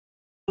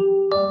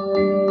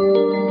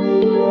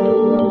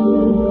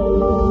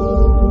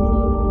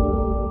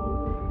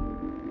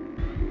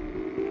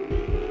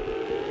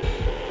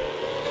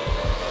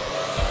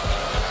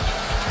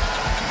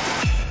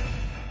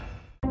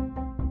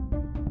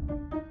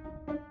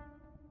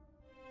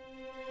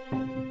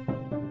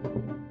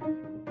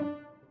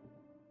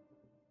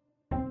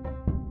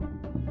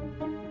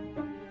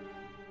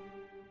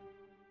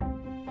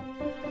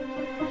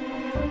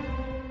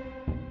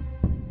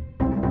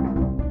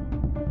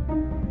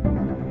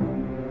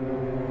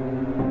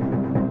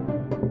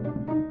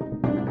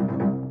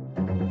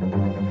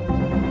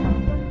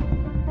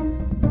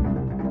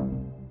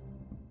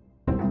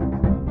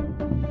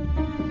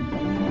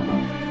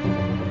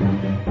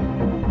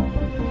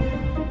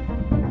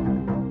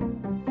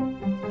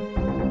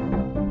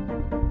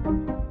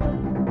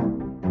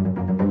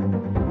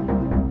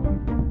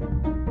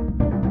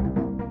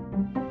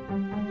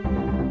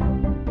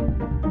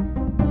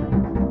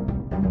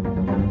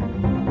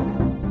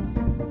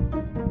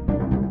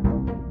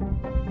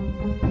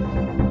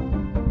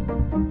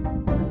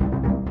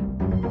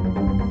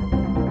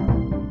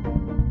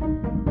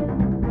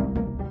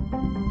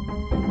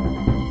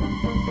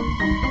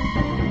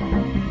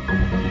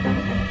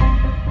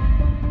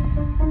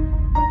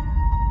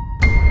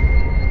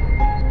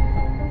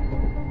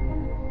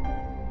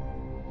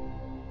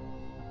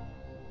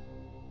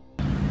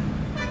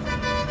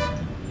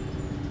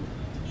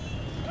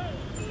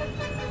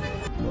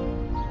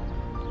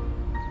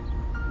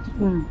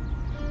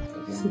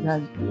I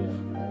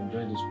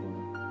enjoyed this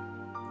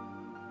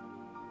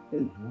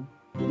program.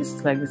 This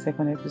is like the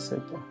second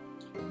episode though.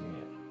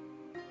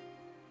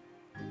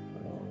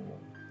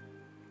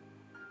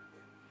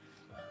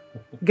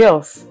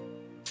 Girls,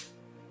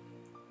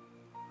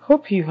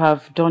 hope you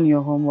have done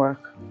your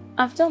homework.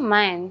 I've done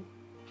mine.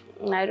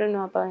 I don't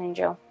know about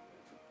Angel.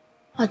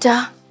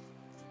 Ada,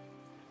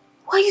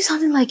 why are you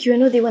sounding like you were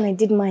not there when I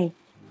did mine?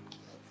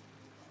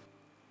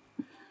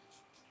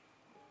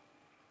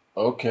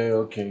 Okay,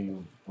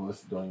 you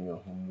both done your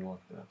homework,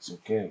 that's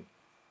okay.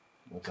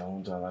 But I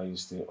won't allow you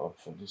to stay up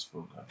for this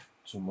program.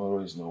 Tomorrow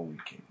is not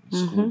weekend,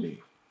 it's school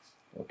day.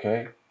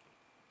 Okay?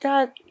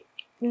 Dad,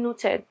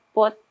 noted.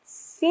 But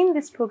seeing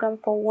this program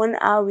for 1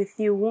 hour with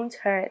you won't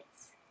hurt.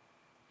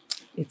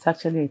 It's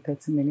actually a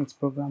 30-minute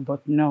program,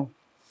 but no.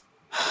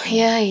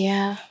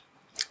 Yeah.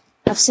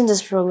 I've seen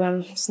this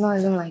program. It's not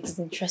even like it's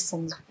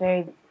interesting. It's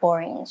very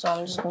boring. So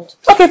I'm just going to...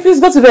 Okay, please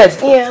go to bed.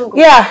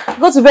 Yeah,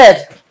 go to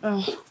bed.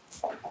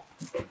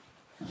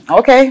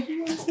 Okay.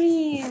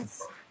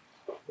 Please.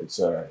 It's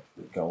alright.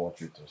 You can watch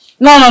with us.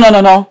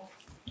 No.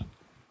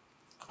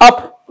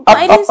 Up.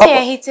 I didn't say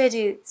I hated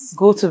it.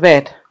 Go to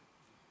bed.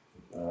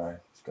 Alright,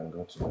 you can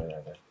go to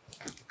bed.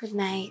 Good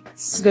night.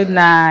 Good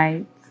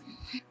night.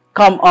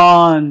 Come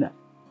on.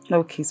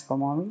 No kiss for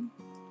mommy.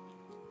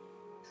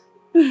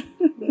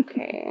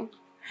 Okay.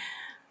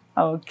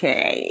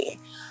 Okay.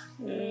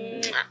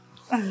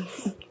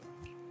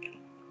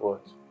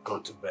 What? Go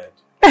to bed.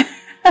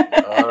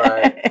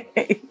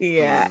 Alright.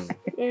 Yeah.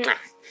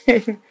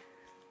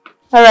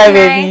 Alright,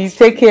 baby.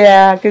 Take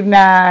care. Good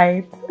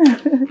night.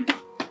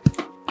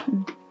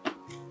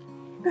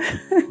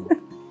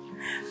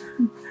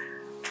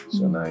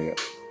 So now you're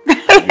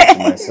to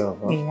myself,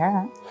 huh?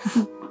 Yeah.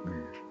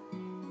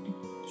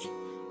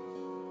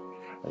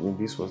 I think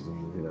this was the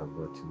movie that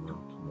brought you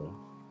out to know.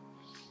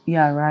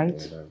 Yeah, right.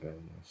 Yeah, that guy,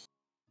 yes.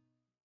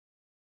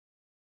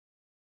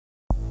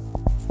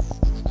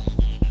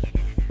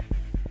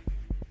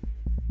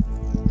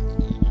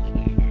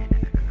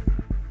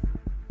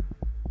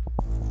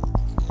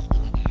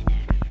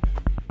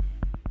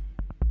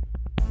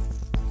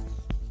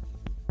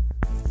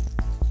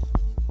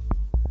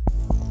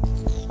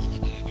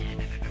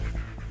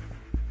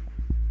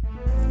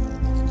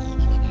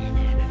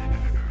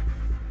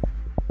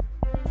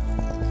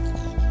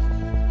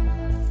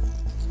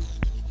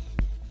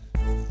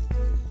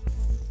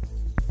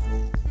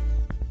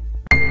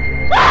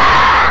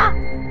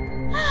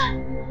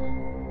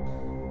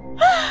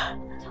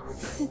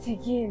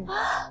 Again. Why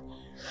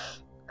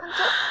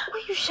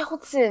are you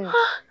shouting? I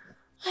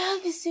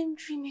had the same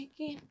dream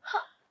again.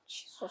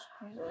 Jesus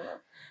Christ.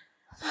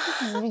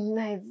 This is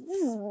midnight.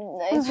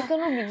 You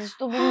cannot be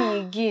disturbing me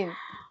again.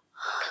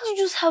 Can't you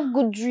just have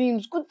good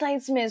dreams, good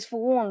nightmares for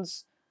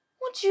once?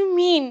 What do you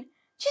mean?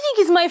 Do you think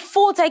it's my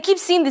fault I keep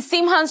seeing the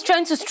same hands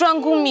trying to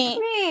strangle me?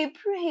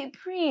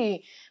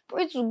 Pray.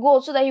 Pray to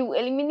God so that He will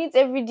eliminate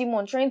every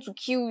demon trying to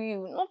kill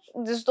you. Not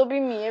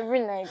disturbing me every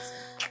night.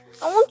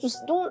 I want to...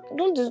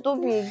 Don't disturb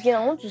me again.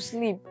 I want to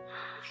sleep.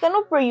 If you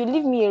cannot pray, you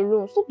leave me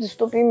alone. Stop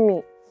disturbing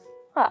me.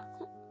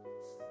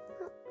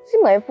 Is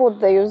it my fault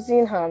that you're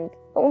seeing hand?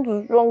 I want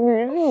to strangle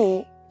you. Leave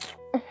me.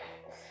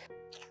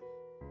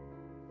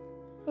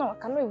 No, I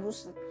cannot even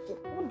sleep.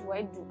 What do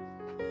I do?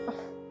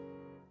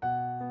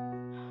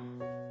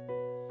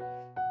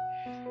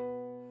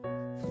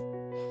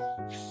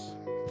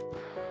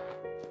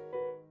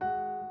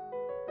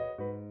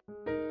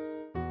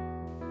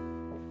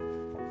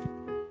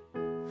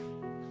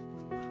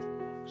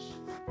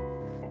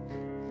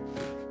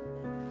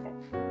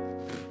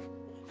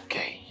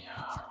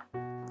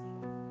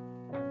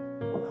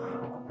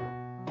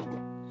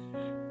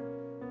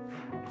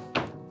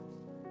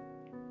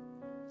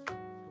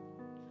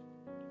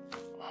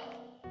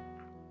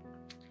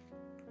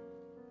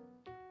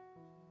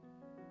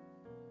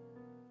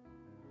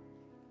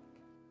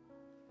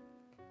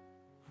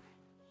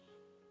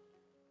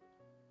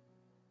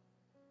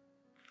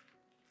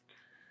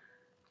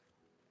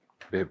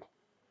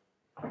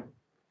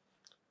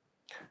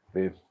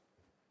 Babe,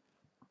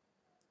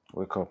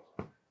 wake up.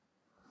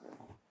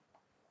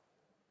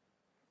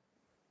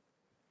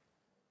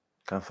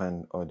 Can't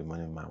find all the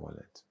money in my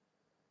wallet.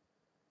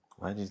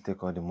 Why did you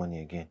take all the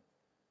money again?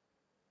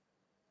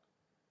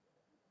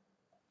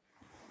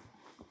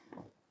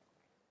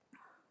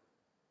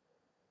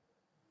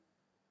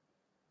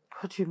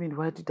 What do you mean,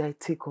 why did I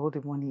take all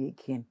the money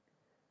again?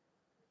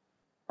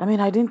 I mean,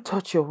 I didn't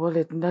touch your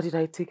wallet, neither did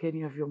I take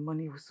any of your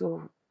money,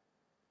 so...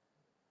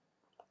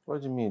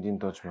 What do you mean you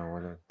didn't touch my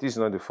wallet? This is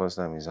not the first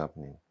time it's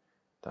happening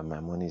that my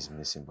money is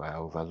missing, but I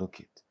overlook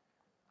it.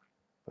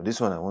 But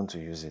this one, I want to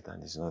use it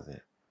and it's not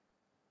there.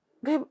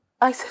 Babe,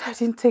 I said I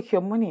didn't take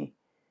your money.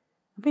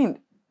 I mean,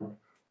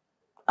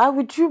 I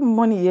withdrew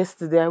money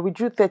yesterday. I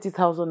withdrew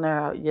 30,000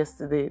 naira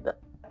yesterday.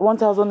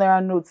 1,000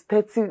 naira notes,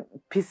 30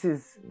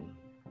 pieces.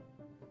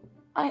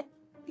 What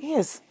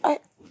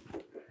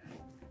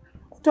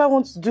do I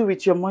want to do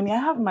with your money? I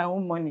have my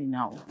own money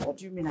now. What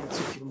do you mean I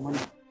took your money?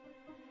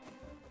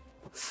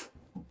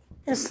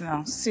 Yes,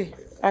 now, see,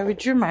 I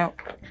withdrew my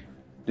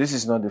This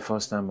is not the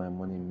first time my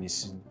money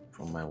missing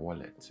from my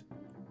wallet.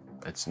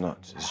 It's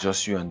not. It's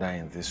just you and I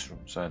in this room.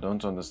 So I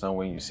don't understand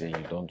when you say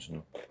you don't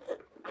know.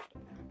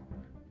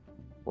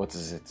 What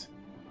is it?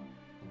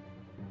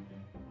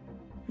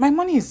 My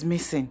money is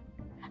missing.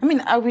 I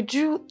mean, I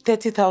withdrew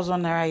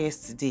 30,000 naira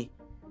yesterday.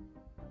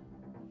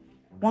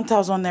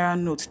 1,000 naira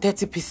note,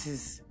 30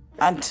 pieces.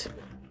 And...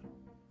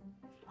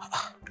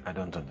 I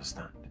don't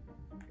understand.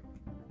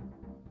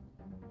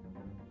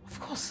 Of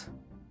course.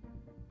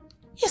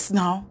 Yes,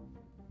 now.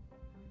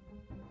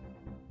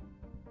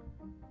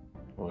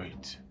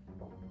 Wait.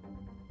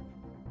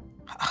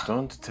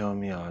 Don't tell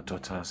me our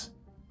daughters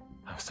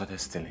have started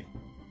stealing.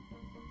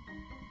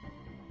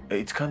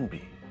 It can't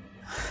be.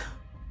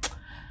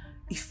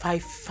 If I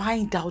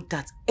find out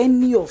that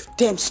any of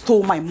them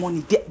stole my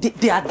money,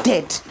 they are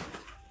dead.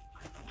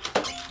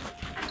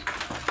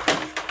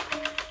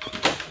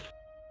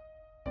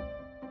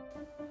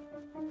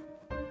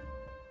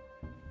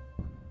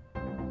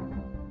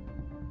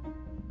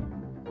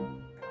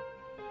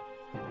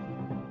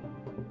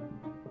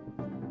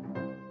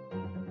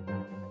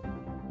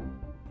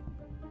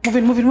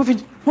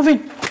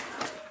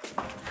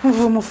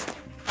 Move.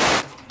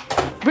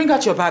 Bring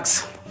out your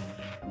bags.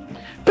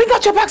 Bring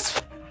out your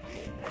bags.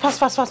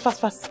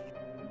 Fast.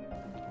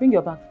 Bring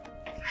your bag.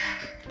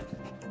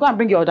 Go and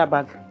bring your other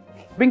bag.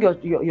 Bring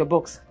your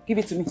box. Give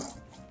it to me.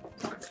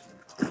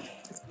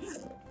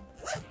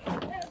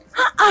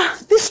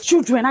 These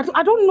children,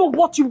 I don't know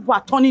what you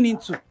are turning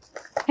into.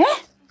 Eh?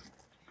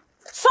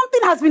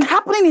 Something has been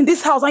happening in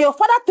this house and your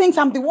father thinks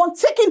I'm the one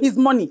taking his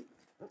money.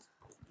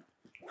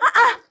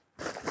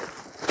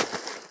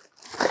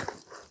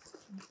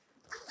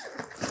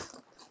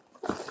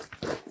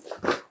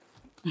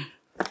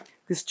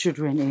 These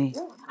children, eh?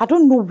 I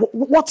don't know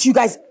what you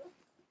guys...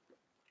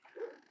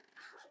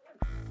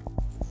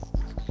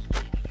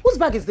 Whose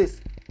bag is this?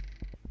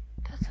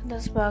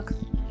 That's bag.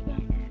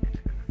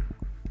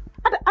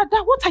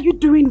 Ada, what are you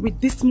doing with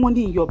this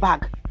money in your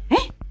bag?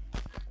 Eh?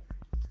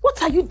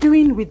 What are you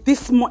doing with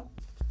this money?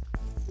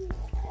 I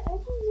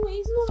don't know,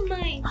 it's not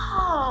mine.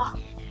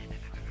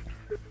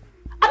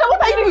 Ada,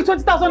 what are you doing with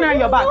 20,000 naira in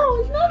your bag? No,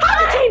 it's not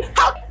mine.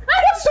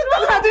 What's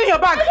 20,000 naira doing in your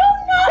bag? I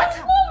don't know, it's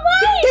not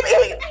mine. Give me.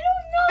 I don't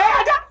know. Hey,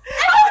 Ada!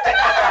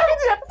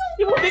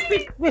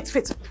 Wait. What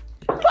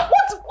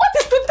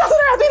is 20,000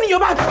 naira doing in your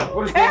bag?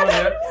 What is going on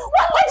here?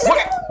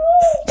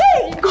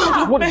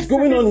 What is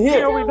going on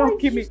here? We don't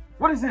give me.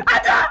 What is it?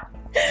 Ada!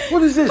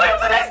 What is this? So you're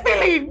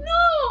stealing?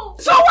 No!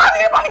 So why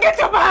did you want to get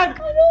your bag? I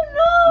don't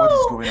know. What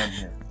is going on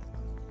here?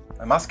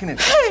 I'm asking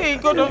it. Hey,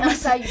 God, Let me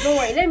answer you. Don't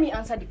worry, let me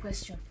answer the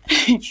question.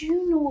 Do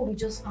you know what we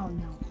just found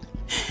now?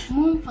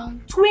 Mom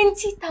found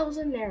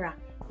 20,000 naira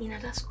in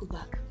Ada's school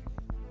bag.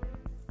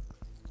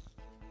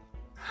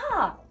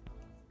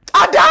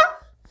 Ada!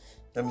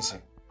 Let me see.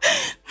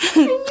 I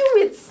knew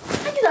it.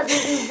 I knew that there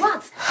was a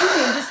rat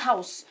living in this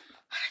house.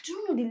 And I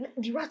don't know,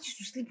 the rat used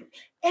to sleep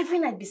every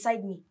night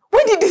beside me.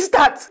 When did this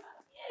start?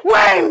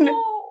 When?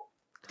 Oh.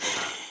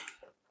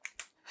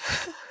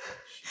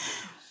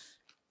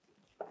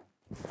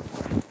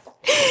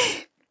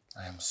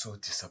 I am so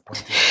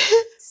disappointed.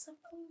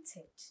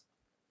 Disappointed.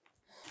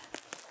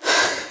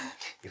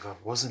 If I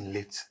wasn't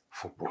late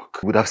for work,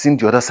 you would have seen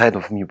the other side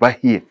of me right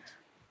here.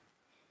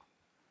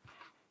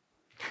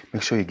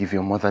 Make sure you give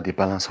your mother the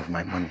balance of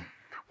my money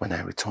when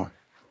I return.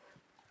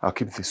 I'll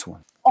keep this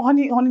one. Oh,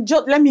 honey,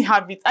 just let me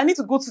have it. I need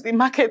to go to the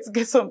market to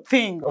get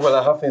something. Oh, well,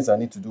 I have things I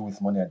need to do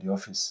with money at the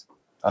office.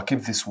 I'll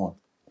keep this one.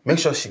 Make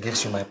sure she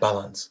gives you my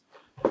balance.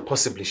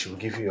 Possibly she will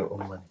give you your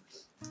own money.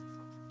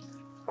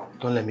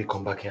 Don't let me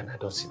come back here and I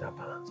don't see that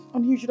balance.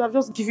 Honey, you should have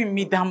just given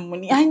me that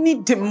money. I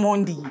need the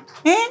money.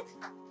 Eh?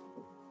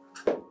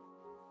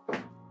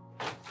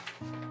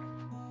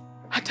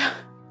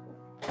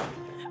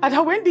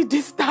 Ada, when did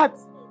this start?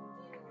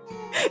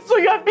 So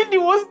you have been the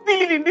one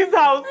stealing in this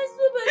house.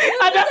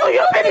 Ada, so you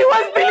have been the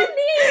one stealing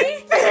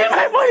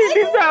my money in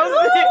this house.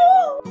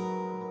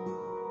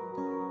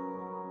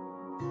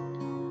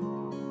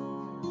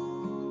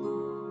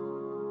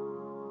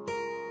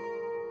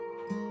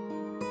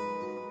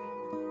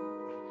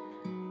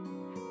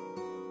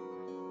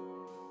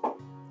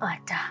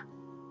 Ada,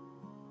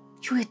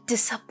 you're a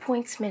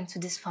disappointment to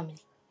this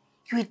family.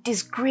 You're a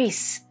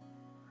disgrace.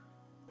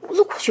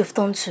 Look what you've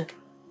done to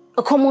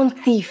a common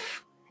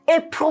thief,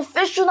 a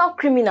professional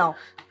criminal.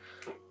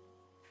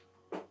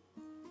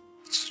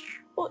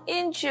 Oh,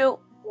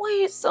 Angel, why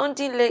are you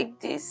sounding like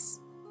this?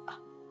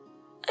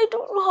 I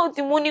don't know how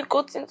the money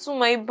got into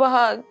my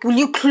bag. Will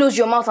you close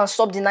your mouth and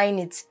stop denying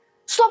it?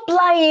 Stop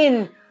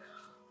lying!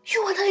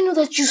 You and I know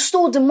that you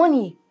stole the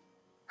money.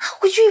 How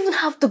could you even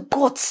have the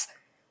guts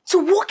to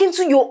walk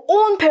into your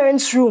own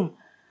parents' room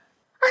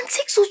and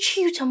take such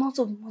huge amount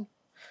of money?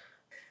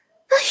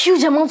 That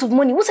huge amount of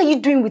money, what are you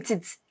doing with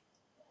it?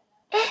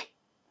 Eh?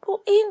 But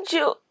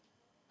Angel,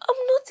 I'm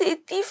not a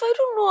thief. I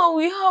don't know how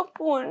it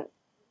happened.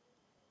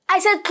 I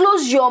said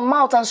close your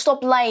mouth and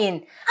stop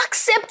lying.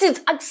 Accept it.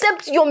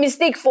 Accept your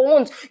mistake for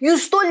once. You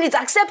stole it.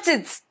 Accept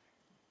it.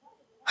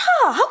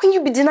 How can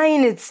you be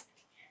denying it?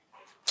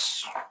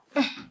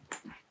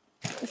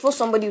 before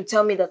somebody will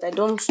tell me that I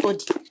don't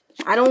study,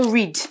 I don't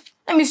read.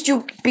 Let me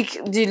still pick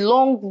the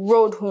long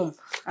road home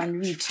and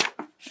read.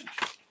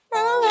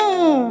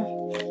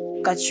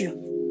 Got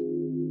you.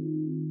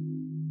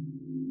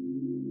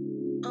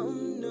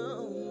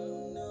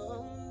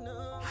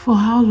 For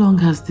how long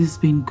has this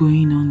been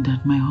going on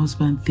that my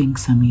husband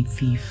thinks I'm a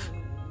thief?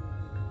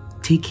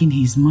 Taking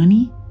his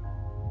money?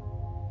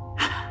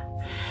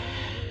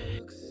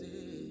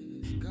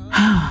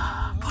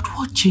 But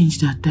what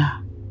changed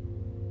Ada?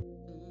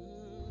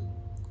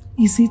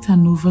 Is it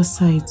an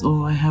oversight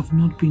or I have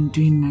not been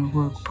doing my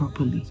work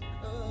properly?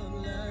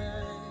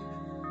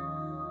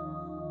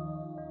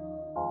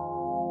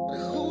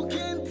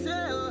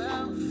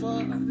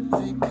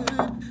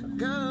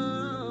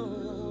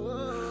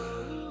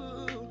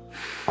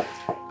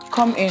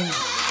 Come in.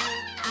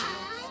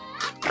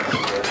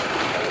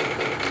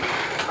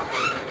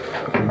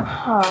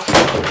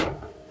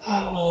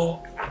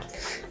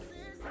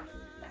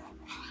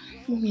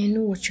 Mommy, I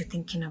know what you're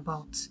thinking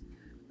about.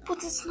 But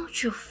it's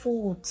not your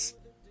fault.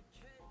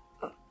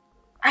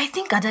 I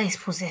think Ada is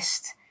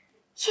possessed.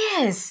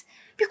 Yes,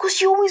 because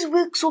she always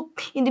wakes up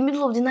in the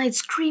middle of the night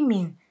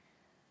screaming.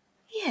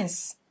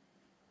 Yes.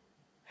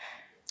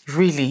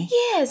 Really?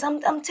 Yes,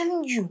 I'm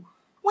telling you.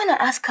 When I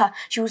ask her,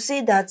 she will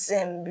say that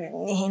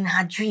in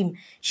her dream,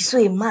 she saw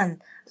a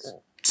man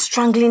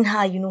strangling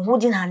her,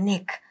 holding her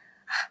neck.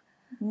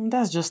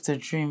 That's just a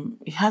dream.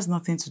 It has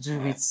nothing to do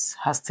with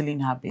her stealing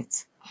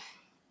habits.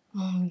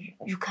 Mom,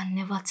 you can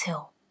never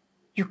tell.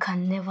 You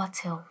can never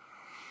tell.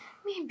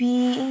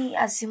 Maybe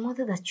as a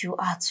mother that you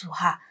are to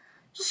her,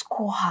 just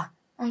call her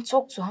and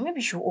talk to her. Maybe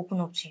she'll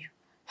open up to you.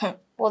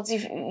 But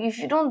if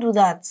you don't do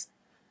that,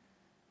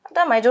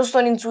 that might just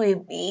turn into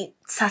a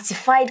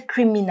certified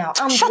criminal.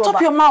 Shut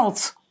up your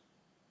mouth!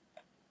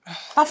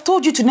 I've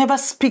told you to never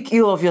speak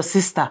ill of your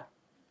sister.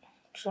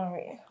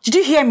 Sorry. Did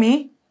you hear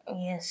me?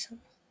 Yes.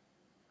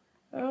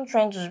 I'm not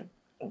trying to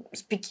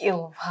speak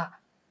ill of her.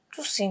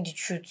 Just saying the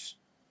truth.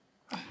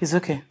 It's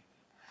okay.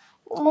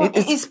 Mom,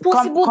 it's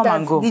possible come that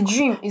and go. the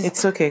dream is...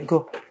 It's okay,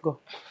 go.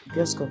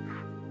 Just go.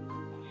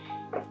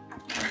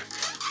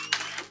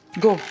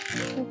 Go.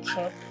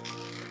 Okay.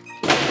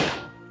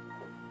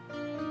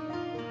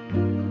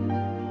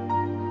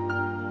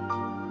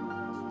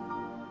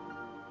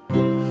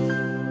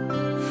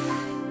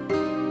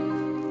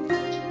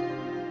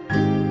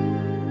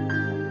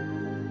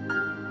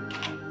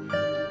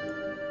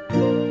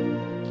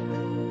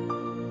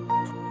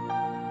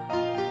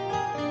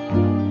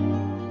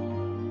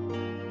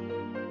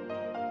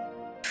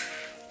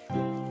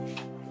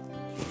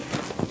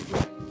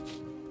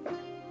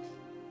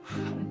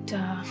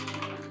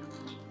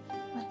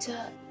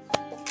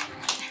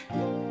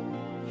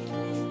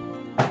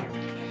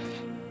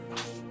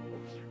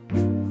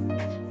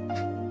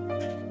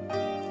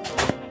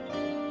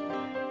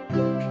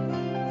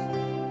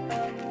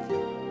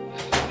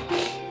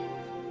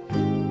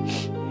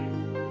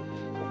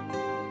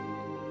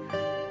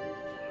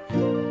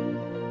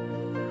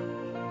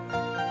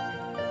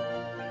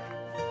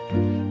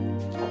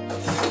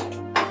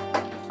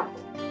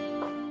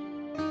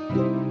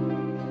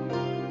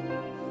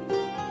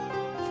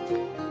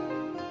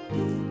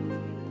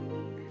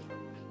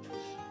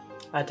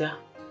 Ada,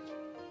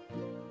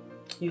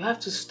 you have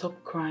to stop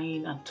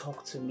crying and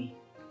talk to me.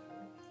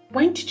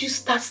 When did you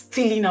start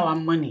stealing our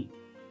money?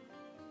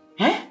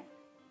 Eh?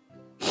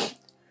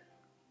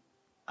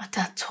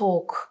 Ada,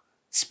 talk.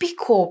 Speak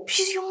up.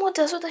 She's your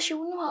mother so that she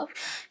will know how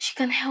she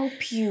can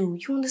help you.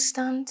 You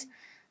understand?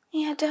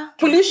 Yeah, Ada.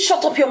 Will you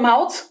shut up your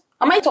mouth?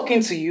 Am I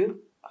talking to you?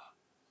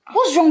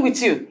 What's wrong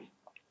with you?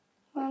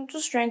 I'm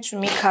just trying to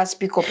make her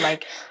speak up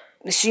like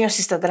the senior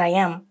sister that I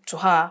am to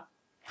her.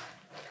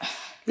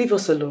 Leave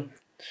us alone.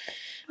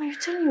 Are you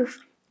telling you?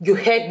 You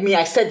heard me.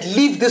 I said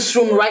leave this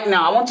room right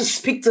now. I want to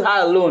speak to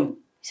her alone.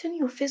 You're telling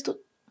your face to...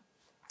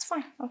 It's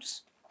fine.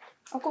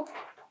 I'll go.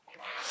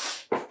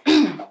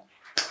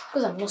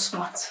 Because I'm not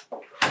smart.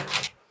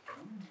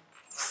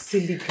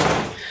 Silly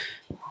girl.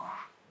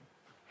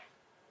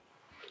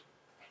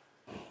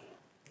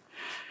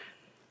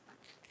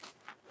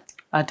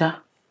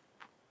 Ada,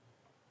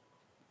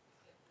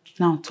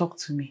 now talk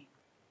to me.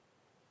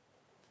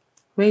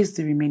 Where is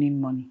the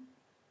remaining money?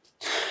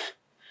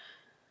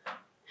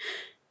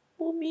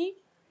 Mommy,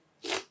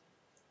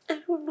 I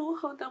don't know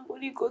how that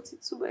money got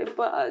into my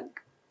bag.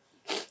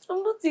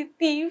 I'm not a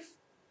thief.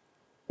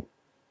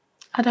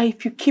 Ada,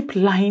 if you keep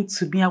lying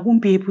to me, I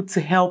won't be able to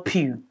help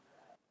you.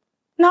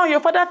 Now your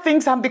father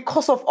thinks I'm the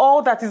cause of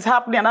all that is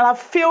happening and I've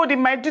failed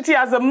in my duty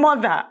as a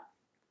mother.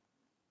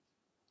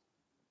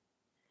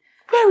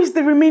 Where is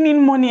the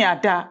remaining money,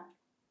 Ada?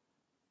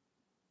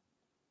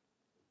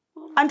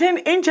 And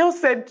then Angel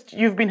said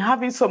you've been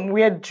having some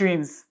weird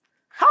dreams.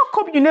 How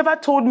come you never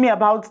told me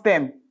about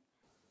them?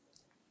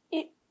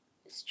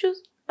 It's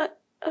just, I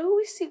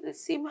always see the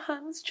same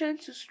hands trying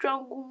to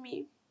strangle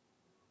me.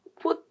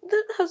 But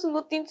that has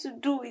nothing to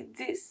do with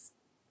this.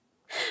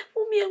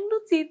 Mommy, I'm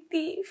not a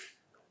thief.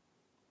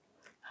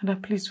 Ada,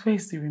 please, where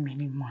is the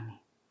remaining money?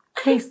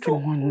 Where is the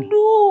money?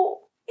 No,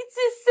 It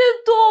is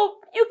set up.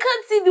 You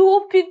can't see the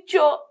whole picture.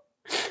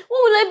 What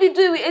will I be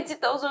doing with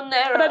 80,000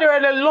 naira? But there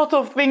are a lot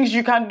of things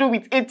you can do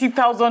with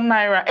 80,000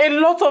 naira. A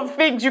lot of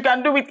things you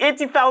can do with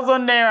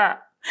 80,000 naira.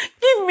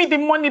 Give me the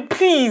money,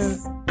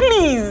 please.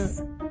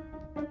 Please.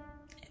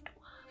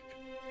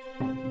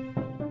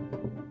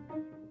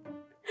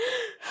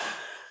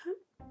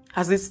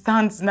 As it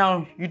stands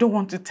now, you don't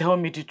want to tell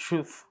me the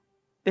truth.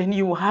 Then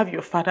you will have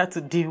your father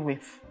to deal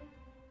with.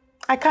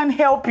 I can't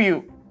help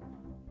you.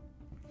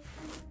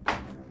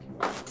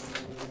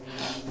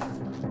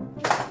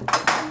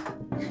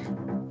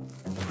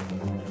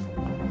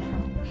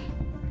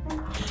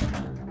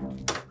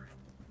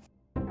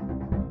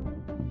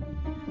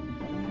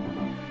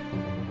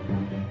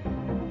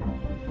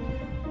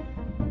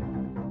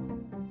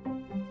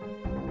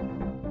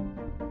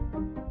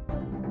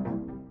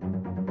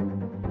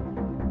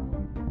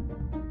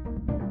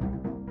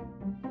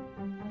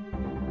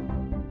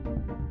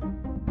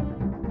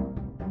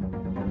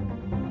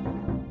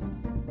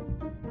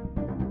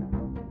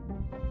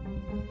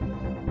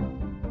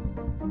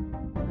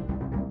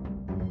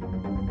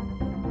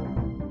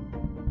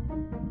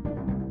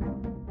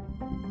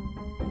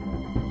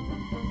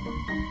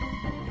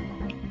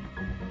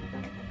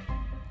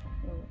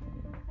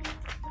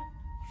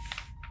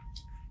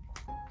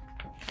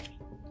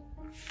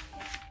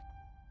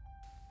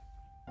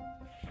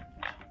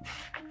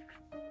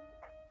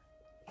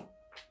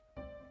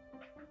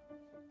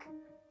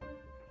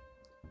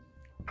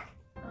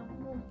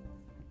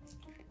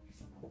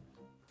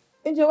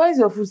 Angel, why is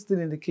your food still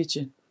in the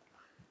kitchen?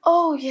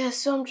 Oh, yes.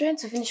 So I'm trying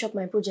to finish up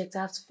my project.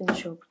 I have to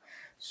finish up.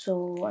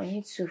 So I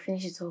need to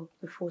finish it up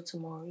before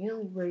tomorrow. You know,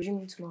 we're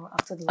resuming tomorrow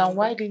after the And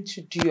why didn't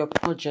you do your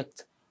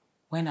project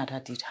when Ada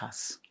did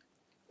hers?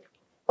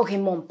 Okay,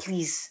 Mom,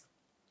 please.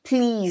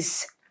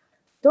 Please.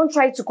 Don't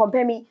try to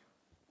compare me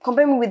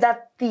with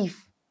that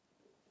thief.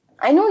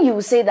 I know you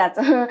will say that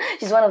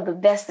she's one of the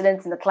best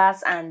students in the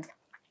class and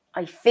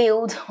I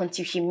failed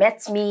until she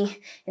met me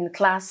in the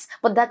class.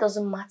 But that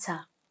doesn't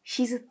matter.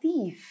 She's a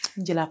thief.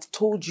 Angel, I've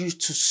told you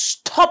to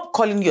stop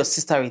calling your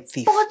sister a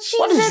thief. But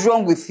what is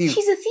wrong with you?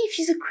 She's a thief.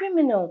 She's a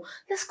criminal.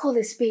 Let's call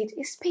a spade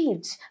a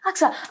spade.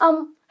 Ask her,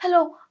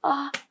 hello,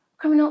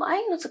 criminal, are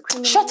you not a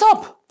criminal? Shut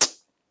up!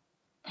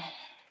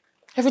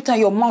 Every time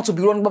your mouth will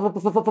be running.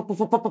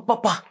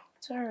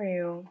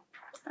 Sorry,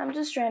 I'm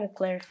just trying to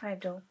clarify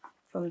though,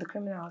 from the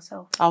criminal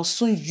herself. I'll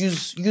soon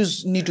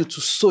use needle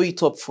to sew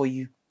it up for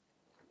you.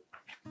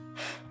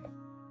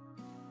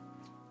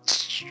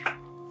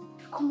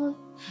 Come on,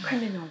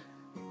 criminal.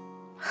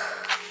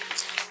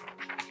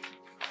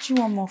 Do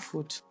you want more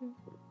food?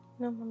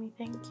 No, Mommy,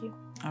 thank you.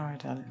 All right,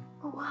 darling.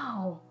 Oh,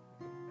 wow.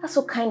 That's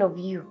so kind of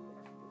you.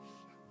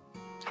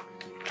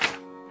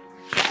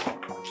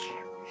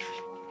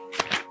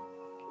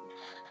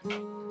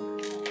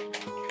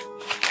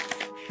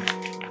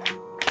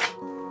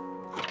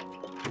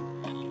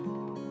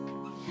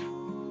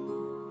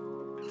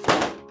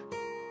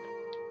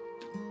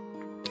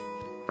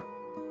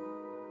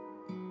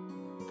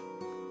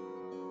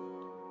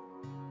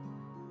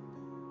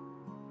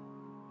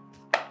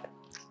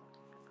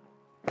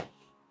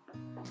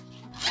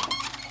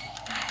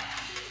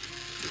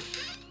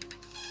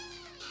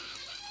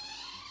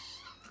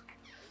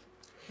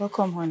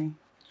 Welcome, honey.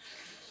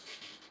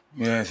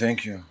 Yeah,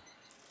 thank you.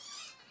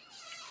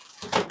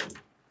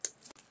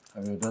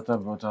 Have your daughter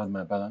brought out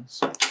my balance?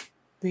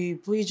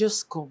 Babe, we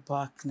just go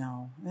back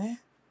now, eh?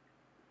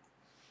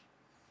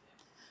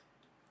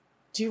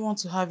 Do you want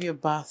to have your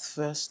bath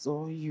first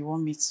or you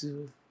want me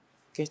to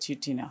get you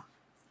dinner?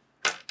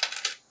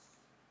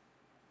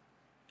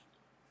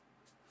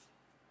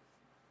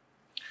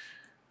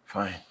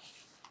 Fine.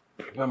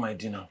 Prepare my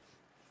dinner.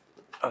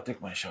 I'll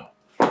take my shower.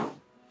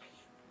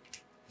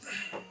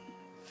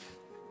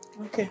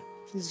 Okay,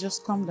 please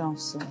just calm down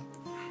soon.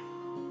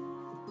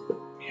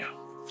 Yeah.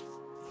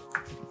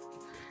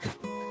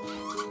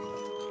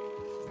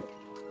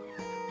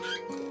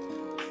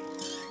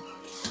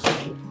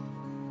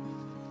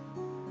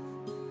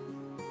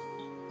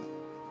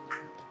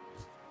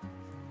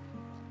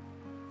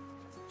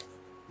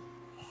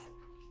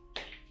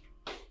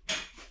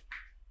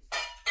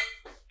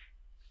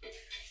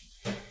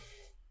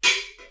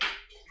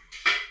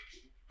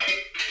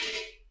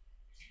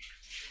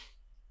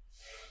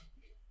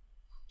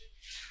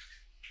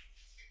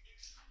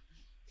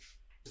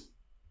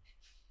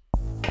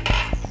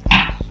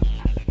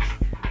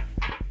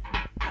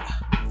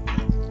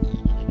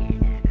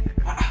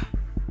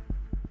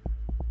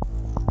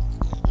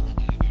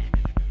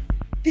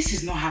 This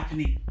is not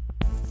happening.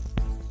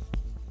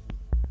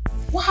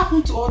 What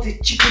happened to all the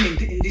chicken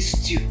in this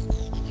stew?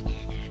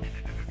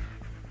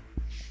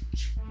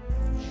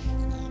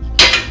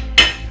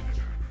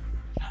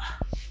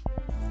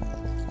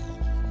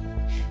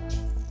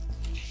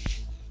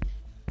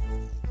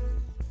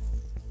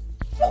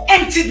 Who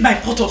emptied my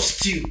pot of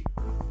stew?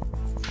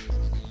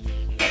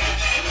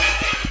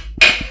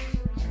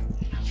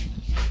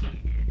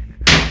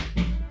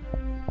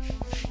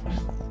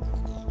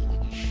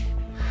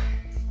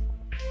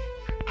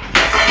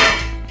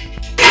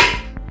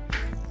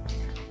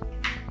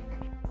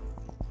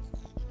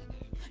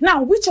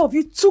 Now, which of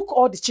you took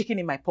all the chicken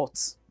in my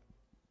pot?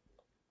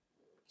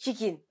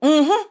 Chicken.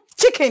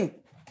 Chicken.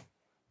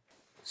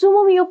 So,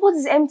 mommy, your pot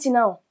is empty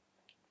now.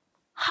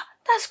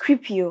 That's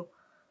creepy, oh.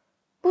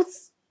 But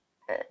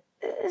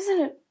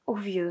isn't it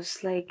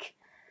obvious? Like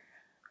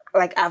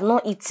I've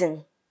not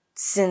eaten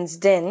since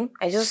then.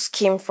 I just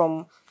came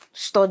from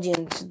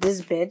studying to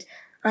this bed.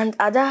 And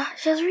Ada,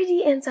 she has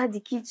already entered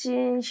the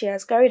kitchen. She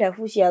has carried her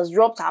food. She has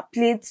dropped her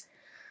plate.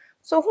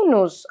 So who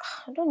knows?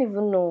 I don't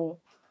even know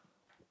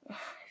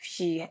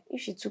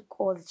if she took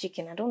all the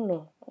chicken. I don't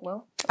know.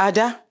 Well,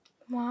 Ada?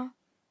 Ma,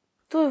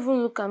 don't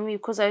even look at me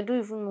because I don't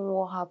even know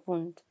what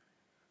happened.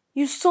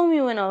 You saw me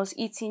when I was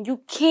eating.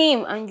 You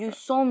came and you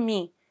saw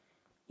me.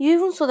 You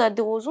even saw that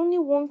there was only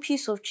one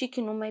piece of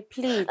chicken on my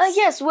plate.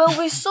 Yes, well,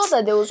 we saw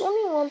that there was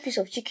only one piece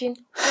of chicken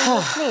on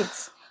your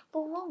plate.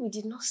 But what we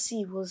did not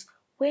see was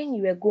when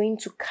you were going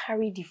to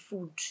carry the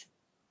food.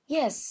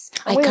 Yes.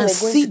 I can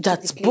see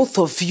that both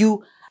of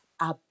you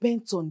are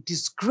bent on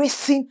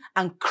disgracing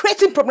and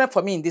creating problem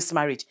for me in this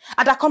marriage.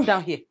 Ada, come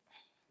down here.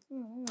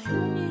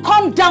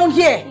 Come down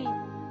here.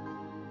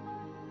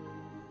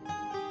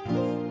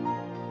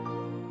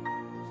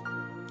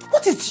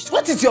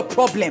 What is your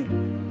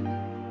problem?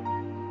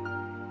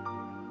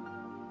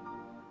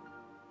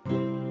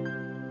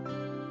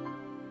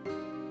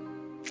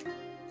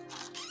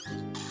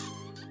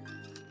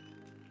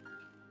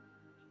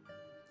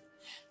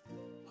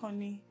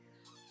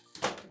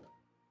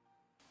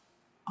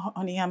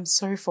 Honey, I'm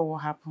sorry for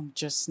what happened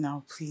just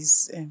now.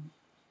 Please,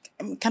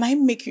 can I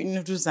make you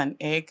noodles and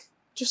egg?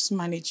 Just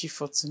manage it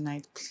for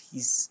tonight,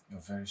 please. You're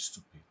very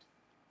stupid.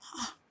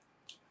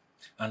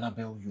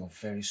 Annabelle, you're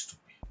very stupid.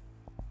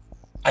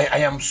 I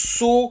am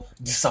so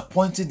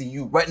disappointed in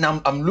you. Right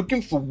now, I'm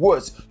looking for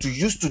words to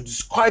use to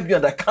describe you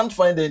and I can't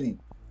find any.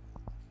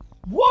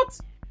 What?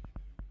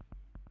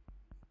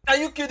 Are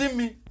you kidding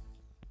me?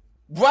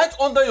 Right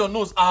under your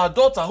nose, our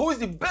daughter, who is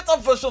the better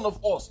version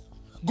of us.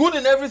 Good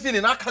in everything,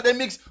 in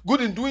academics,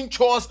 good in doing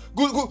chores,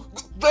 good,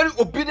 very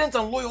obedient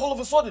and loyal. All of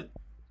a sudden,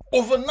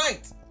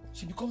 overnight,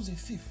 she becomes a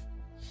thief.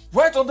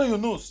 Right under your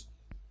nose.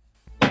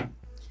 Can't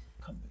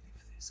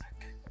believe this. I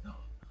can't. No.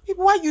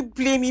 Why are you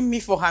blaming me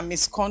for her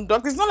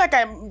misconduct? It's not like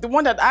I'm the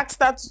one that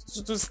asked her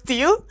to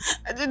steal.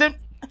 I didn't...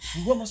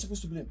 Who am I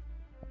supposed to blame?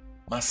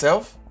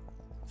 Myself?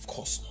 Of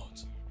course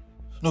not.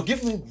 No,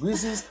 give me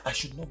reasons I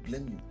should not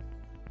blame you.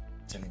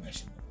 Tell him I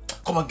should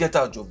not. Come and get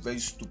out, you're very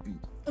stupid.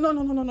 No.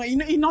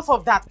 Enough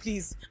of that,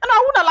 please. And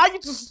I wouldn't allow you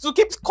to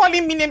keep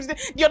calling me names.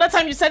 The other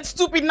time you said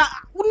stupid. Now,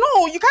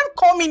 no, you can't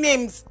call me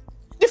names.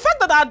 The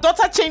fact that our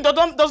daughter changed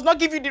does not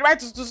give you the right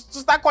to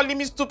start calling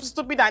me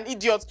stupid and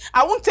idiot.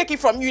 I won't take it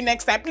from you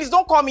next time. Please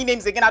don't call me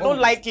names again. I don't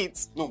like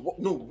it. No,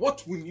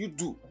 what will you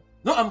do?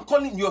 No, I'm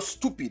calling you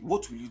stupid.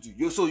 What will you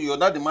do? So you're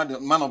not the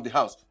man of the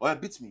house. Or you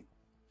beat me.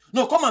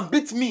 No, come and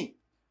beat me.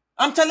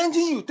 I'm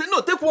challenging you.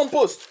 Take one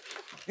post.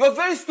 You're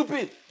very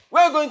stupid.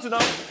 Where are you going to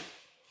now?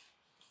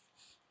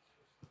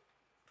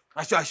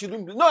 I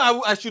shouldn't blame.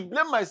 No, I should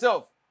blame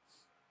myself.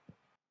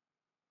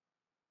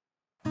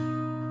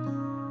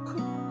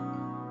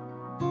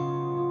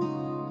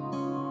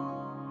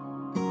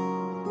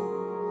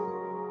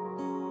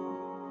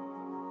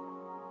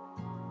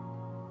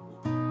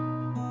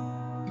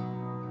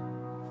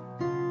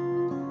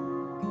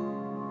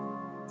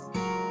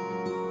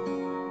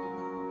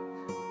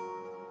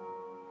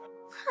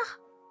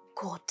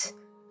 God.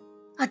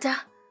 Ada,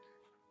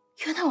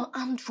 you're now an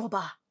armed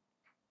robber.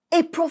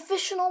 A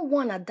professional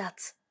one at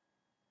that.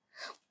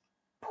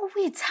 But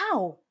wait,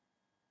 how?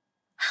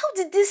 How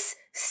did this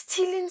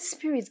stealing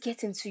spirit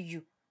get into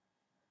you?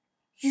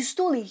 You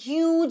stole a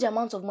huge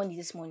amount of money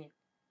this morning.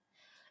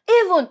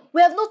 Even,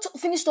 we have not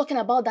finished talking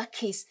about that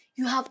case.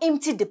 You have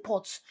emptied the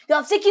pot. You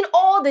have taken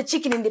all the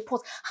chicken in the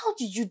pot. How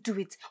did you do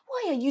it?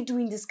 Why are you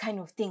doing this kind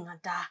of thing,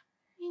 Ada?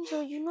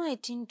 Angel, you know I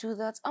didn't do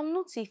that. I'm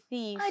not a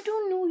thief. I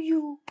don't know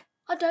you.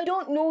 Ada, I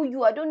don't know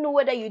you. I don't know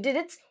whether you did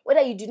it,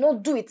 whether you did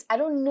not do it. I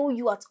don't know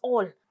you at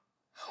all.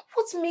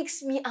 What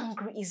makes me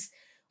angry is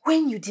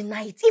when you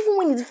deny it. Even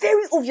when it's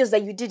very obvious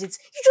that you did it,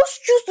 you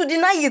just choose to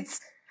deny it.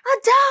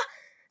 Ada,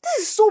 this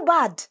is so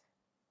bad.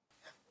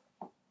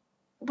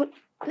 But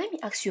let me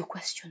ask you a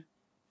question.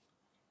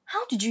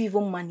 How did you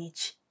even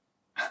manage?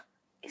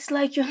 It's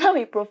like you're now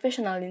a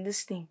professional in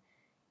this thing.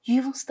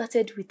 You even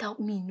started without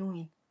me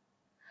knowing.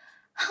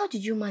 How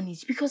did you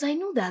manage? Because I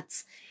know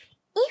that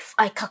if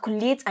I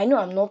calculate, I know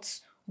I'm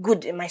not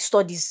good in my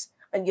studies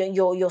and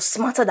you're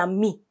smarter than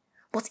me.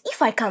 But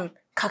if I can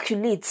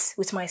calculate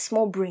with my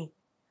small brain,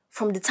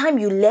 from the time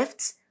you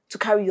left to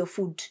carry your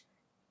food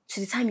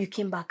to the time you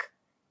came back,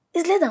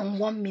 it's less than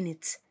 1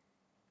 minute.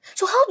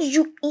 So how did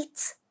you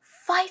eat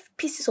 5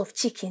 pieces of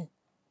chicken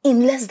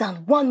in less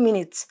than 1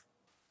 minute?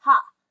 Ha!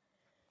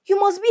 You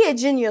must be a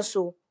genius,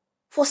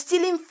 for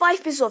stealing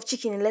 5 pieces of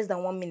chicken in less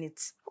than 1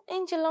 minute.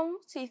 Angel, I'm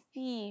not a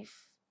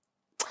thief.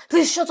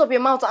 Please shut up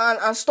your mouth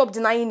and stop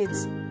denying it.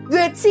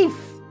 You're a thief.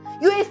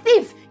 You're a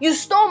thief. You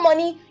stole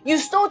money. You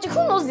stole chicken.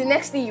 Who knows the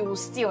next thing you will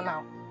steal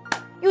now?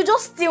 You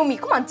just steal me.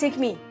 Come and take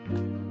me.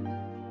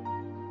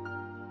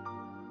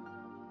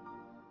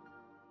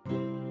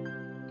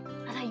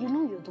 you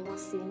know you're the one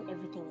stealing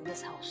everything in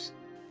this house.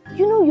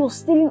 You know you're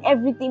stealing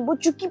everything,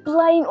 but you keep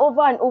lying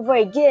over and over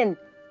again.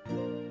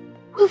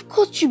 We've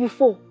caught you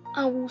before,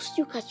 and we'll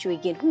still catch you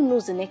again. Who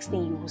knows the next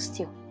thing you will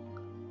steal?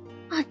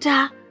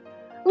 Ada,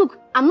 look,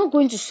 I'm not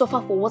going to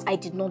suffer for what I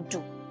did not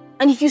do.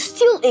 And if you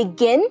steal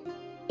again,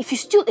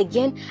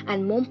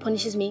 and Mom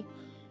punishes me,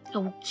 I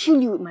will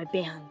kill you with my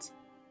bare hands.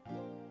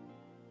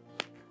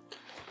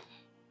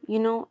 You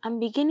know, I'm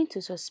beginning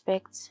to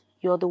suspect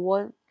you're the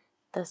one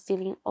that's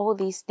stealing all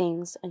these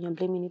things and you're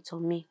blaming it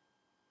on me.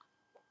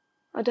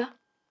 Ada,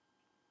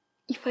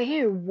 if I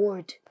hear a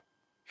word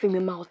from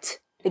your mouth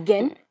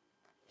again,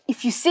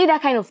 if you say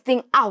that kind of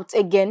thing out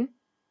again,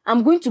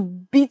 I'm going to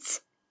beat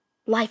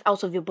life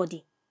out of your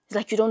body. It's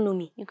like you don't know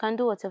me. You can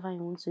do whatever you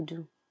want to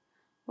do,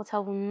 but I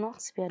will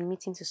not be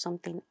admitting to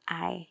something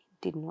I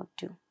did not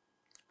do.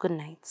 Good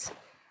night.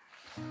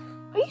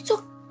 Are you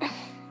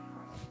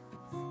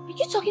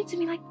talking to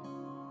me like...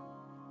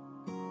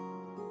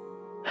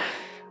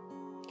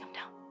 Calm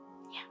down.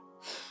 Yeah.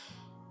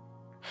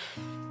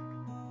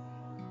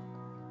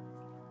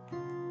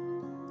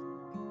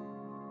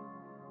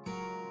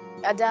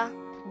 Ada,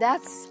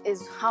 that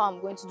is how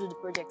I'm going to do the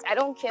project. I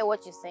don't care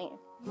what you're saying.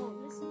 No,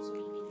 listen to me,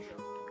 Angel.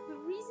 The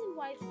reason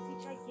why the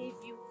teacher gave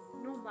you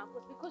no mark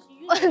was because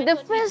you used The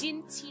the first- you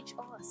didn't teach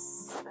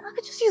us. I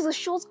could just use a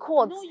short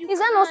cord. No, you Is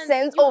that no can't.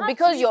 sense? You Oh, have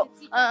because to you're use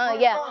the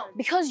teacher. yeah,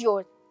 because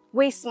you're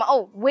way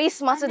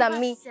smarter I than never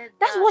me. said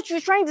That's that. what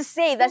you're trying to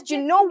say. That you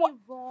You're know getting what? me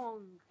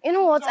wrong. You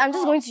know what? I'm just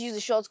Angel. going to use the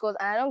short cord,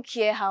 and I don't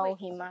care how Wait.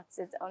 he marks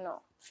it. Oh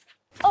no.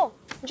 Oh,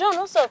 John,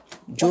 what's up?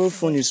 Joe's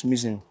phone is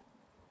missing.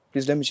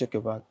 Please let me check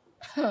your bag.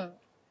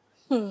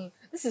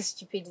 This is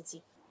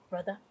stupidity,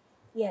 brother.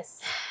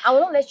 Yes, I will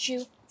not let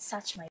you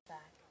search my bag.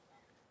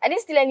 I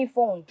didn't steal any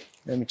phone.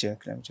 Let me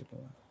check your bag.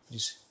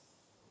 Please.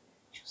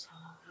 Just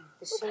allow him.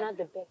 The sooner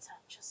the better.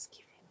 Just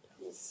give him,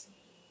 please.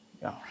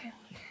 Yeah. Okay.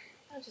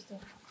 I'll just do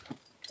it.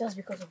 Just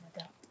because of my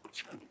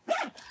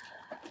dad.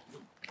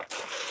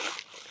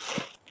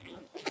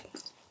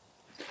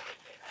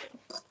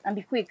 And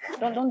be quick.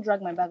 Don't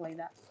drag my bag like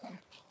that.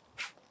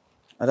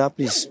 Ada,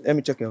 please, let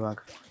me check your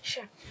bag.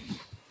 Sure.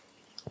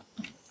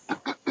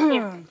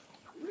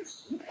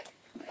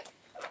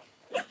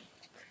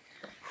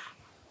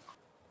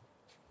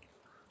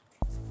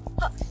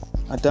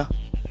 Ada,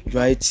 you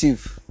are a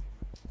thief.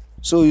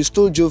 So you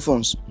stole Joe's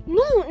phones?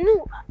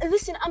 No.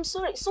 Listen, I'm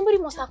sorry. Somebody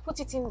must have put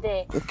it in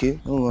there. Okay,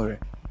 don't worry.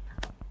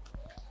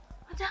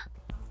 Ada,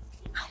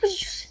 how did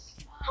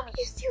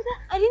you steal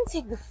that? I didn't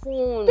take the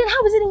phone. Then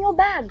how is it in your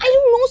bag? I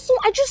don't know.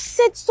 I just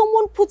said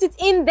someone put it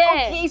in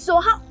there. Okay, so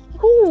how?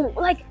 Who?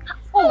 Like,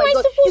 oh How my am I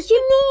God! supposed to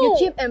know? You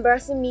keep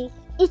embarrassing me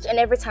each and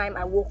every time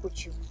I walk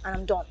with you, and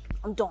I'm done.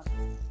 I'm done.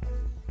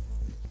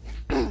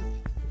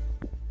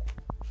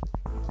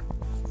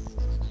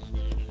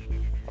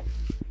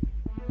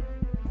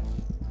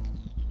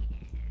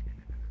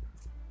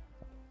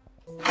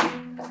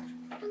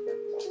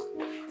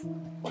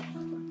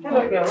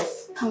 Hello,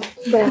 girls.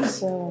 That's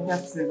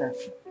That's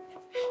it.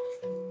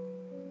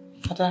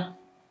 Ada,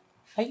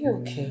 are you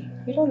okay?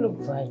 You don't look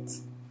bright.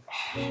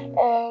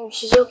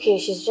 she's okay.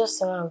 She's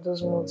just in one of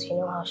those moods. You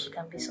know how she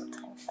can be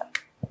sometimes.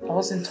 I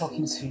wasn't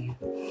talking to you.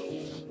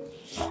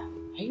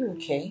 Are you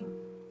okay?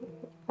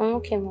 I'm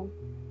okay, Mom.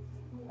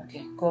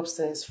 Okay, go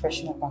upstairs,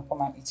 freshen up and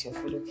come and eat your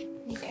food, okay?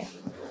 Okay.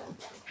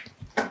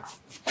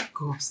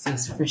 Go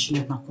upstairs, freshen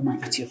up and come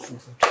and eat your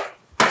food.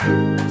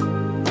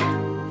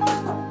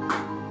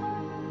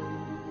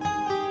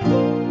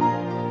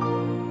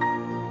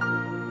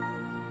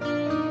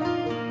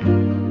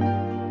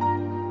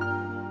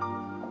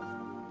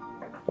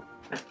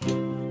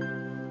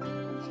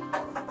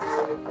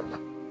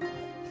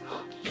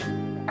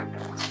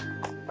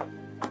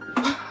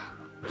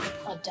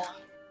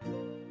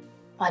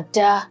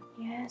 Ada,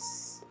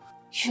 Yes.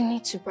 you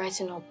need to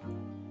brighten up.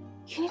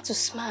 You need to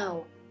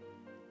smile.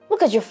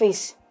 Look at your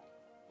face.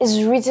 It's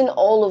written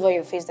all over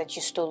your face that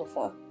you stole a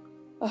phone.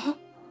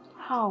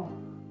 How?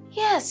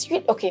 Yes,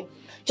 okay.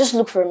 Just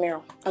look for a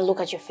mirror and look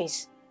at your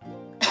face.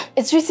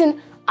 It's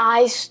written,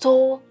 I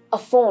stole a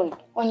phone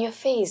on your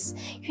face.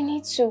 You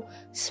need to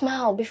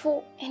smile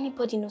before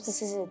anybody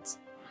notices it.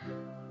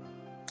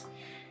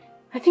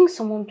 I think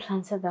someone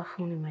planted that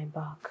phone in my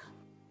bag.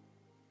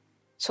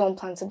 Someone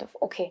planted the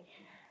phone. Okay.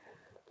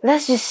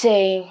 Let's just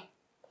say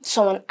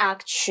someone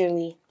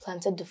actually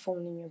planted the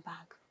phone in your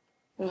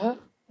bag.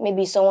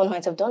 Maybe someone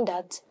might have done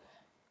that.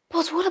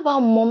 But what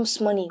about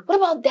Mom's money? What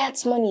about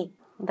Dad's money?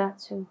 That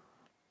too.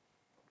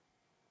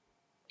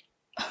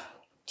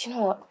 Do you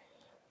know what?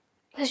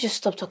 Let's just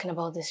stop talking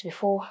about this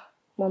before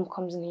Mom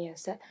comes in here and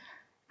start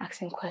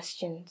asking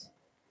questions.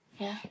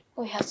 Yeah?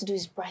 All you have to do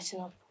is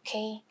brighten up,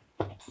 okay?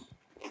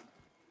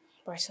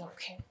 Brighten up,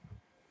 okay?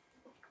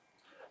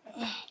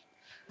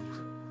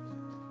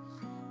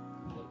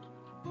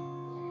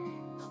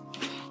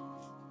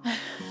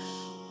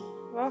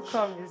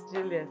 Welcome, Miss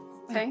Juliet.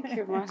 Thank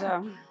you,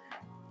 madam.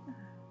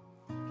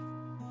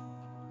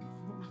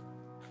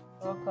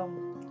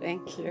 Welcome.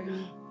 Thank you.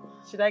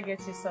 Should I get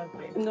you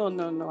something? No,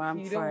 I'm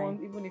You fine. don't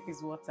want, even if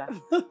it's water.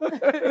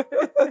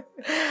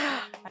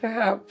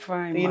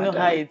 Fine, you know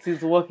how it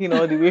is walking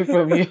all the way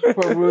from you,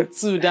 from road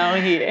 2 down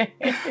here.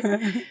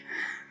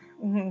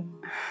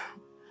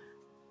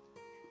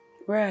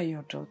 Where are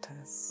your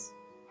daughters?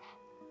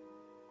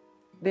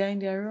 They are in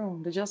their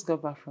room. They just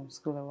got back from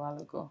school a while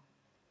ago.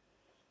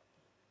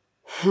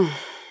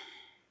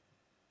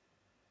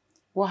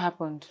 What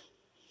happened?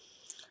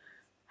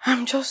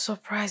 I'm just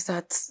surprised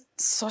that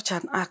such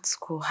an act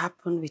could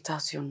happen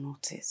without your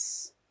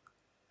notice.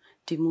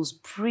 The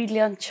most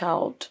brilliant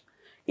child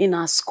in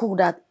our school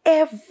that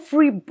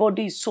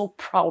everybody is so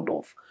proud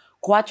of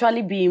could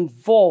actually be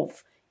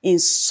involved in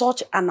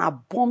such an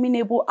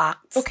abominable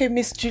act. Okay,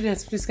 Miss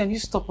Juliet, please, can you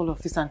stop all of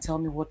this and tell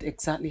me what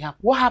exactly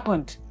happened? What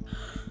happened?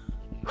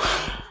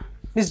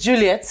 Miss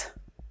Juliet,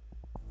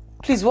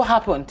 please, what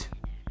happened?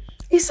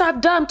 It's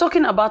Ada. I'm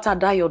talking about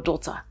Ada, your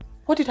daughter.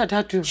 What did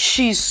Ada do?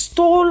 She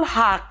stole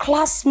her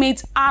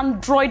classmate's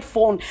Android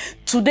phone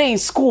today in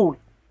school.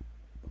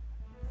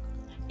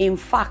 In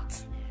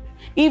fact,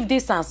 if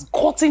this has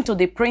gotten to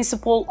the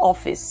principal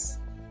office,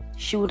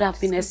 she would have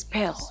been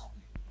expelled.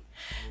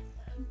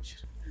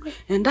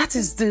 And that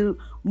is the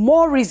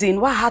more reason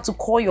why I had to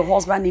call your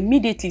husband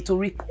immediately to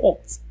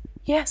report.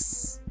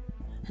 Yes.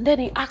 And then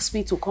he asked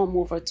me to come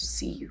over to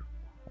see you.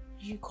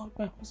 You called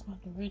my husband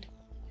already?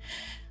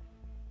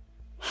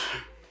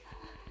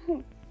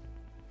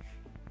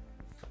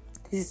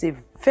 This is a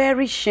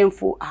very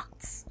shameful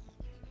act.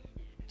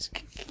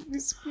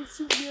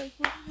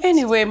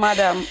 Anyway,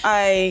 madam,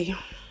 I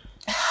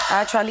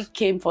actually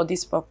came for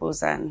this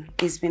purpose and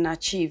it's been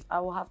achieved.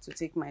 I will have to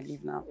take my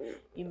leave now,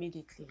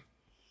 immediately.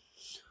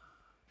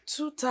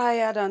 Too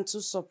tired and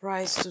too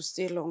surprised to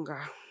stay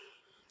longer.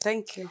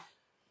 Thank you.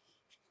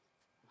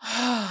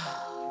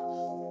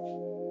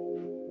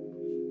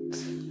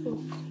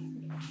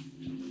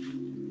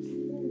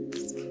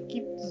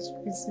 Keep this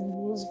facing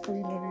what's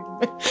going on in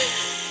me.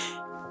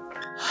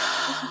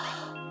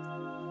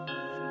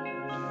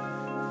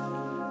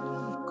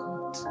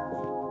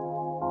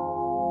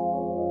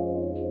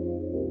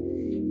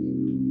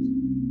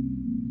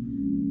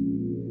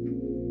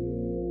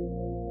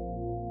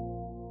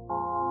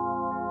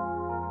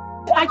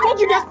 I told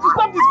you guys to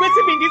stop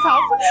disgracing me in this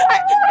house.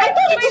 I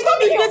told you to stop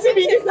disgracing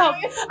me in this house.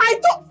 I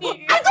told you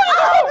to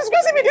stop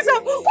disgracing me in this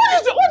house. What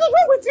is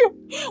wrong with you?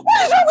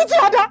 What is wrong with you,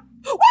 Ada?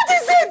 What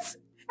is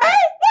it? Eh?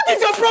 What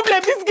is your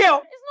problem, this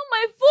girl? It's not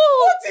my fault.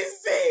 What is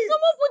it?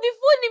 Someone put the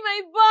phone in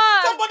my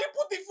bag. Somebody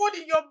put the phone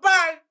in your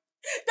bag.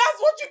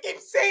 That's what you keep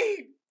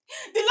saying.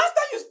 The last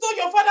time you stole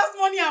your father's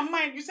money and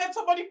mine, you said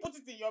somebody put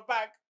it in your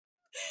bag.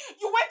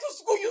 You went to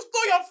school, you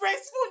stole your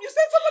friend's phone, you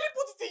said somebody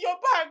put it in your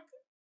bag.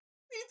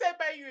 Didn't I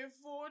buy you a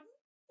phone?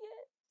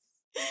 Yes.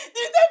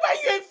 Didn't I buy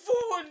you a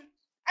phone?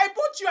 I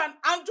bought you an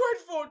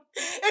Android phone.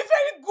 A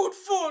very good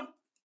phone.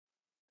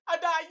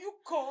 Ada, are you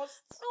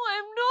cursed? No,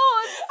 I'm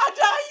not.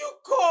 Ada, are you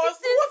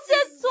cursed? It's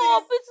a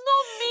setup. It's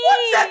not me.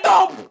 What set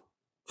up?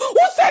 Who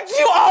set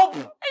you up?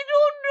 I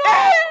don't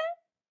know.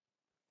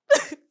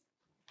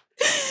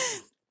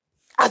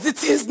 As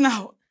it is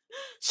now,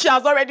 she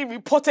has already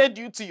reported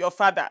you to your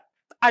father.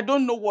 I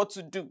don't know what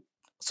to do.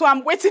 So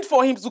I'm waiting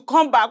for him to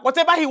come back.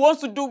 Whatever he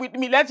wants to do with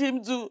me, let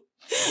him do.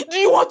 Do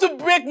you want to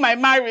break my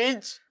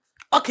marriage?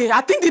 Okay,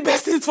 I think the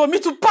best thing is for me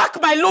to pack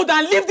my load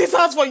and leave this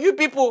house for you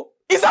people.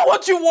 Is that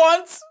what you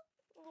want?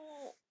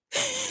 No.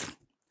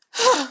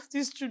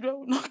 These children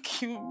will not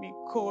kill me,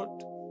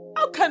 God.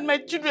 How can my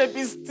children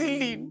be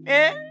stealing?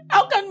 Eh?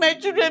 How can my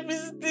children be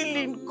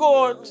stealing,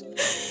 God?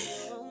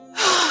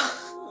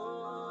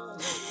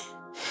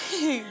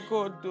 Hey,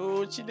 God,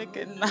 oh,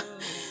 Chinekena.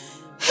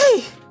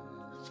 Hey!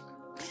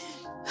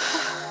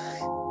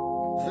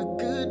 The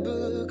good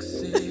book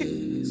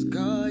says,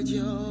 guard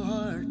your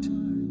heart.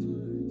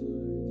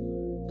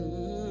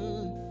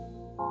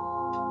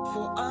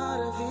 For out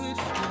of it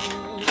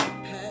flows the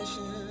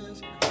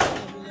passions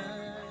of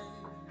life.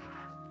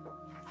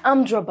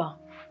 Armed robber,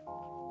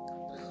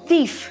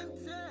 thief,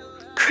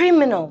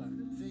 criminal.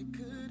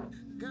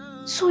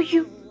 So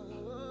you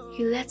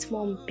let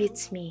mom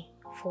beat me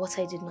for what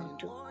I did not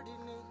do.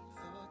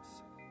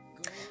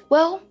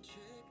 Well,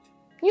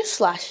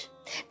 newsflash.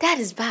 Dad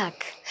is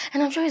back,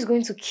 and I'm sure he's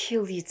going to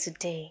kill you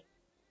today.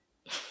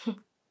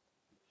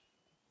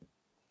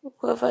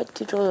 Whoever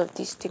did all of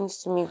these things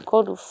to me,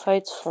 God will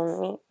fight for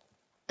me.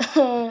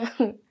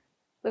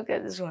 Look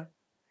at this one.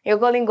 You're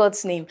calling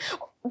God's name.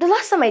 The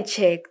last time I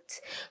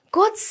checked,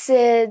 God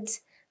said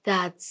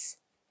that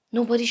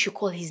nobody should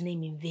call his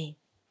name in vain.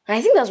 And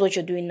I think that's what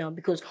you're doing now,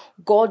 because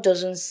God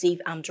doesn't save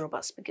armed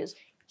robbers, because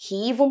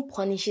he even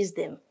punishes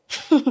them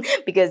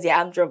because they're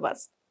armed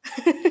robbers.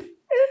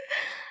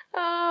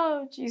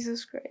 Oh,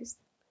 Jesus Christ.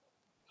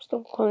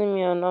 Stop calling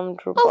me an armed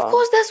robber. Of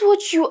course, that's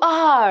what you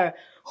are.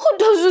 Who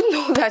doesn't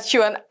know that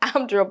you're an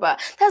armed robber?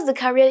 That's the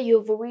career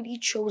you've already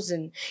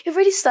chosen. You've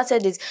already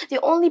started it. The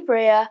only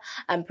prayer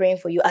I'm praying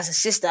for you as a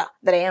sister,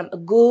 that I am a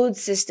good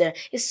sister,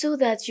 is so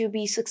that you'll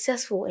be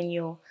successful in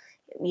your,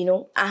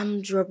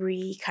 armed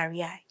robbery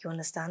career. You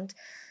understand?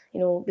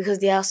 Because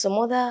there are some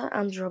other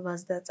armed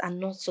robbers that are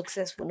not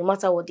successful, no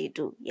matter what they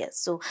do. Yes,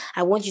 so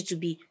I want you to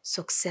be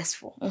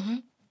successful.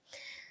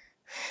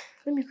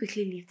 let me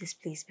quickly leave this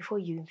place before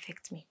you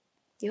infect me.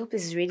 The whole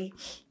place is really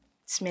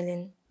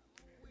smelling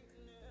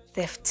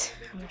theft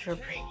and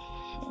robbery.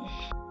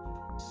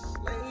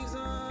 Slaves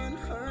on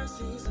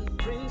horses and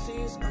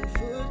princes on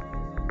foot.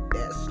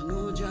 There's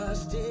no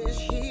justice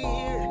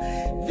here.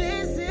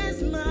 This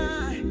is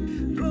my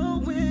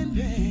growing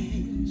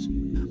pains.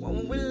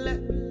 When we let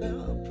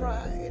our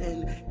pride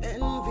and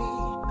envy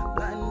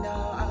blind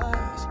our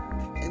eyes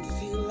and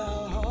seal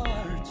our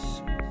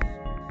hearts.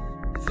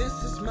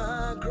 This is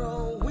my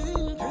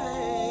growing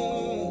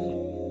pain.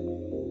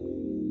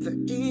 The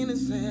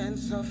innocent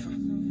suffer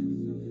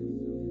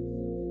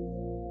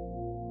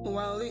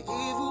while the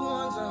evil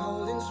ones are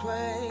holding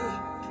sway.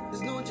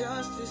 There's no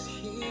justice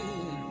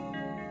here.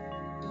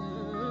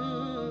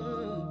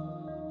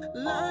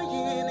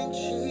 Lying and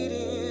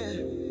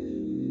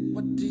cheating.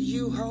 What do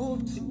you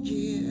hope to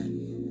get?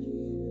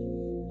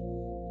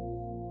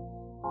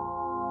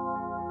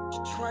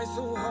 You try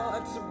so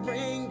hard to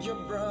bring your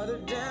brother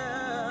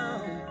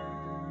down.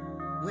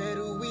 Where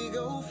do we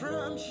go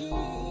from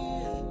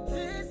here?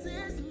 This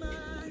is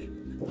my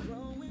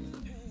growing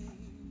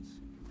pains.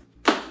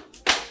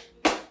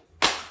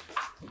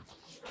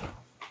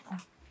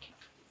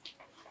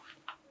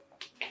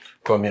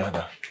 Come here,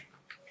 Ada.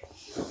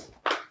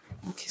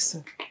 Okay,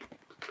 sir.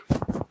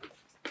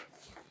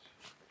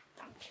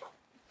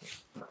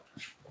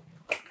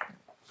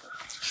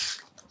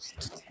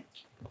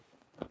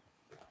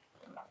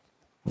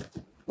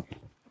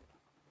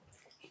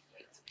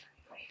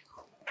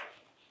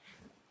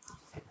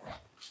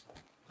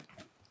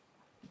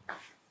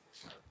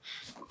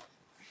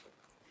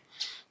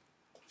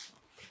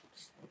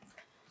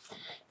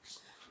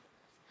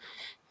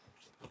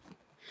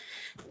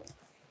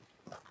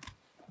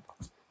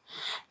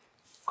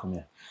 Come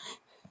here.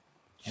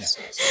 Yes.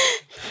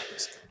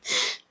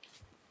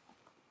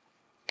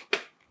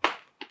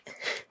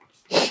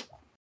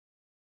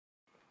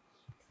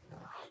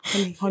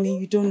 Honey,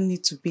 you don't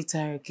need to beat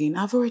her again.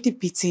 I've already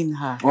beaten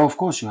her. Well, of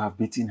course you have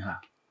beaten her.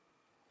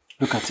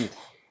 Look at it.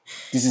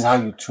 This is how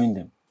you train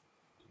them.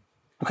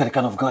 Look at the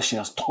kind of girl she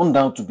has turned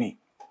out to be.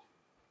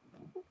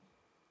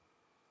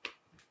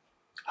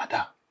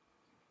 Ada.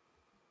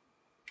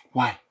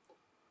 Why?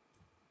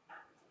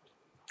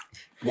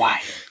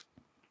 Why?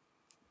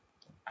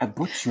 I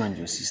bought you and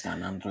your sister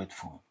an Android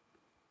phone.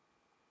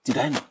 Did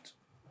I not?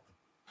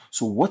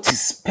 So what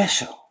is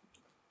special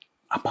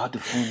about the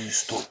phone you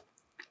stole?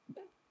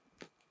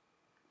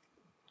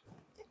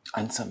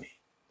 Answer me.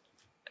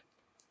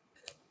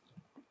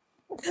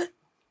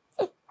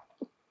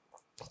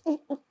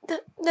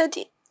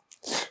 Daddy,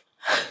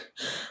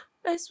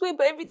 I swear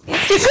by everything.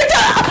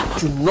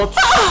 Do not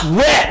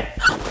swear!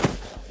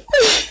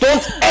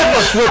 Don't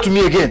ever swear to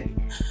me again!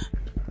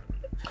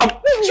 Do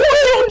you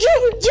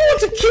want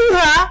to kill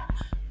her?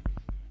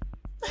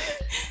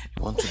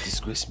 You want to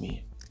disgrace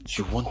me?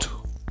 You want to?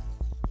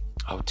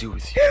 I'll deal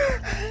with you.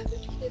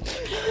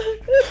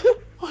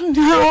 Oh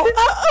no!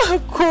 Oh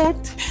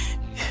God!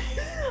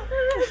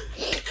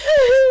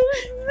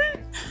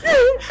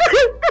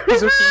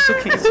 It's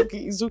okay, it's okay, it's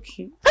okay. It's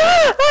okay,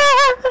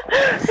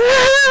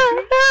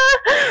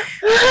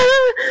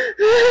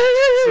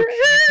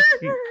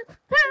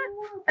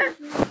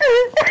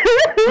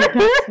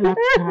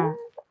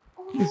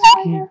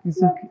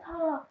 it's okay.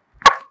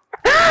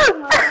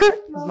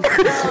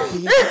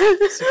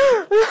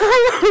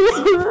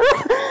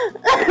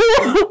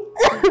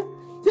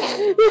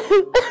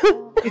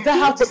 Is that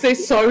how to say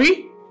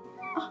sorry?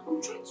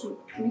 I'm trying to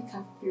make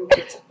her feel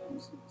better.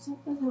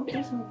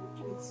 That's how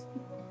we do it.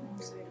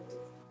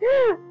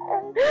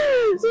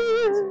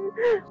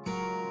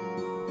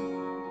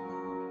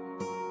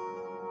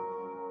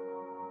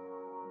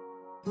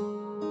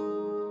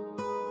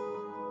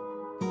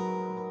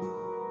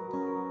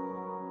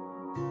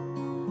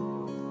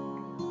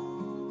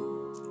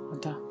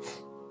 Ada,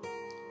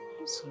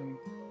 I'm sorry.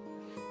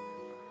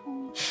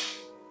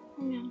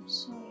 Mommy, I'm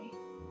sorry.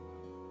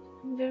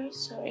 I'm very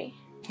sorry.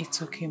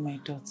 It's okay, my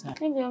daughter.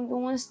 Maybe I'm the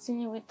one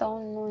stealing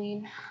without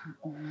knowing.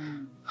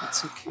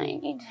 It's okay. I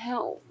need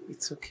help.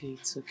 It's okay,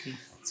 it's okay,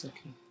 it's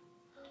okay.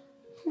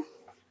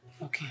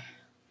 Okay,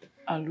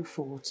 I'll look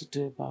for what to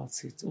do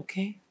about it,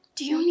 okay?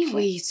 The only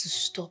way is to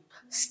stop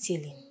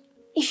stealing.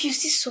 If you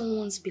see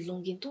someone's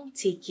belonging, don't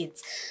take it.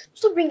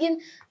 Stop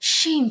bringing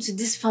shame to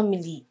this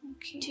family.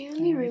 Okay. The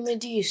only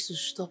remedy is to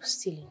stop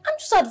stealing. I'm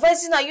just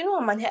advising her. You know,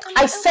 I'm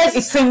I said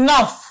it's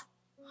enough.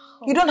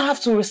 You don't have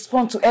to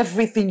respond to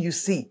everything you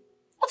see.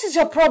 What is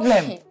your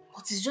problem?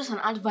 But it's just an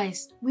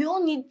advice. We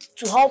all need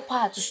to help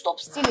her to stop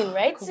stealing,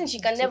 right? Since she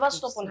can never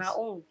stop on her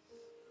own.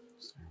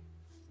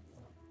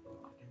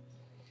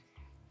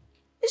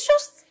 It's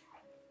just...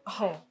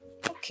 Oh,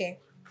 okay.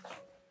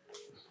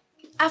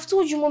 I've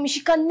told you, Mommy, she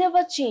can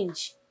never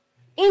change.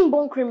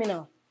 Inborn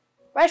criminal.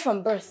 Right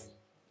from birth.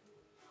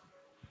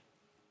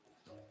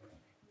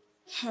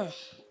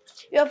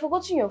 You have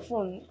forgotten your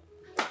phone.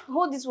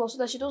 Hold this one so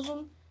that she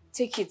doesn't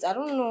take it. I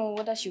don't know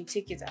whether she'll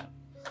take it. I'm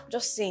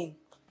just saying.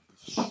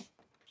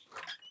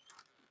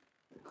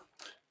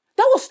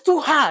 That was too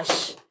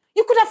harsh.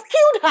 You could have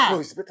killed her. No,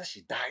 it's better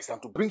she dies than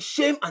to bring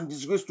shame and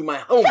disgrace to my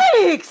home.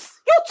 Felix,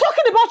 you're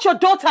talking about your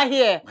daughter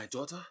here. My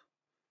daughter?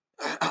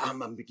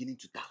 I'm beginning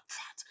to doubt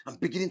that. I'm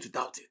beginning to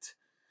doubt it.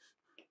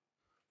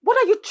 What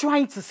are you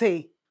trying to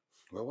say?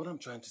 Well, what I'm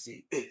trying to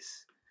say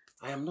is,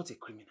 I am not a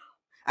criminal.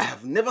 I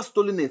have never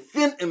stolen a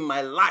thing in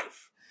my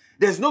life.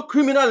 There's no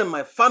criminal in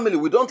my family.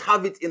 We don't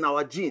have it in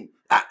our gene.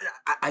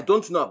 I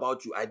don't know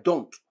about you. I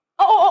don't.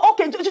 Oh,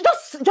 okay.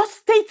 Just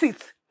state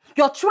it.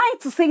 You're trying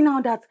to say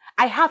now that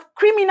I have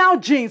criminal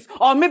genes,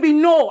 or maybe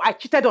no, I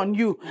cheated on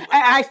you.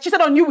 I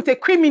cheated on you with a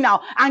criminal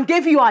and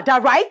gave you Ada,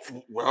 right?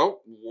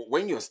 Well,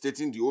 when you're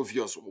stating the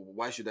obvious,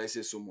 why should I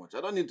say so much?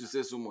 I don't need to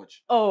say so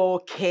much.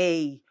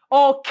 Okay,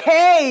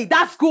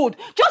 that's good.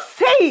 Just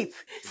say it.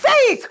 Say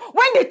it.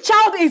 When the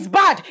child is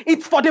bad,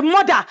 it's for the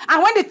mother.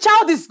 And when the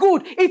child is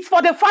good, it's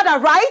for the father,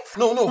 right?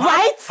 No.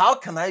 Right? How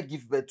can I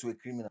give birth to a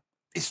criminal?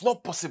 It's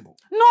not possible.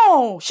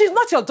 No, she's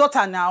not your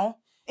daughter now.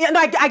 And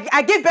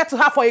I gave birth to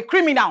her for a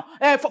criminal,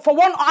 for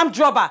one armed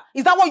robber.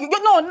 Is that what you...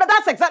 No,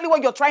 that's exactly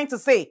what you're trying to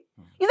say. Is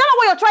that not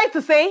what you're trying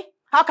to say?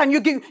 How can you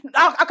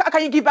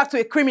give back to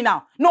a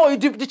criminal? No,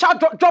 the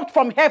child dropped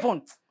from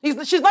heaven.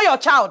 She's not your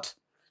child.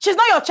 She's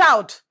not your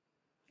child.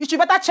 You should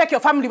better check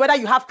your family whether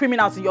you have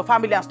criminals in your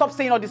family and stop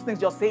saying all these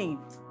things you're saying.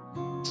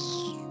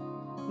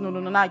 No,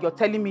 now you're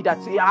telling me that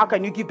how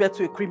can you give birth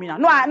to a criminal?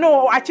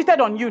 No, I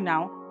cheated on you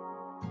now.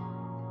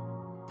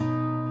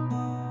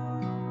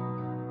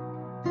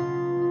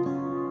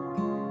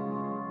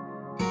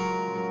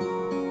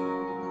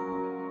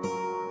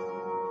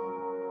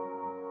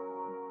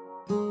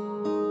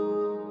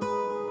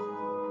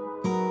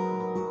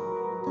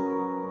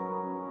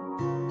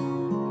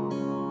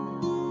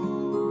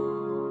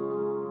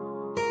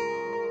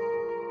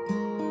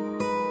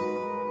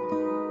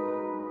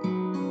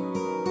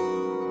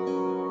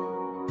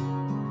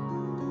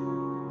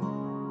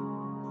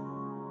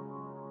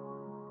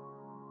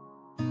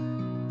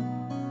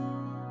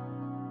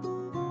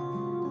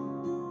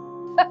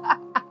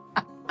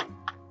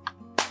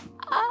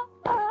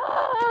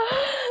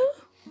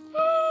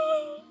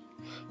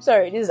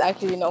 Sorry, this is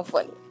actually not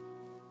funny.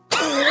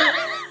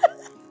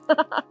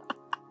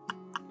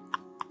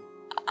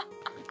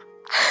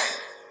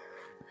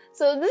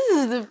 So this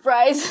is the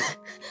price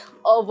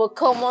of a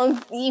common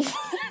thief.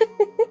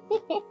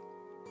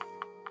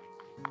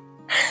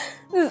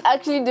 This is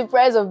actually the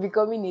price of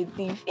becoming a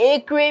thief. A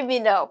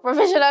criminal,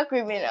 professional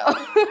criminal.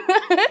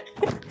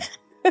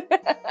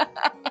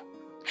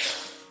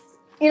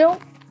 You know,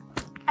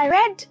 I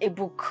read a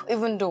book,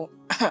 even though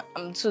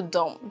I'm too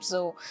dumb.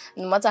 So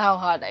no matter how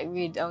hard I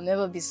read, I'll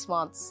never be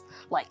smart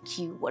like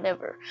you,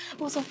 whatever.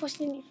 But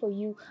unfortunately for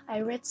you, I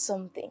read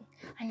something.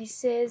 And it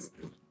says,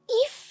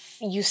 if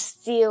you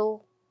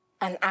steal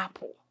an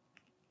apple,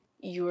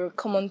 you're a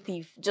common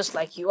thief, just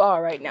like you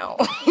are right now.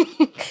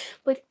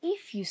 But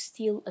if you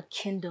steal a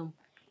kingdom,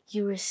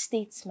 you're a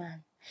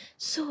statesman.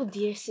 So,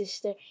 dear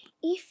sister,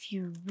 if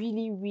you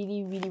really,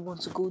 really, really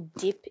want to go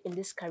deep in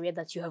this career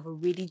that you have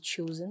already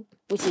chosen,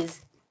 which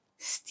is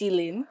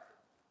stealing,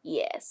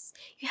 yes,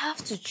 you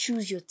have to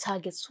choose your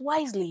targets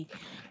wisely.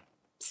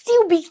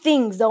 Steal big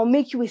things that will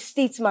make you a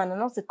statesman and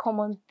not a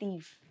common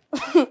thief.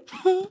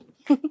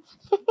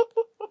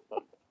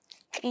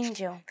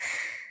 Angel,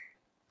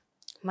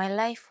 my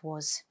life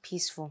was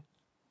peaceful,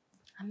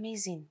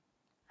 amazing.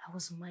 I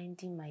was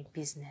minding my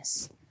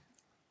business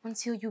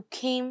until you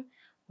came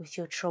with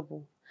your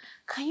trouble.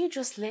 Can you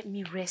just let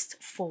me rest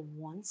for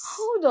once?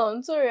 Hold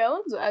on, sorry, I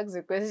want to ask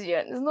a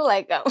question. It's not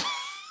like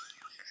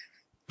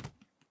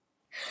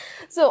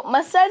So,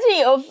 massaging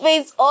your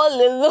face all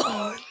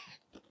alone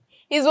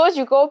is what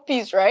you call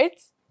peace, right?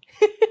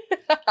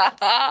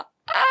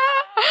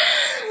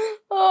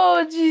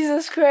 Oh,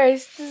 Jesus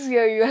Christ. This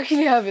girl, you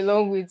actually have a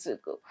long way to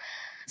go.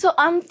 So,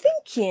 I'm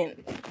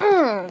thinking,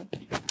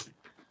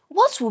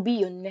 what will be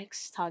your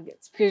next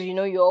target? Because, you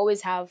know, you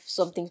always have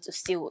something to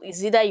steal.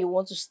 It's either you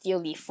want to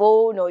steal a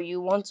phone, or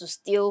you want to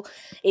steal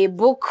a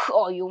book,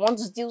 or you want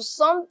to steal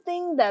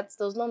something that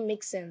does not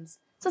make sense.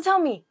 So tell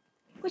me,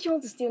 what do you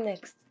want to steal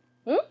next?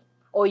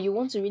 Or you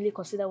want to really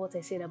consider what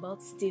I said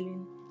about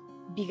stealing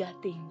bigger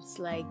things,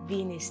 like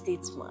being a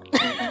statesman?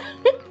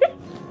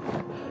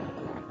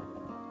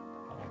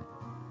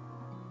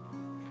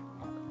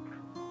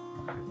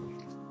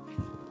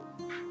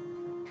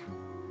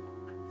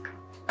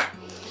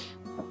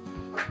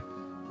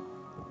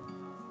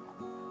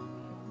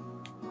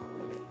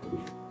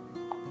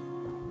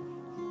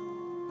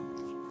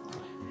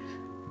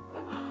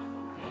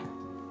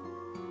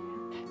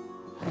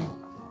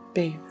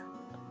 Babe,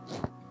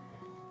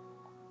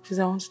 please,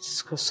 I want to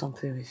discuss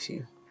something with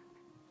you.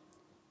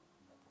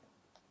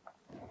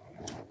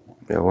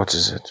 Yeah, what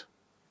is it?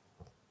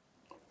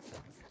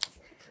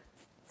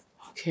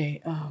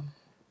 Okay, I'm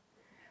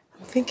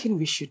thinking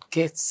we should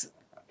get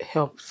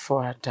help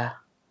for Ada.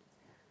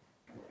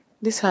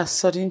 This her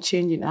sudden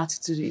change in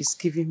attitude is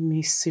giving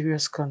me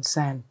serious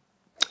concern.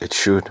 It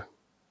should.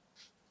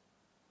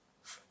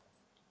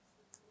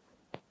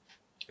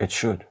 It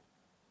should.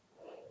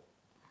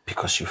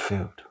 Because you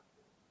failed.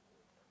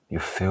 You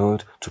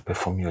failed to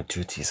perform your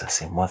duties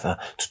as a mother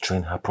to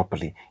train her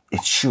properly.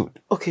 It should.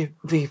 Okay,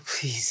 babe,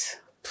 please.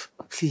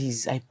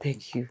 Please, I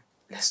beg you.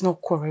 Let's not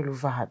quarrel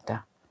over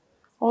Ada.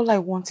 All I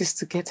want is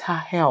to get her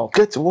help.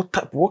 Get what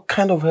type? What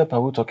kind of help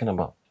are we talking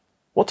about?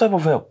 What type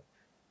of help?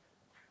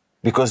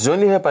 Because the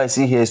only help I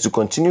see here is to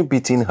continue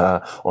beating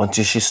her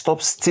until she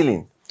stops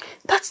stealing.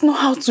 That's not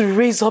how to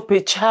raise up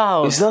a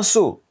child. Is that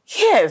so?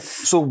 Yes.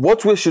 So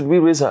what way should we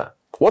raise her?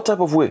 What type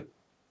of way?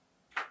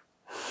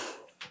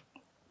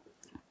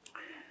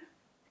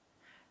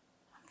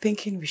 I'm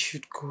thinking we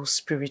should go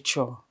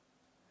spiritual.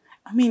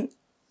 I mean,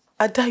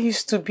 Ada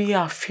used to be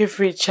our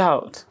favorite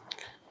child.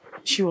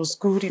 She was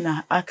good in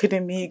her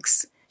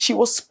academics. She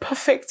was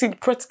perfect in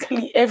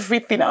practically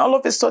everything. And all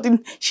of a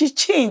sudden, she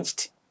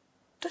changed.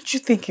 Don't you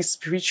think it's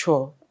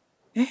spiritual?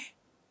 Eh?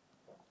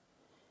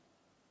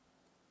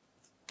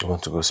 You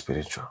want to go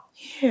spiritual?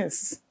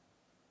 Yes.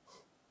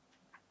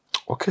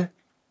 Okay.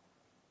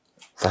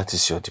 That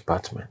is your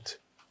department.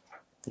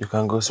 You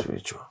can go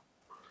spiritual.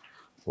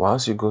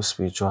 Once you go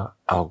spiritual,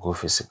 I'll go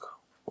physical.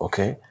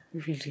 Okay?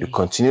 Really? You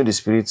continue the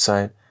spirit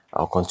side,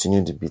 I'll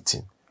continue the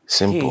beating.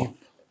 Simple. Hey.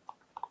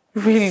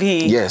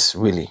 Really? Yes,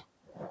 really.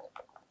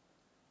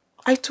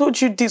 I told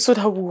you this so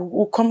that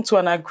we'll come to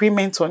an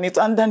agreement on it,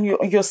 and then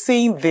you're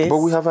saying this. But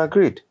we have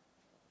agreed.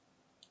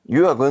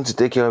 You are going to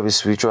take care of the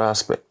spiritual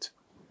aspect.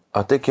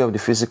 I'll take care of the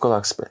physical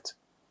aspect.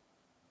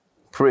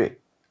 Pray.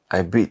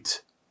 I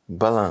beat.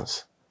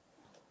 Balance.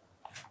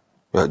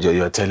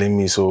 You're telling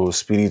me so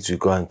spirit will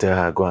go and tell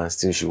her, go and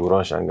steal, she will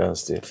rush and go and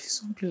steal. Please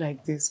don't be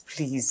like this,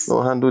 please.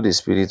 No, handle the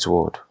spirit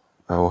word.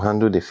 I will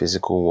handle the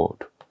physical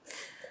word.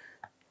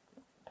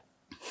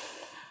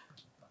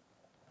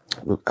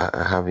 Look,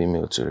 I have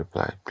email to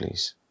reply,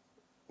 please.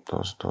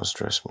 Don't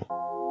stress me.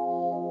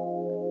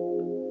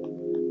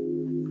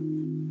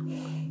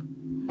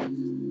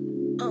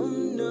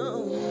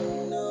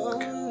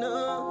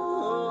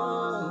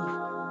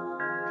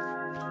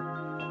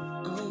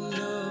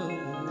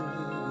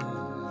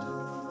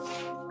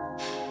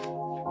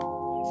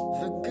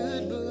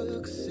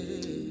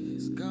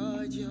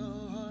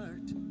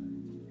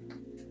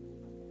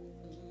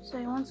 So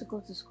you want to go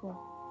to school?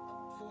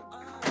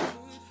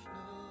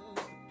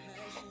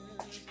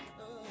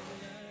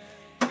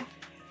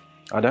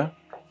 Ada,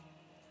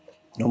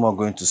 no more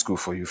going to school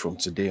for you from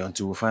today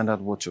until we find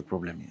out what your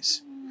problem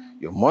is.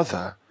 Your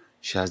mother,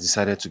 she has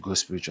decided to go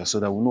spiritual so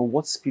that we know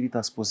what spirit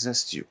has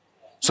possessed you.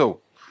 So,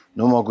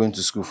 no more going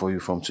to school for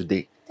you from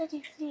today.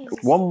 Daddy, please.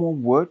 One more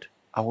word,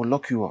 I will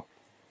lock you up.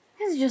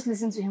 Let's just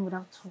listen to him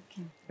without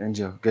talking.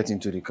 Angel, get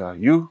into the car.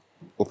 You,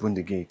 open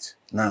the gate.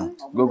 Now,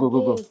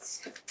 go.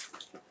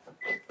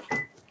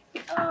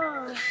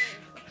 Oh.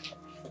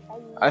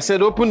 I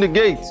said open the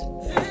gate.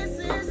 This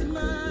is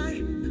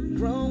my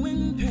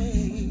growing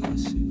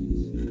pains.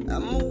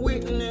 I'm a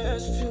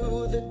witness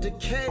to the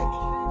decay.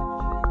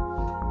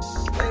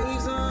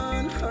 Slaves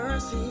on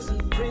horses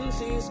and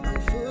princes on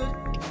foot.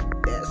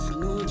 There's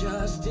no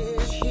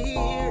justice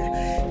here.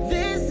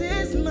 This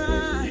is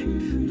my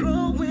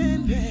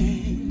growing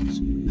pains.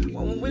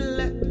 When we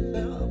let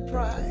the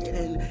pride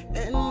and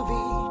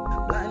envy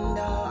blind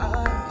our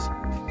eyes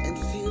and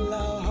seal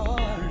our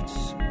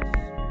hearts.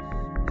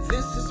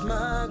 This is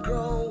my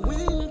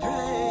growing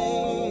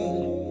pain.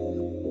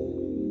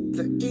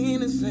 The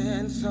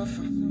innocent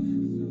suffer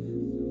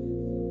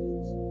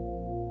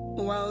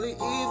while the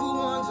evil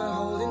ones are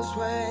holding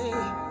sway.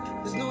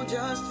 There's no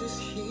justice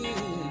here.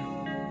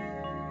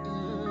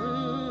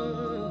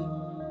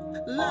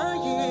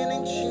 Lying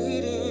and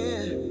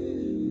cheating.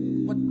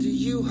 What do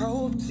you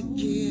hope to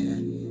get?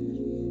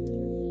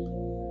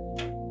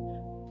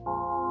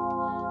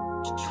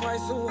 You try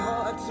so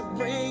hard to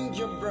bring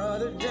your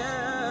brother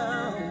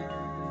down.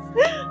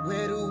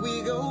 Where do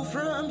we go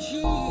from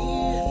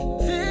here?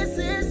 This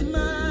is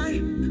my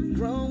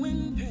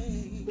growing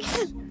pain.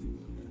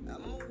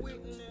 I'm a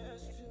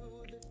witness to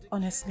the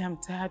Honestly, I'm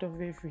tired of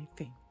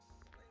everything.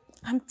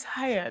 I'm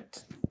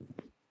tired.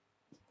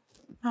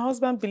 My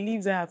husband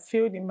believes I have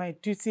failed in my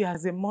duty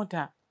as a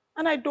mother,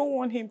 and I don't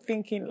want him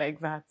thinking like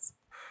that.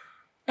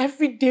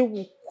 Every day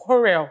we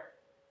quarrel.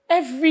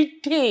 Every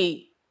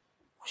day.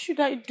 What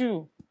should I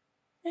do?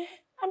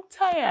 I'm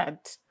tired.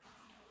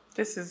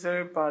 This is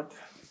very bad.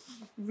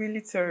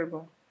 Really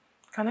terrible.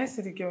 Can I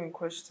see the girl in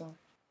question?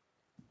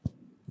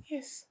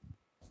 Yes.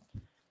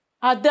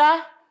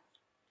 Ada?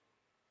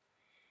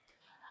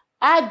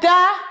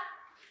 Ada?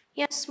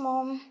 Yes,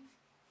 Mom.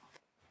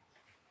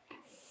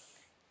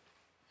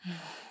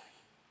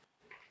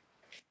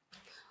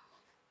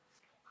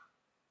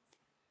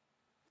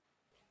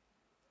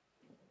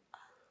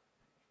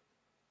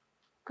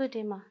 Good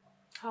day, Ma.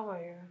 How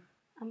are you?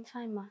 I'm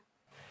fine, Ma.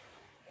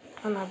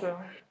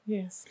 Annabelle,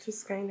 Yes.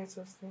 please can you let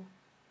us know?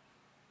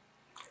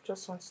 I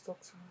just want to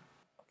talk to her.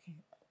 Okay.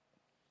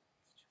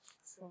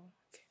 So,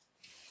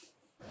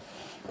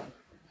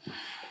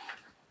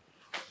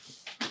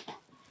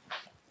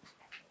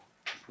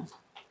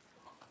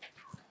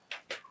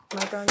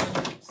 my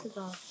darling, sit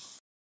down.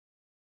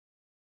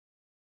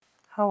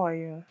 How are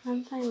you?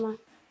 I'm fine, Ma.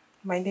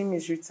 My name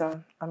is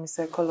Rita. I'm a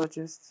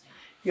psychologist.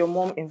 Your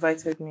mom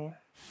invited me.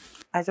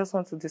 I just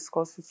want to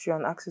discuss with you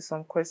and ask you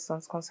some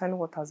questions concerning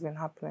what has been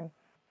happening.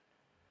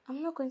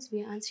 I'm not going to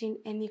be answering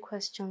any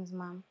questions,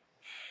 ma'am.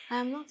 I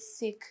am not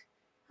sick,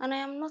 and I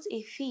am not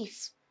a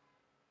thief.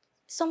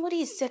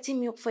 Somebody is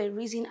setting me up for a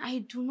reason I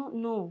do not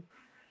know.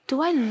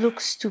 Do I look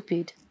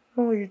stupid?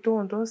 No, you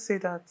don't. Don't say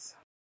that.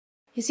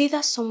 It's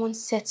either someone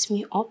sets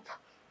me up,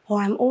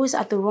 or I'm always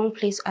at the wrong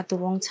place at the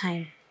wrong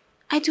time.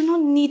 I do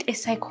not need a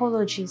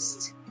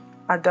psychologist.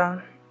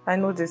 Ada, I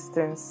know these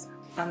things,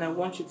 and I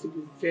want you to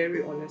be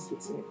very honest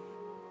with me.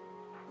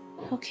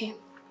 Okay,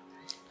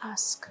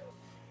 ask.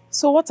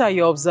 So what are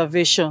your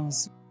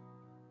observations?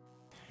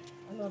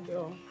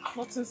 Annabelle,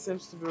 nothing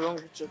seems to be wrong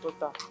with your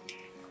daughter.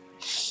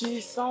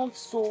 She sounds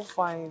so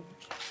fine.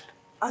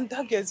 And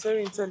that girl is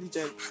very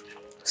intelligent.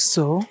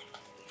 So?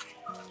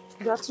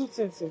 There are two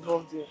things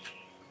involved here.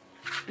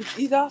 It's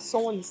either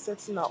someone is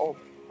setting her up,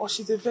 or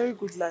she's a very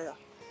good liar.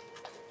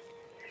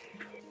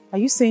 Are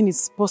you saying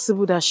it's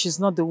possible that she's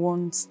not the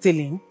one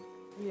stealing?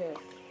 Yeah.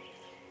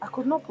 I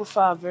could not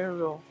prefer her very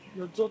well.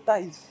 Your daughter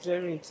is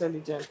very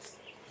intelligent.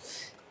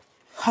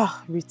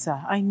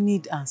 Rita, I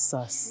need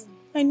answers.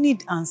 I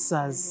need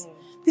answers.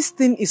 This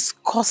thing is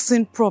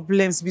causing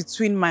problems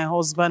between my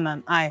husband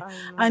and I.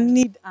 I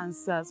need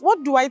answers.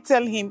 What do I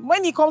tell him?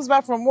 When he comes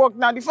back from work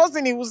now, the first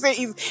thing he will say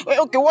is,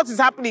 okay, what is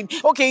happening?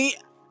 Okay,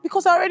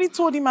 because I already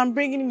told him I'm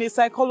bringing in a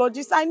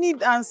psychologist. I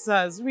need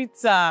answers.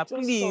 Rita,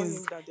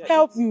 please,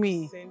 help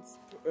me.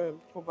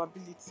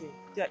 Probability.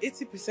 There are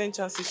 80%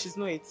 chances she's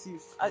not a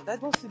thief. I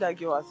don't see that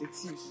girl as a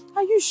thief.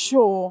 Are you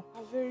sure?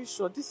 I'm very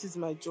sure. This is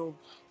my job.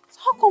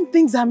 How come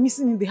things are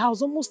missing in the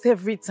house almost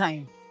every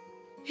time?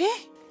 Eh?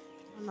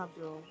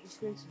 Annabelle, it's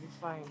going to be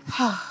fine.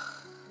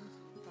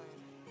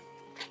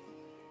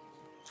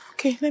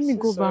 Okay, let me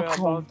go back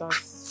home. About that.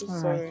 So All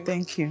sorry. right,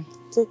 thank you.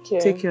 Take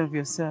care. Take care of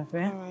yourself,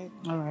 eh? All right.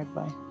 All right,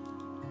 bye.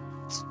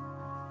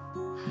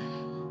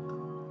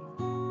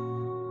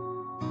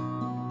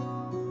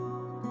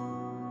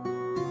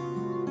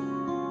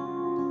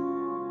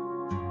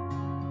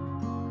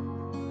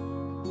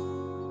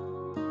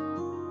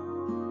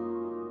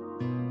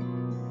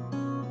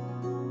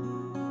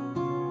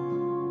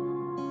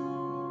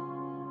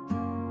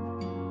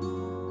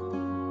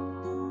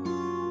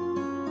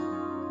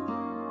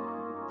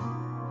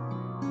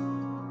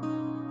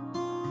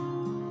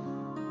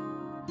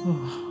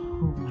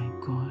 Oh my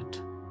God.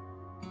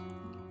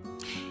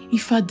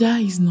 If Ada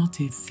is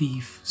not a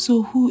thief,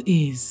 so who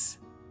is?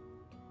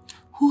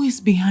 Who is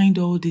behind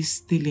all these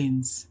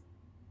stealings?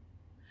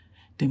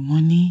 The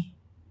money,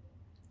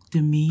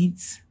 the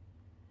maids,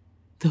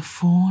 the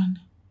phone.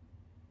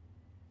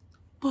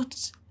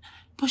 But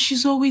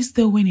she's always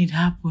there when it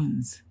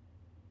happens.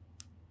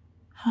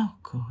 Oh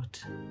God.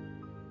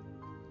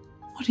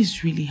 What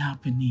is really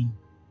happening?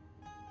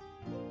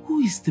 Who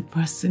is the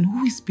person?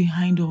 Who is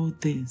behind all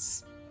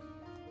this?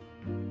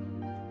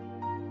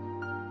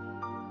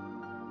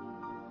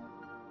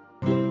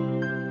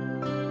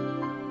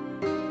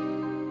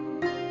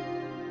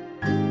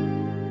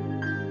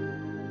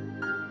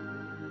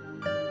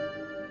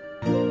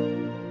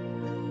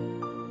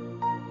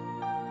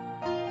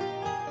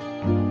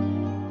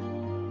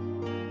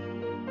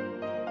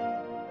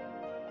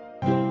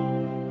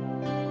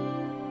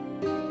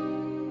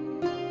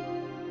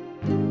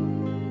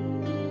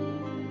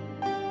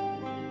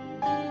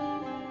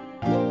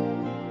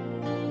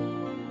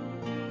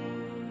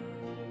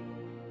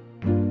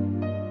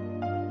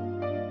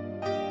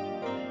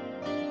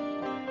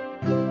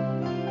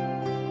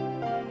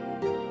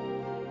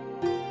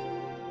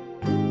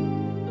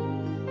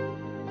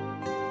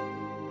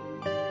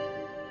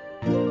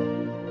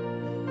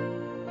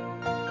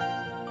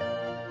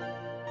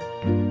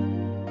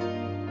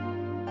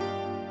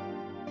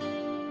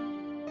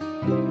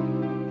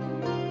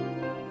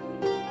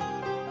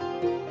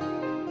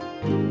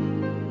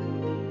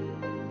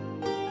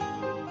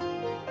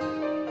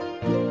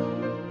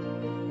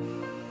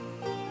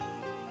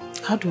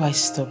 How do I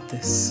stop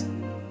this?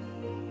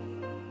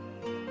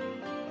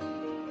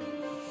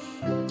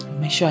 I'll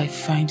make sure I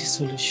find a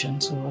solution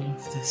to all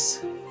of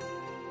this.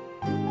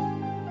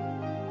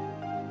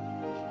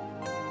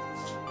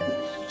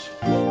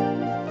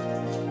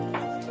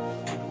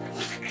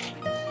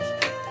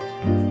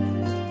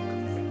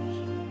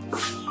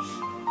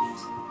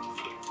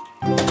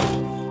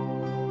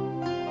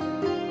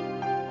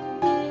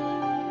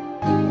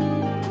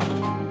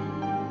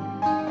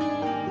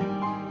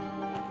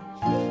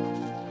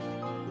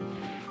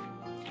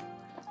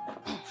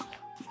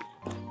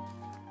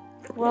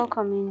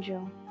 Welcome,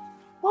 Angel.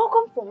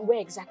 Welcome from where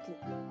exactly?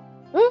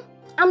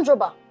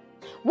 Amdroba.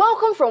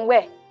 Welcome from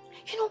where?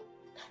 You know,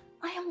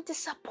 I am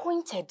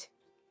disappointed.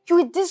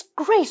 You're a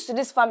disgrace to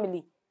this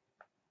family.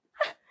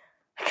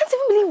 I can't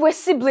even believe we're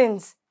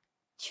siblings.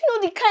 Do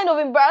you know the kind of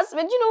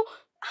embarrassment? You know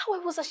how I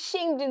was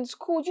ashamed in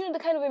school? Do you know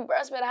the kind of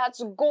embarrassment I had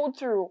to go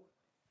through?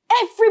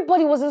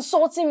 Everybody was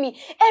insulting me.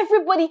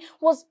 Everybody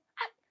was...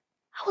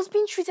 I was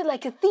being treated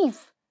like a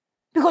thief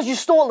because you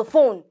stole the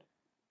phone.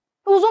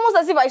 It was almost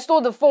as if I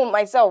stole the phone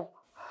myself.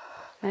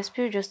 My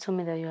spirit just told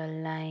me that you are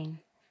lying.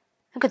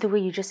 Look at the way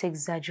you just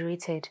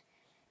exaggerated.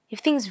 If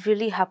things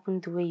really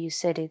happened the way you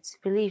said it,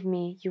 believe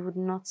me, you would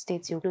not stay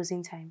till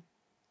closing time.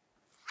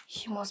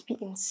 You must be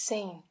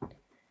insane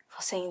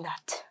for saying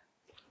that.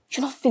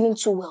 You're not feeling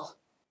too well.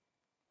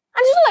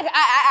 And it's not like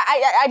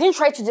I didn't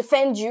try to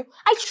defend you.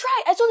 I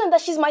tried. I told them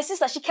that she's my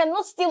sister. She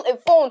cannot steal a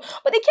phone.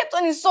 But they kept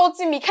on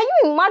insulting me. Can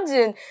you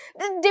imagine?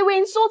 They were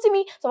insulting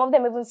me. Some of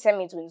them even sent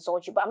me to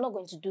insult you. But I'm not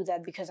going to do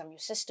that because I'm your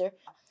sister.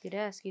 Did I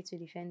ask you to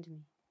defend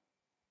me?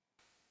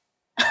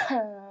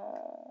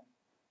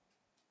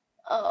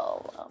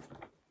 Oh, well.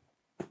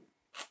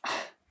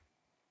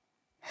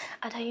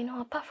 Ada, you know,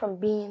 apart from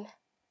being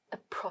a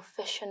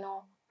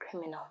professional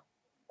criminal,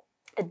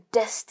 a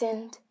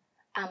destined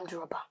armed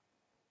robber,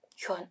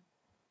 you're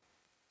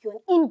an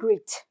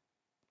ingrate,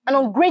 an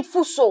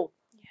ungrateful soul.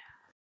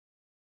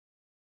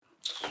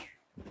 Yeah.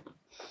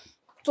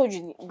 Told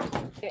you, and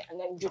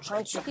then you're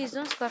trying to... Please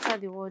don't scatter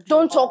the word.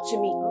 Don't talk to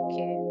me.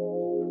 Okay.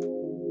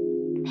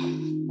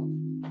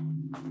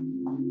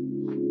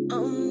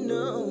 Oh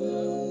no,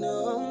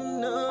 no,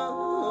 no.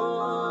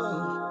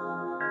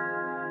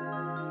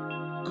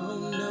 Oh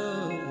no.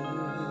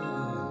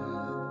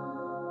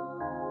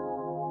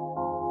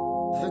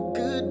 The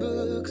good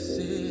book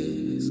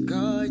says,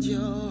 guard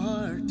your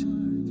heart.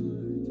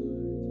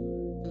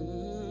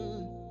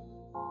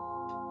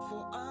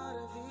 For out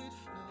of it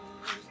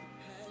flows the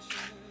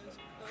passions.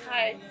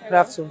 Hi. Good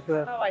afternoon.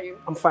 Yeah. How are you?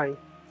 I'm fine.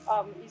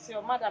 Is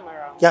your madam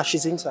around? Yeah,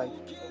 she's inside.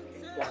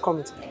 Yeah, come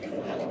in.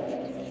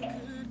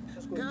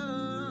 Let's go.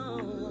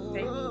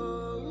 Thank you.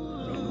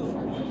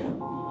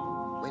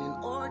 When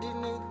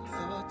inordinate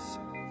thoughts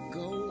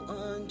go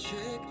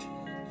unchecked.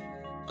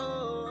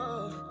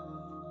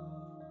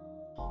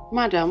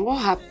 Madam,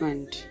 what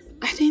happened?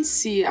 I didn't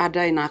see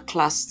Ada in her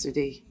class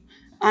today.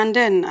 And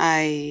then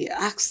I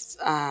asked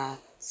her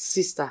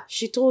sister.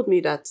 She told me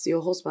that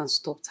your husband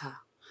stopped her.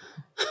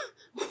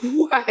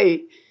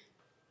 Why?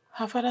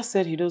 Her father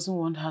said he doesn't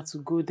want her to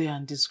go there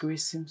and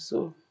disgrace him,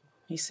 so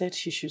he said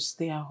she should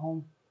stay at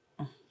home.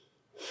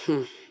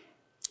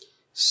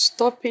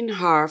 Stopping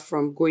her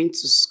from going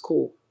to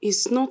school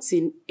is not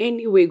in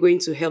any way going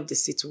to help the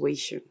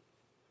situation.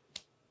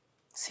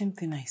 Same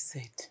thing I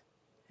said.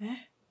 Eh?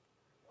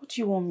 What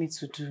do you want me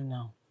to do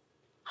now?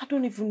 I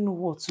don't even know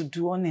what to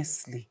do,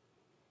 honestly.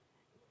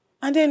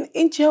 And then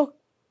Angel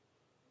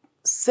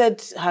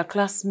said her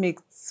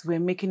classmates were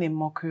making a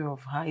mockery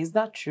of her. Is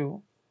that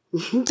true?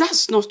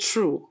 That's not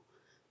true.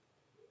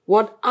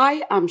 What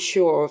I am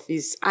sure of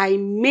is I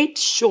made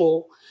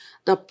sure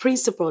the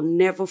principal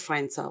never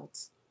finds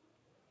out.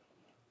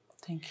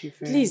 Thank you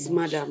very Please,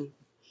 much. madam,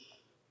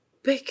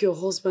 beg your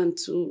husband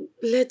to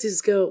let this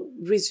girl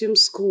resume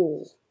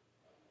school.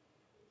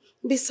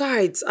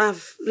 Besides,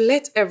 I've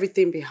left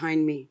everything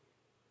behind me.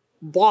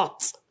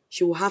 But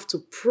she will have to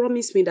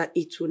promise me that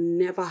it will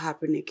never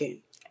happen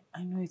again.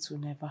 I know it will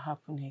never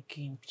happen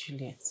again,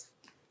 Juliet.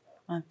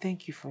 And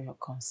thank you for your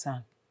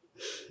concern.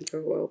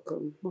 You're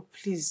welcome. But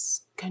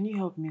please, can you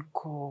help me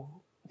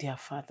call their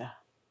father?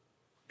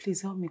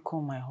 Please help me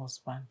call my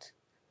husband.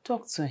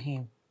 Talk to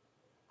him.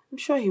 I'm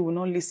sure he will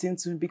not listen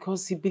to me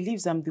because he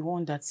believes I'm the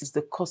one that is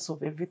the cause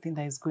of everything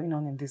that is going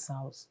on in this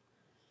house.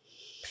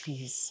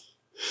 Please,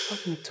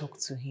 help me talk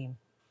to him.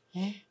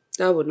 Eh?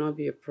 That would not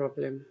be a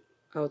problem.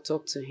 I'll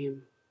talk to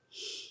him.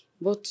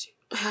 But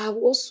I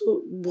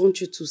also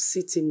want you to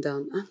sit him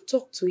down and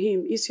talk to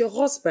him. He's your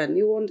husband.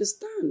 He will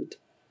understand.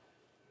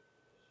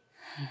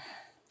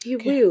 He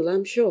will,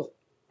 I'm sure.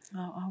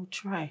 I'll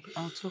try.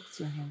 I'll talk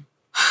to him.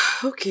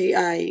 Okay,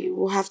 I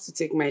will have to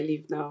take my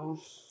leave now.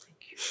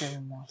 Thank you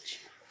very much.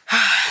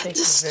 The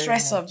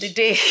stress of the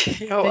day.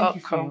 You're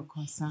welcome. Thank you for your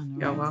concern.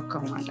 You're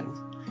welcome, madam.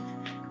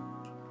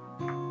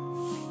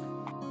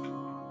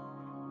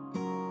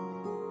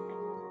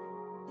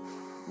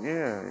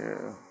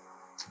 Yeah.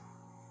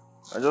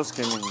 I just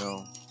came in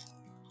now.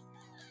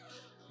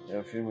 Yeah,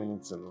 a few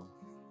minutes ago.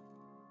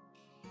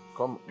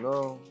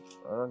 No,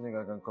 I don't think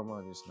I can come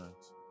out this night.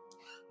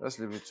 Let's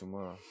leave it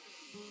tomorrow.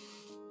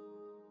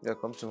 Yeah,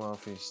 come to my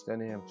office,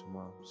 10 a.m.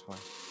 tomorrow. It's fine.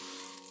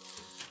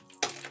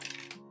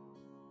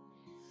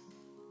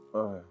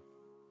 Alright,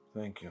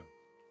 thank you.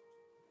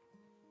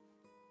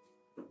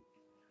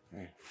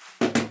 Hey.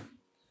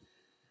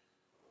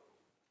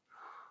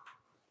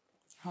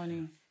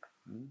 Honey,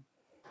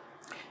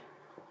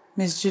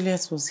 Miss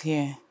Juliet was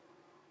here,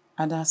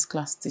 Ada's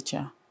class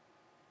teacher.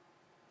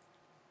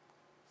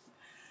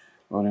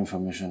 What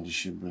information did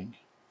she bring?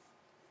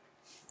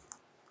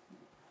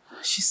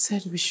 She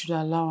said we should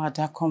allow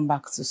Ada come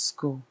back to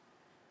school.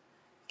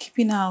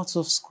 Keeping her out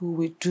of school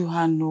will do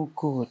her no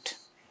good.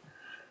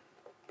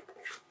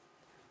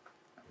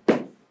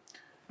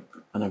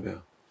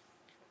 Annabelle,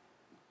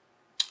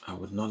 I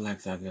would not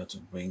like that girl to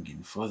bring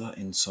in further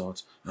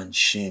insult and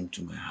shame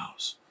to my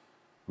house.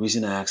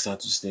 Reason I asked her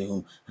to stay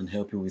home and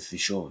help you with the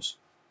chores.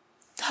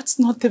 That's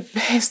not the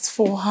best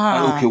for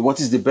her. Okay, what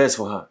is the best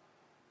for her?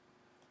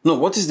 No,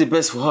 what is the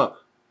best for her?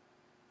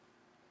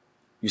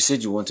 You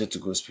said you wanted to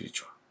go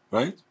spiritual,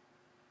 right?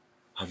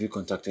 Have you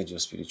contacted your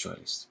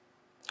spiritualist?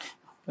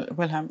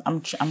 Well,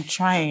 I'm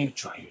trying. You're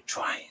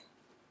trying.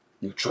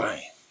 You're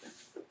trying.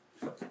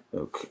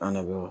 Look,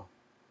 Annabelle,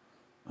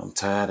 I'm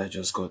tired. I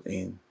just got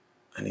in.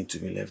 I need to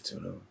be left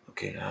alone.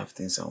 Okay, I have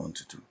things I want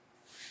to do.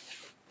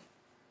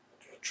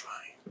 You're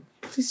trying.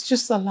 Please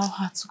just allow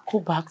her to go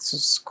back to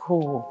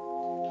school.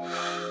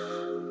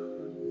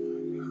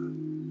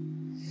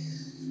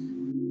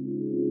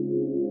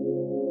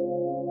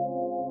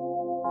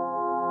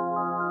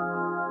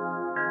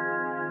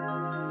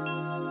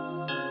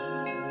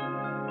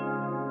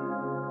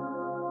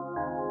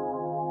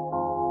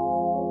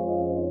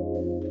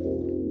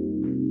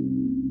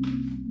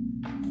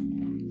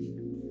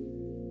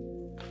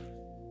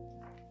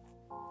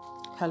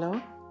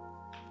 Hello?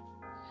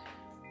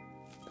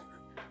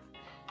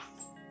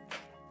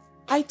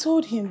 I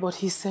told him, but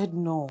he said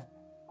no.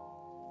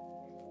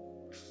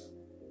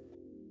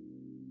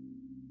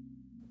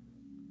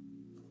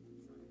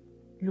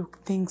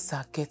 Look, things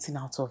are getting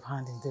out of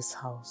hand in this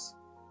house.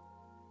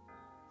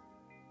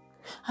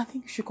 I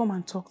think you should come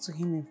and talk to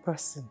him in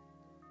person.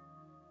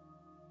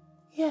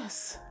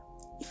 Yes,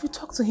 if you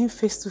talk to him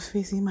face to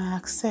face, he might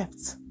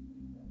accept.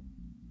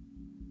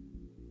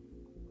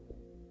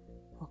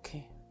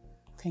 Okay,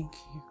 thank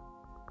you.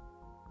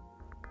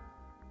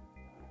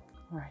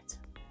 Right.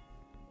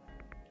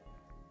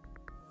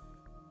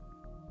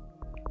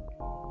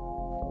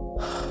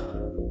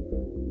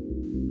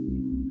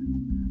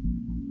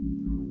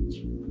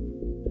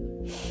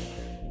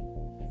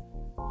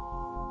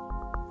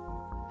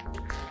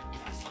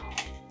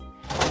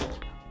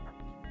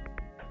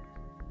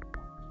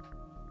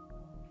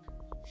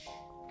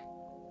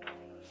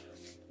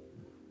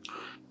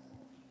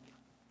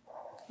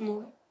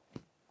 No.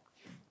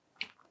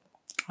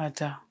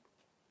 Ada,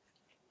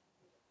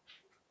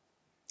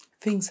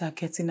 things are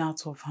getting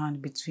out of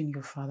hand between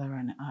your father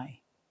and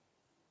I.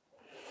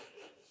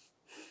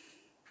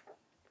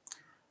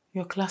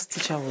 Your class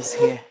teacher was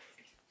here.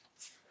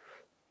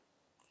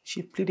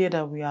 She pleaded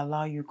that we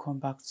allow you come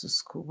back to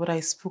school, but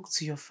I spoke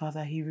to your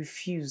father. He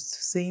refused,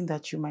 saying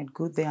that you might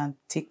go there and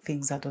take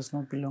things that does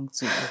not belong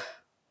to you.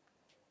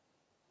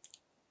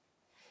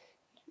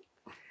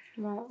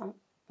 Mom,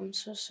 I'm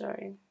so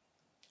sorry.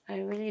 I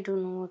really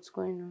don't know what's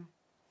going on.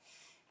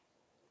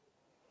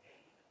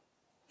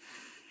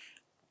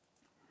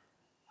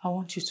 I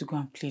want you to go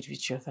and plead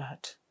with your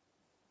dad.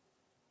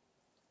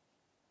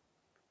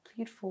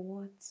 Plead for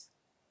what?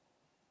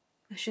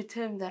 I should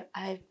tell him that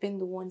I've been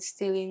the one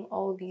stealing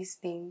all these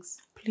things.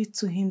 Plead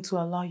to him to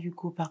allow you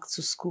go back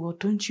to school. Or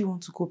don't you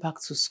want to go back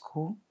to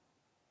school?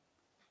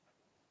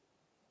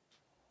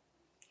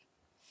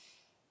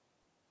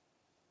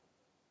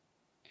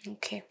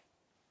 Okay.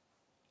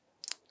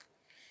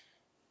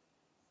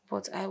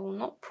 But I will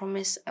not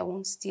promise I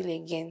won't steal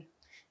again,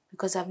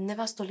 because I've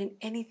never stolen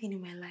anything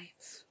in my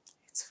life.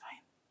 It's fine.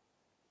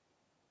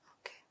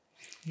 Okay.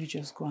 You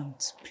just go and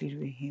plead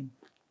with him.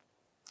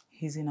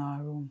 He's in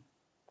our room.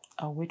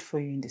 I'll wait for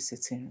you in the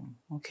sitting room,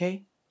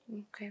 okay?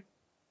 Okay.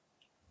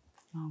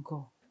 Now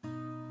go.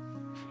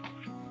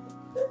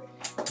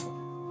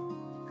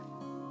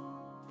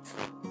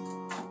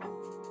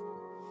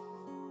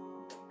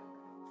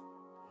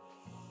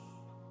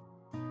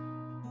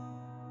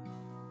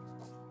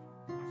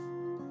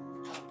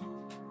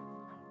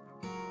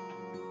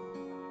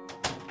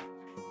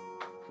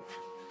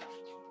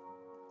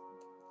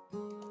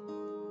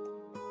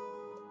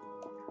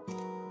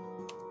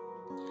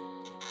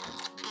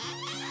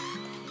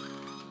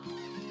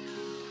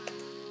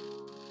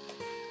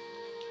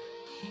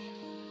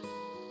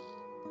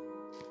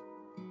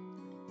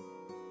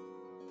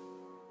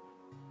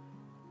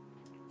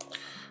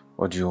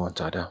 What do you want,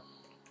 Ada?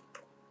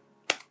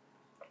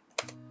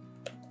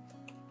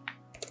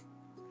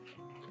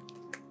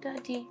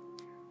 Daddy,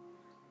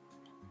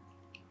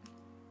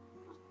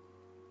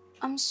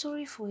 I'm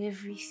sorry for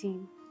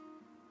everything.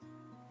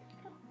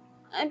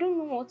 I don't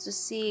know what to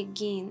say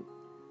again.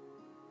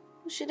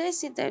 Should I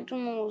say that I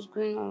don't know what's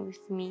going on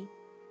with me?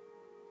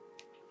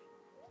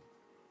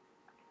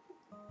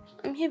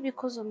 I'm here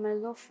because of my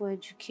love for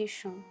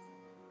education.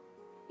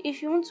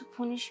 If you want to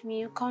punish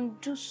me, you can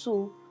do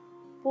so.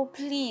 But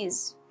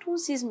please, don't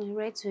seize my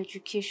right to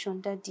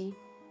education, Daddy.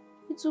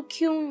 It will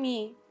kill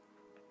me.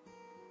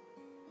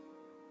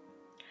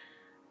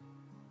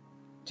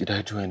 Did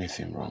I do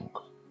anything wrong?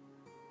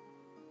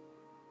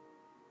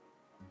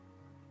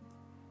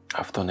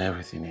 I've done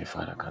everything a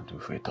father can do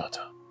for a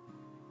daughter.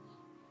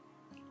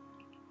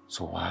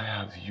 So why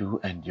have you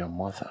and your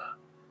mother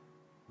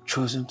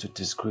chosen to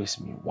disgrace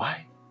me?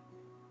 Why?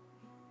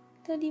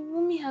 Daddy,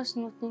 Mommy has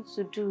nothing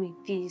to do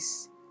with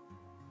this.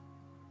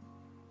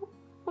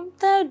 I'm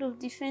tired of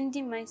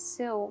defending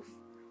myself.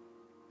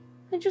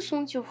 I just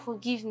want your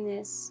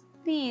forgiveness,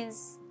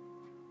 please.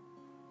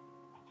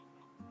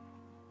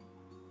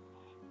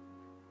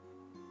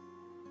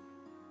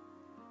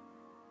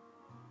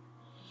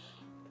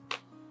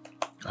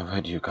 I've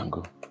heard you can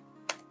go.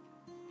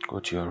 Go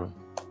to your room.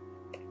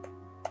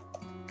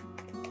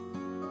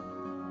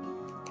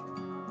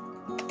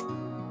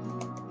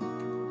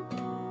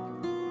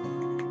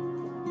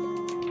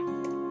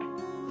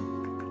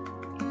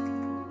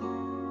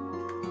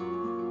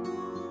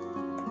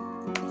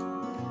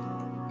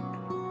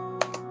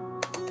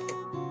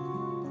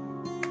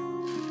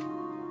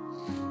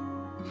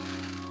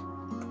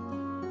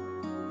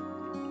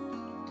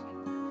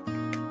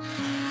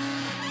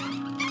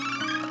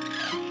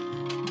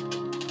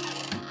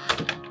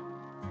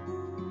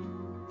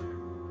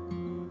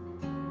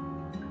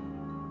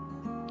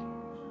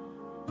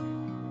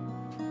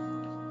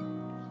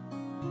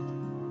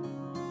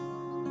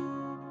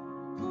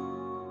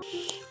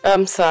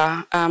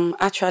 Sir, I'm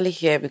actually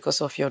here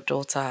because of your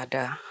daughter,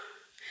 Ada.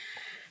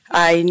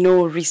 I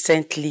know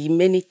recently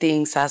many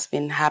things has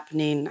been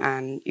happening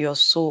and you're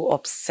so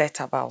upset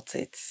about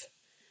it.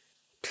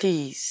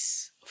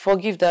 Please,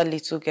 forgive that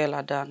little girl,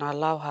 Ada, and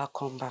allow her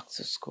come back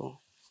to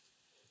school.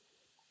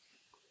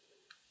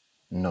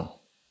 No.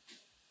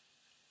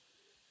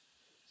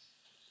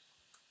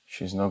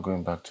 She's not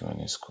going back to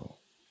any school.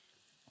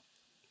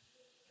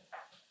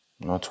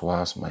 Not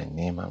whilst my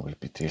name and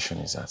reputation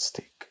is at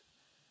stake.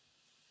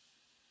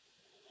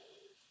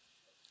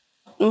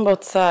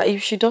 But sir,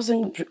 if she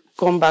doesn't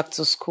come back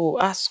to school,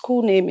 her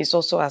school name is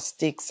also at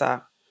stake,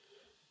 sir.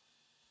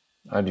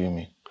 How do you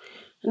mean?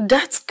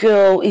 That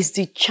girl is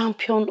the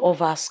champion of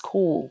her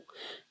school.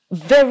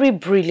 Very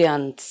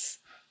brilliant.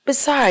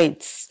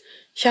 Besides,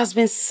 she has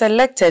been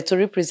selected to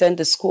represent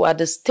the school at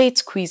the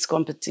state quiz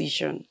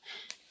competition.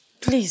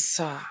 Please,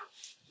 sir.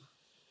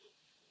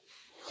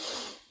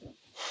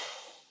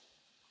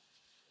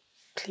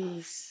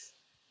 Please.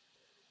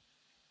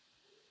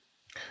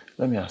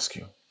 Let me ask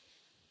you.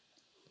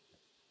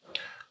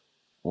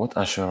 What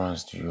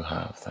assurance do you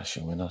have that she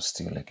will not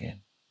steal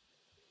again?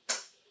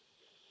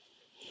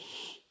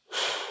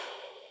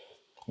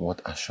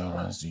 What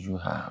assurance do you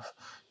have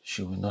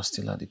she will not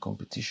steal at the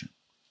competition?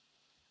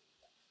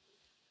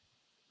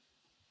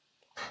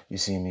 You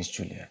see, Miss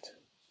Juliet,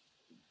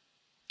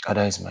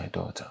 Ada is my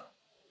daughter.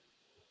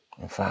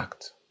 In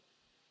fact,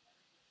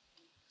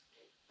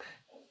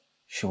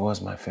 she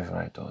was my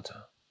favorite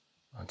daughter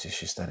until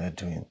she started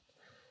doing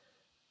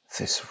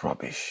this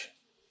rubbish.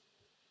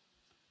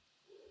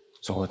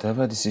 So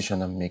whatever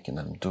decision I'm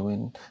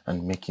doing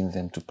and making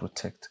them to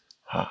protect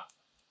her.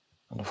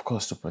 And of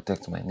course, to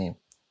protect my name.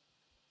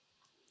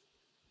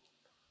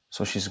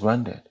 So she's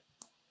grounded.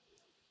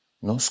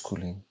 No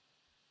schooling,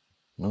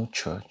 no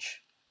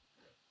church,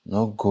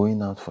 no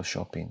going out for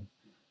shopping,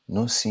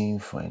 no seeing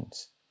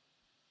friends,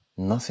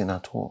 nothing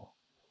at all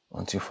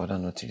until further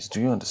notice. Do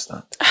you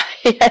understand?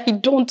 I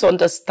don't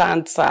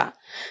understand, sir.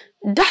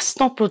 That's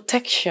not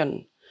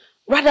protection.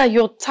 Rather,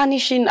 you're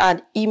tarnishing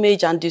her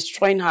image and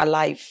destroying her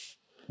life.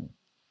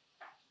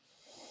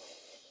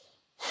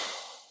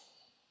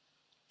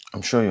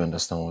 I'm sure you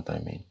understand what I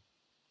mean.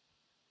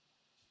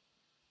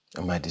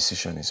 And my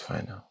decision is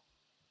final.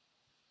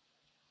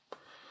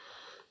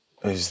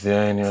 Is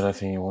there any other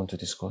thing you want to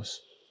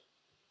discuss?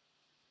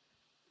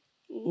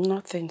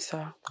 Nothing,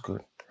 sir.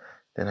 Good.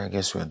 Then I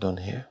guess we're done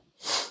here.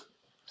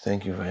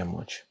 Thank you very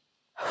much.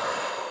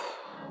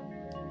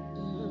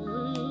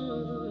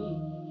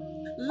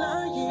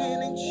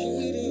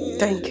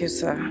 Thank you,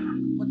 sir.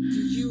 What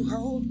do you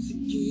hope to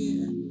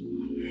give?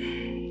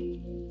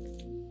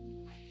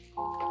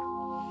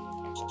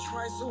 You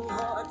try so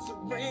hard to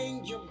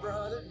bring your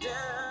brother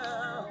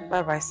down.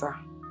 Bye-bye, sir.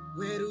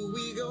 Where do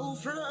we go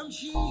from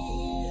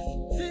here?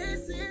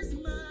 This is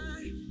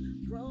my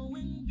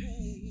growing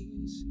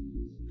pains.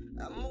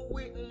 I'm a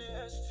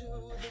witness to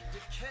the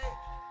decay.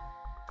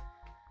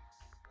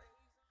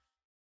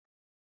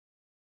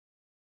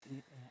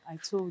 I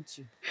told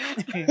you.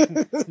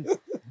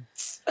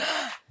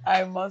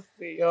 I must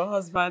say, your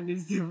husband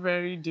is a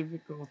very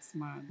difficult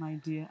man. My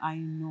dear, I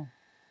know.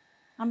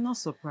 I'm not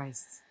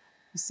surprised.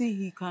 You see,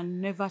 he can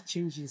never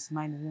change his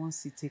mind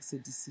once he takes a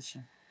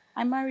decision.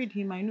 I married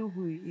him, I know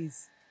who he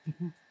is.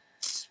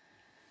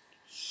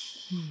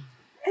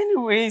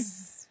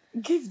 Anyways,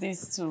 give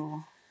this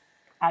to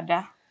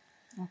Ada.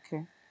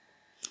 Okay.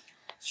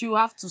 She will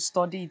have to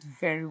study it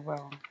very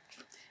well.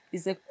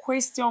 It's a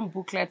question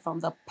booklet from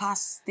the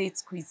past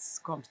state quiz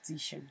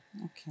competition.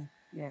 Okay.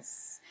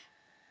 Yes.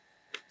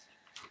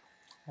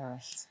 All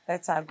right.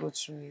 Let her go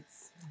through it.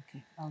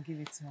 Okay, I'll give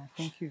it to her.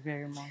 Thank you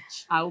very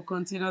much. I will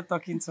continue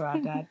talking to her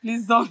dad.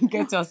 Please don't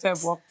get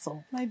yourself worked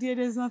up. My dear,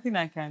 there's nothing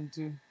I can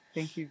do.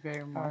 Thank you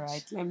very much. All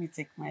right, let me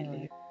take my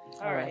leave.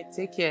 All right,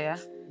 take care, yeah?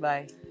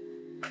 Bye.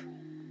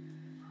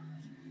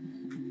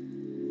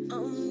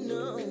 Oh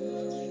no,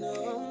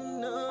 no,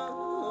 no.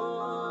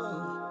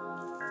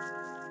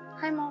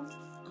 Hi, Mom.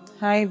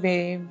 Hi,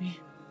 babe.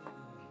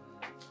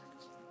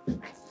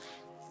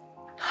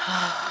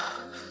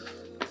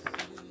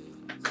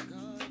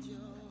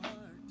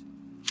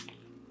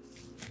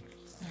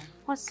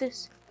 What's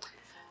this?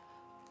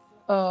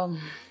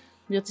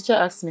 Your teacher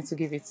asked me to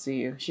give it to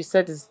you. She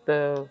said it's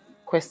the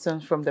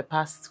questions from the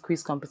past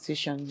quiz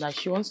competition. Like,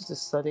 she wants you to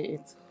study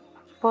it.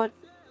 But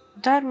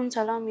Dad won't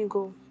allow me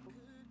go.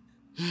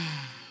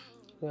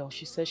 Well,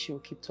 she says she will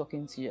keep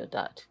talking to your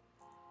dad.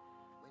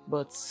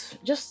 But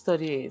just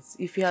study it.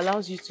 If he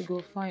allows you to go,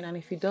 fine. And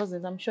if he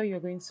doesn't, I'm sure you're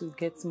going to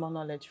get more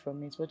knowledge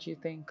from it. What do you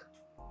think?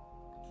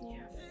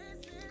 Yeah.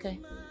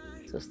 Okay.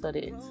 So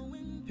study it.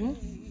 Hmm?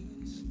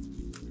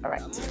 All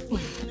right.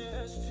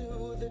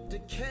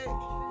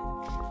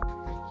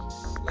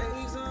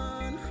 Slaves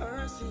on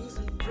horses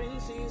and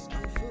princes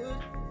on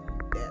foot.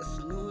 There's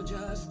no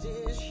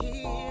justice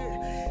here.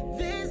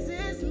 This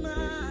is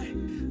my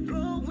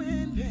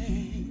growing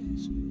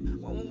pains.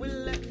 When we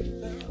let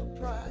the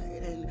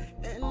pride and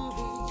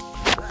envy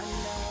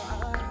blind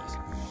our eyes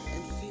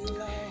and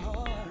seal our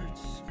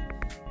hearts.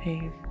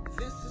 Babe.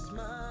 This is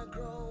my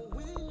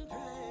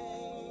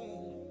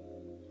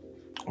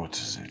What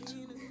is it?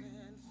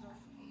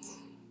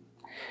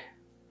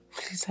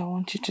 Please, I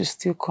want you to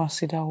still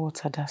consider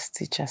what Ada's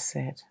teacher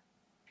said.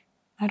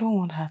 I don't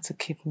want her to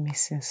keep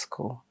missing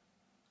school.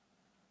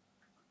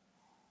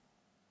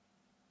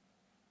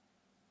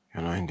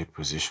 You're not in the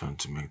position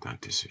to make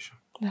that decision.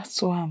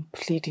 That's why I'm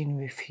pleading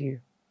with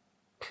you.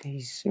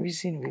 Please,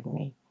 reason with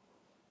me.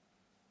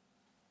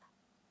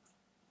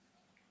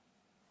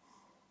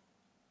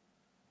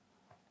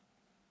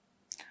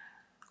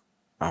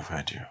 I've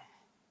heard you.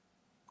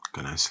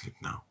 Can I sleep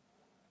now?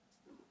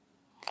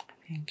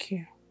 Thank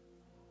you.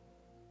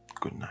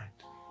 Good night.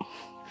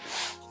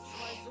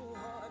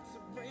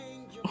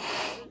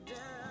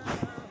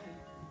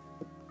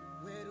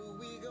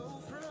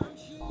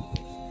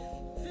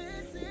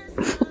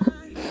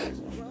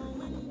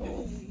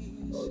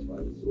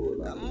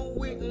 I'm a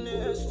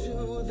witness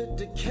to the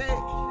decay.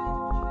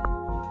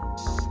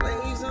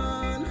 Slaves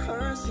on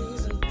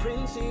horses and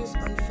princes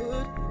on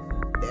foot.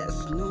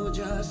 There's no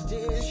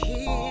justice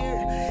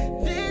here.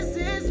 This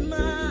is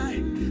my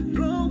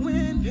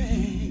growing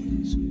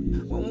pains.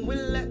 When we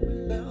let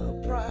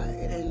the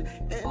pride and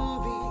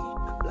envy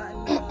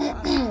blind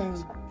our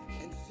eyes.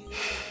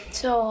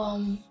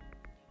 So,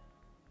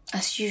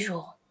 as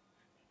usual,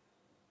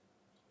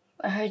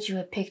 I heard you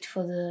were picked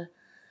for the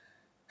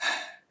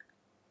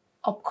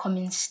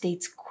upcoming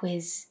state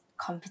quiz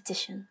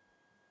competition.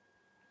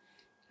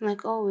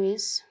 Like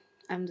always,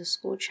 I'm the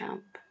school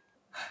champ.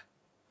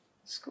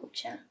 School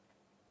champ?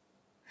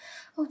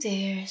 Oh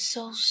dear,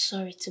 so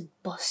sorry to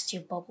burst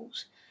your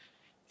bubbles.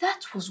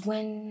 That was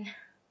when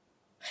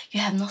you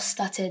have not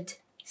started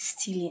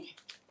stealing.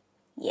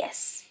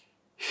 Yes.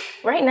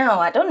 Right now,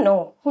 I don't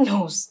know. Who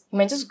knows? You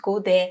might just go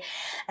there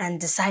and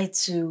decide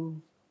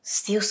to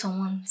steal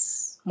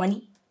someone's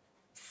money,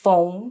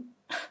 phone,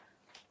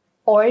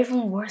 or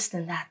even worse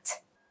than that.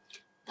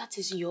 That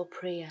is your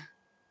prayer.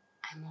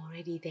 I'm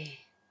already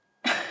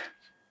there.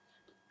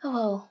 Oh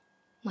well,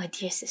 my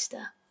dear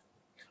sister,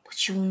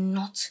 but you will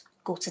not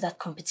go to that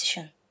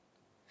competition.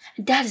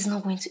 Dad is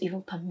not going to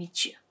even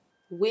permit you.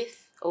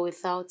 With or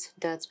without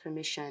Dad's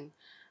permission,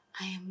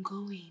 I am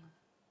going.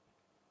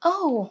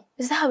 Oh,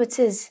 is that how it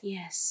is?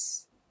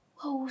 Yes.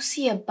 Well, we'll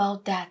see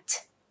about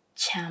that,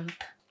 champ.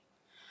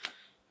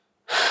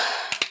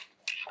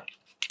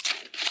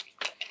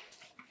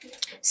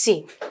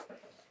 See,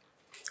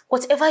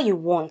 whatever you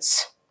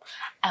want,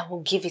 I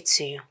will give it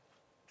to you.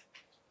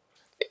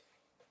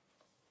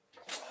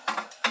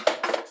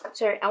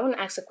 Sorry, I want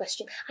to ask a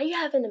question. Are you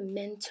having a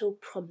mental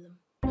problem?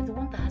 You're the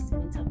one that has the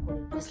mental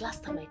problem. Because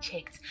last time I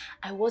checked,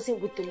 I wasn't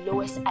with the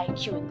lowest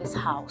IQ in this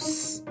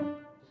house.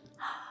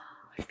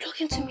 Are you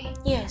talking to me?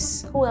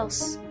 Yes. Who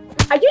else?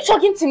 Are you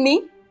talking to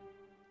me?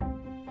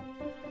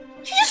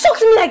 Did you just talk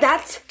to me like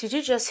that? Did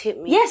you just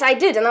hit me? Yes, I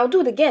did, and I'll do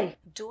it again.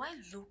 Do I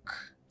look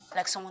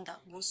like someone that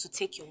wants to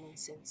take your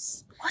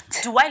nonsense? What?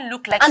 Do I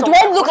look like and someone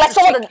do I look like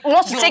someone that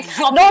wants to take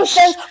rubbish?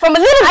 nonsense from a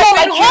little girl I've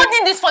been like you?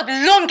 holding this for the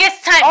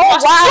longest time. Oh,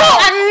 you wow. so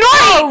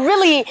annoying. Oh,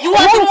 really? You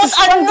are the most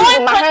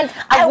annoying my hand.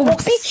 I will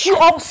beat you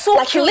up so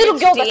like a little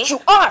girl today. that you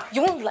are.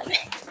 You won't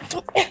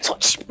like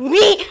touch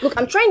me. Look,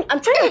 I'm trying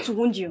not to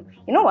wound you.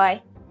 You know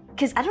why?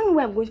 Because I don't know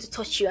where I'm going to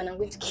touch you and I'm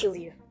going to kill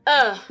you.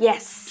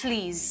 Yes.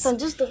 Please. So I'm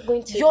just not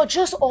going to. You're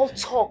just all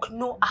talk,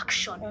 no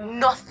action.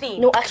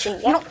 Nothing. No action.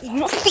 Yeah?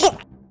 Nothing.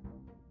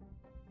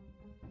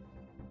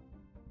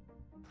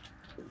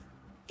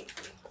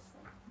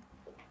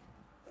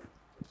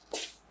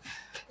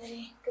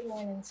 Daddy, good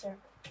morning, sir.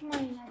 Good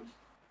morning.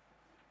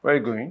 Where are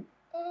you going?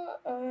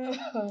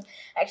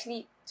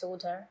 Actually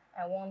told her,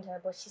 I warned her,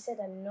 but she said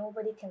that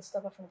nobody can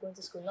stop her from going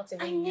to school, not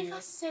even I you.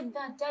 never said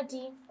that,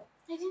 Daddy.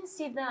 I didn't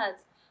say that.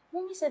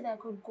 Mommy said that I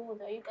could go,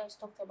 that you guys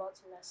talked about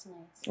it last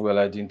night. Well,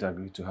 I didn't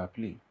agree to her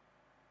plea.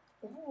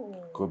 Ooh.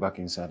 Go back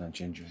inside and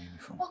change your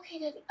uniform. Okay,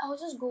 Daddy, I'll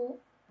just go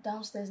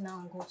downstairs now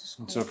and go to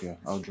school. It's okay.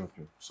 I'll drop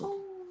you. So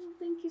Oh,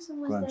 thank you so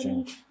much, Go and Daddy.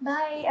 change.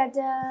 Bye,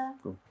 Ada.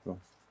 go.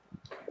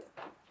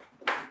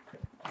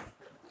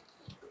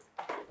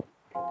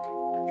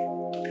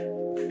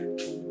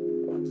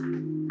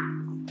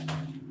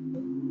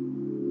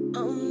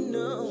 Oh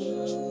no,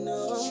 no,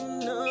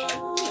 no.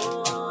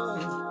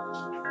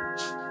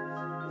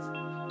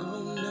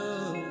 Oh no.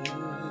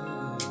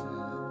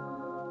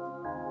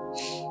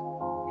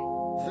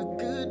 The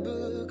good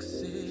book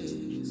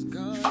says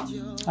guard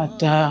your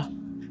Ada.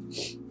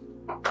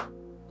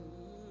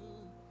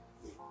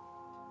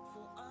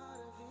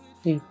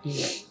 Baby.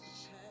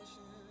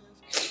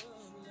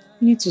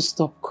 You need to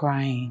stop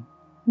crying.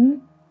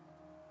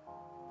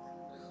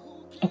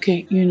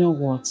 Okay, you know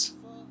what?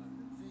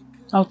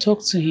 I'll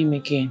talk to him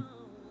again.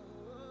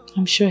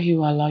 I'm sure he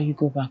will allow you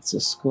go back to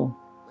school.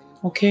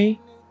 Okay?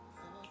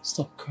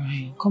 Stop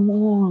crying. Come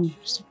on.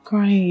 Stop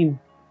crying.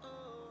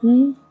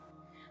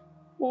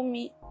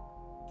 Mommy,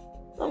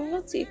 I'm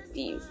not a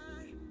thief.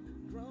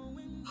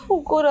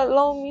 Oh, God,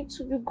 allow me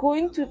to be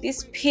going through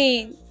this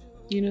pain.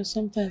 You know,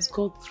 sometimes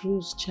God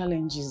throws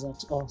challenges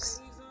at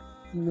us.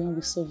 And when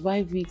we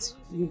survive it,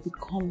 we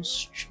become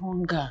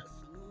stronger.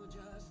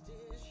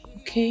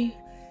 Okay?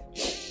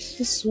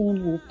 This one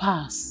will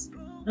pass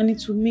and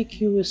it will make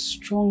you a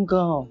strong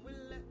girl.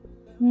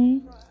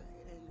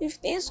 If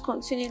things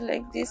continue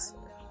like this,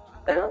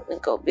 I don't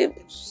think I'll be able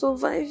to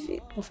survive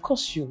it. Of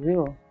course you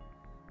will.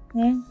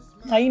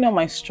 Are you not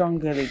my strong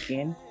girl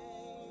again?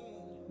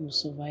 You'll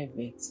survive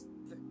it.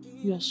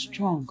 You're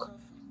strong.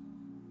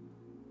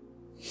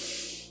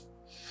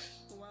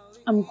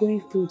 I'm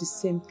going through the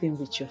same thing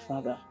with your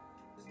father.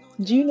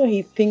 Do you know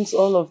he thinks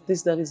all of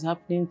this that is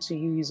happening to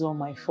you is all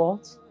my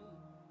fault?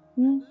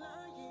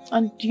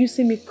 And do you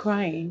see me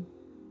crying?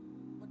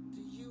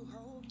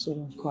 So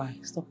don't cry.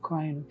 Stop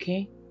crying,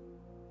 okay?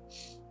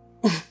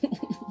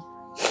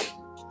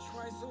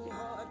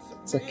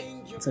 It's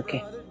okay. It's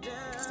okay.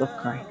 Stop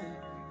crying.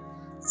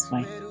 It's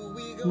fine.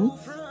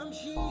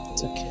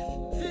 It's okay.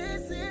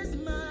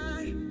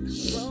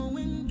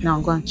 Now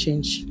I'm going to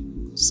change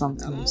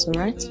something else,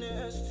 alright?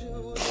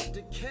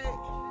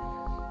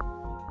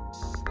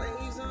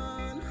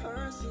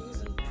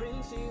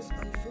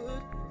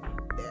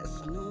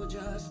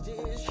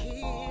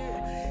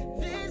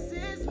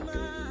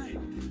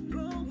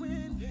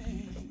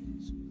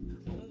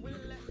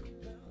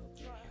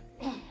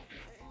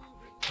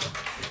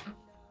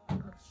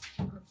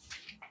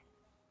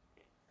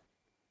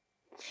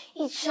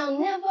 It shall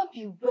never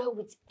be well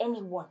with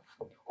anyone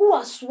who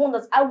has sworn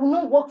that I will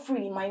not walk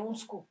free in my own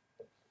school.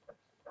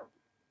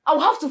 I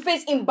will have to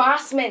face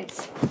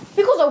embarrassment.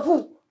 Because of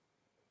who?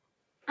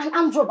 An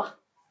armed robber.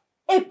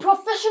 A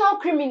professional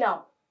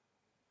criminal.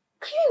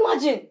 Can you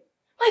imagine?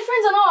 My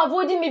friends are now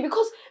avoiding me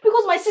because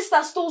my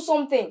sister stole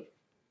something.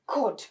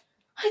 God,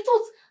 I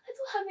thought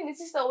having a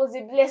sister was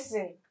a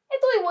blessing. I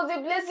thought it was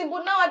a blessing,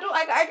 but now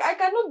I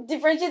cannot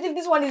differentiate if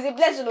this one is a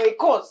blessing or a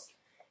curse.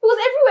 Because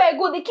everywhere I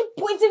go, they keep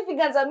pointing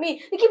fingers at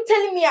me. They keep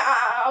telling me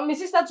I'm a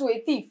sister to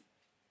a thief.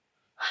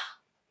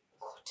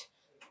 God.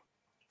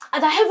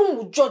 And that heaven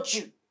will judge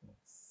you.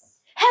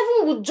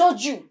 Heaven will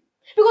judge you.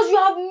 Because you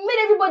have made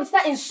everybody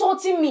start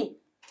insulting me.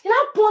 They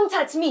now point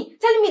at me,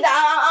 telling me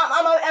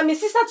that I'm a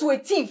sister to a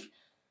thief.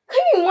 Can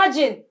you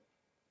imagine?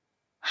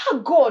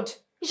 God,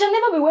 it shall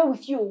never be well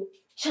with you.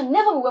 It shall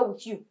never be well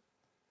with you.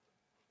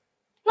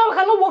 Now I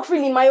cannot walk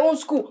freely in my own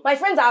school. My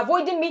friends are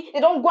avoiding me. They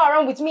don't go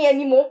around with me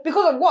anymore.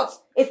 Because of what?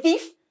 A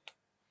thief?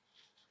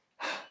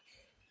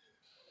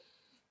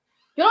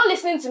 You're not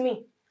listening to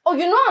me. Oh,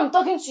 you know I'm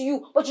talking to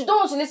you, but you don't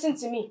want to listen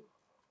to me.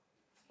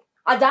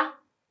 Ada?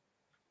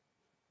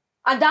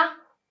 Ada?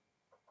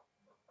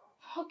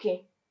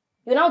 Okay.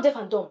 You're now deaf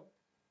and dumb.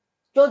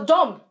 You're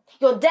dumb.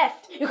 You're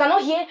deaf. You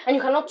cannot hear and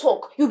you cannot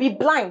talk. You'll be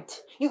blind.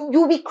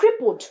 You'll be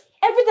crippled.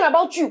 Everything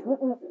about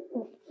you.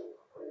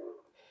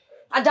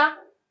 Ada?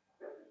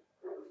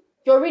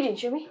 You're reading,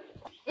 show me.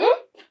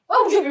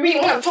 Why would you be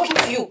reading when I'm talking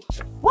to you?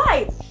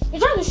 Why? You're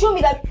trying to show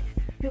me that...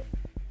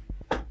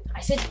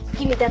 I said,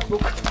 give me that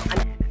book.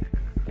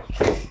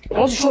 I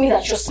want to show me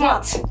that you're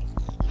smart.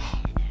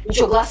 With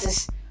your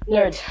glasses.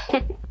 Nerd.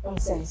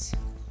 Nonsense.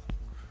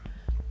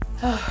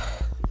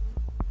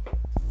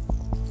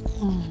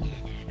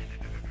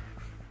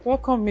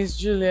 Welcome, Miss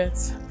Juliet.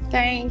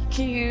 Thank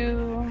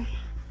you.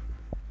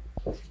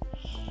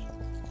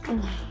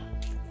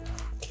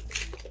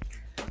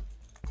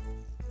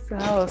 So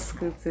how was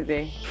school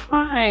today?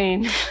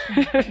 Fine.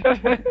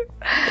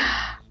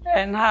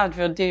 And how'd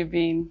your day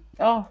been?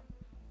 Oh,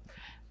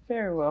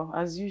 very well.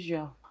 As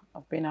usual,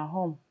 I've been at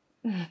home.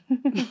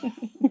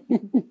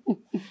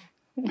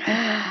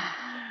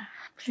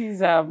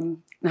 Please,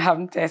 I'm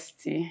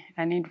thirsty.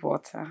 I need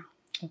water.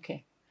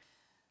 Okay.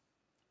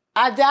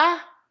 Ada?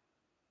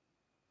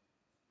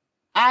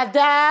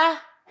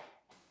 Ada?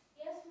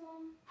 Yes,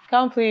 Mom.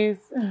 Come, please.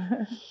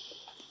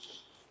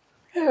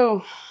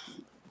 Oh.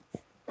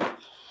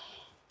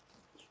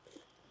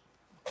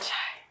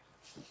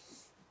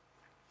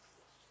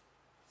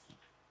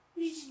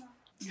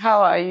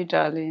 How are you,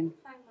 darling?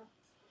 Fine, Mom.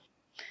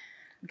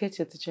 Get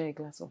your teacher a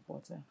glass of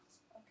water.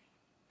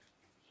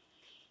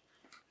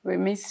 We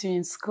miss you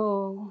in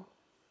school.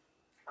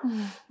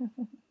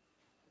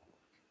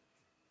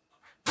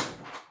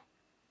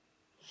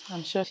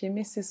 I'm sure she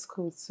misses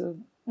school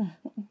too.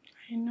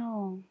 I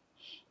know.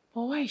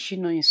 But why is she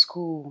not in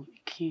school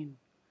again?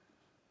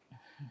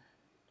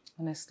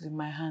 Honestly,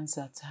 my hands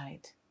are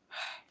tied.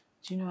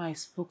 Do you know I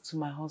spoke to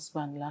my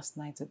husband last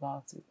night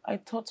about it? I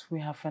thought we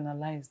had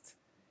finalized.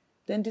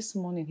 Then this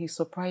morning he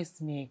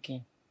surprised me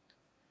again.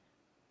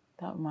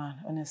 That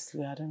man,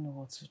 honestly, I don't know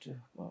what to do.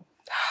 But...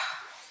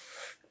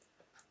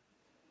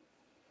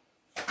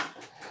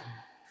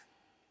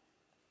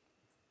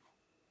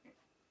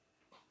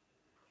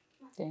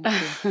 Thank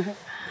you.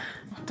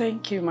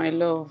 Thank you, my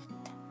love.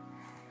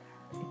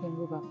 You can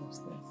go back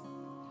upstairs.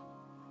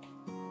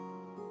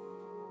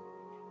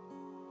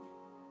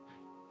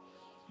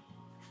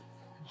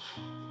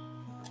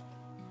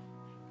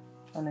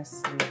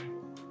 Honestly,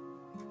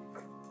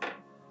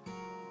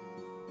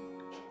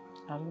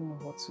 I don't know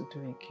what to do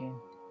again.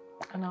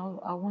 And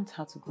I want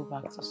her to go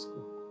back to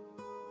school.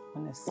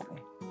 Honestly.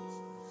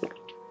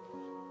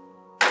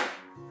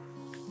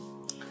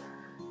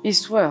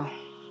 It's well.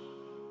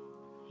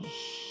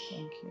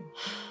 Thank you.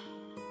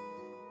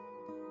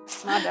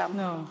 Madam.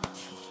 No.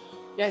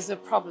 There is a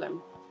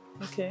problem.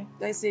 Okay.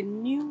 There is a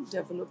new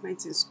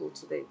development in school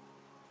today.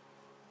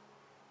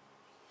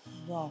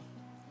 Wow.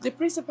 The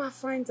principal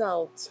finds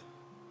out.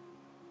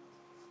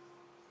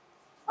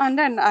 And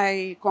then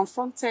I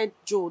confronted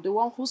Joe, the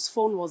one whose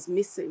phone was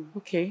missing.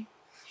 Okay.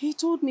 He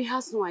told me he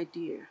has no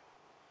idea.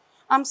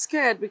 I'm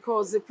scared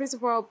because the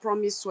principal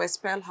promised to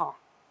expel her.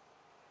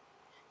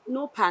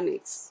 No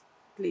panics,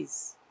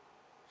 please.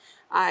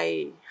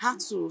 I had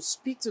to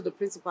speak to the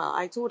principal.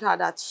 I told her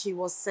that she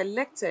was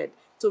selected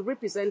to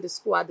represent the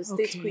school at the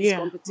state quiz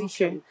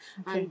competition.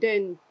 Okay. And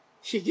then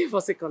she gave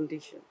us a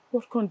condition.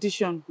 What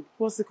condition?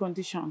 What's the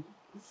condition?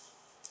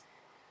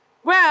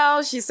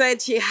 Well, she said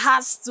she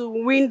has to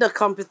win the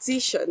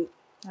competition.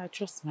 I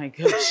trust my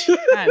girl. She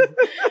can.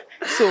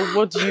 So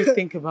what do you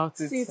think about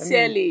it?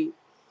 Sincerely,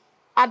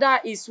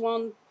 Ada is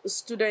one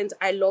student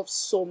I love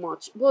so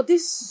much. But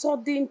this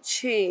sudden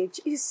change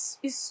is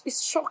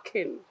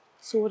shocking.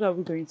 So what are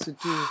we going to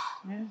do?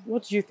 Yeah?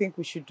 What do you think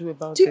we should do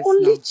about this The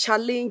only now?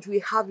 challenge we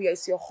have here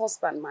is your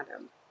husband,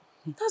 madam.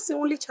 That's the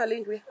only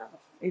challenge we have.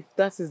 If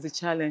that is the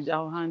challenge,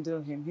 I'll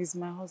handle him. He's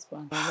my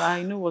husband.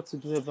 I know what to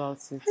do about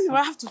it. Anyway,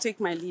 I have to take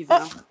my leave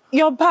now.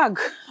 Your bag.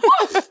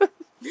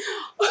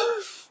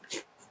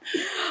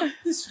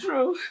 It's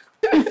true.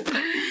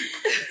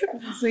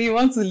 So you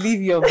want to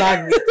leave your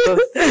bag with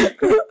us?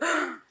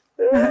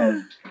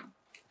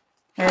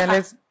 Yeah,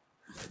 let's...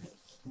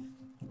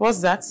 What's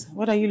that?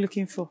 What are you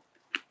looking for?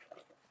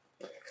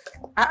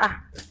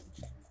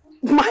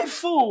 My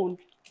phone.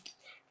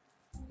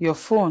 Your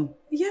phone?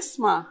 Yes,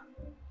 ma.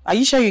 Are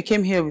you sure you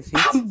came here with it?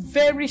 I'm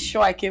very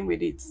sure I came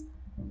with it.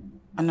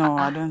 No,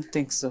 I don't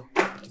think so.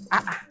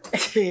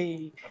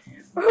 Hey,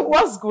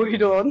 what's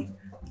going on?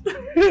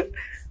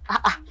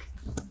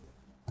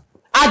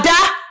 Ada!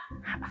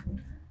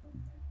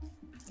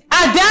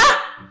 Ada!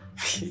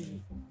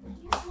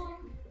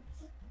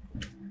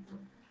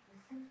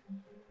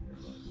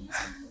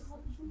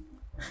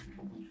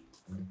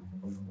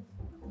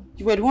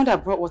 You were the one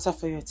that brought water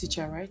for your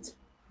teacher, right?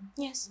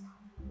 Yes.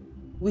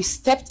 We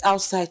stepped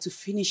outside to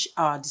finish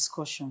our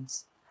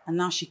discussions, and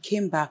now she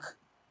came back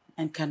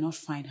and cannot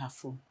find her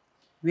phone.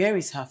 Where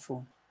is her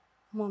phone?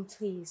 Mom,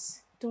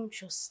 please, don't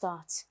just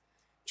start.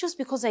 Just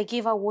because I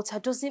gave her water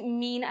doesn't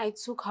mean I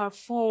took her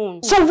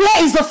phone. So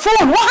where is the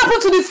phone? What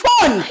happened to the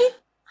phone?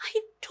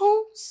 I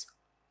don't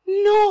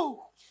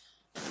know.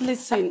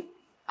 Listen,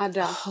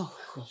 Ada,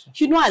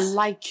 you know I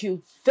like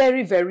you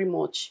very, very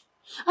much.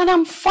 And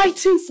I'm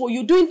fighting for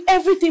you, doing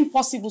everything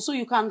possible so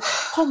you can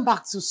come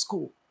back to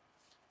school.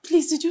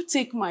 Please, did you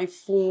take my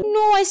phone?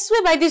 No, I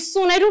swear by this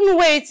phone, I don't know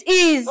where it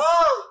is.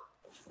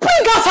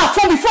 Bring out her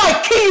phone before I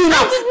kill you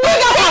now!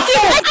 Bring out her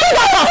phone! Bring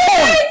out her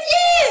phone! Where it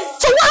is!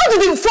 So how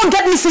did the phone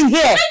get missing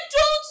here? I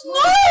don't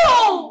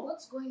know!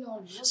 What's going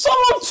on?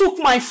 Someone took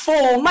my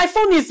phone. My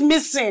phone is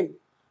missing.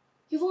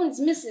 Your phone is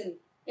missing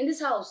in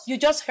this house. You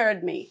just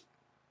heard me.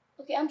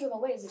 Okay, Andrea,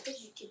 where is it? Where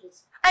did you keep it?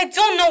 I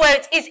don't know where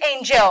it is,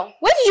 Angel.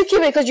 Where did you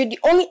keep it? Because you're the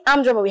only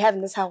armed robber we have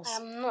in this house. I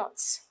am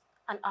not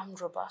an armed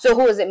robber. So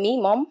who is it? Me,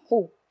 mom?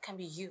 Who? Can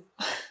be you.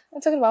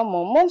 I'm talking about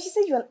mom. Mom, she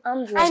said you're an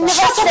armed robber. I never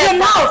Shut up said your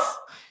that. mouth!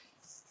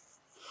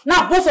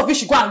 Now both of you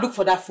should go and look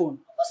for that phone.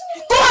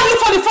 Go and look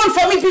for the phone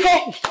for me,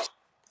 Pico!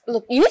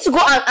 Look, you need to go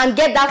and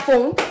get that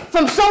phone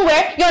from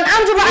somewhere. You're an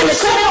armed robber and a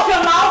Shut criminal. up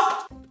your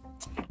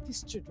mouth!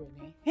 These children,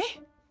 eh?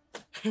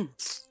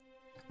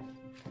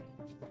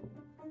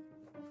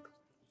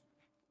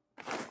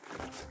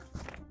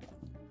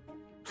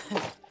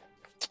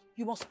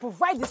 You must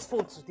provide this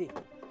phone today.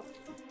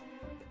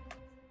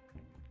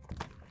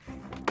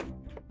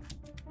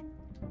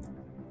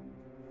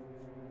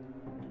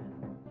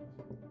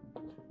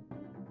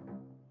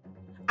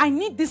 I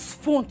need this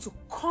phone to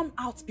come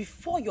out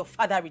before your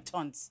father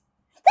returns.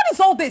 What is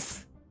all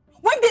this?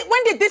 When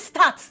did this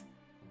start?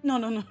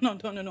 No.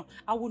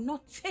 I will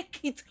not take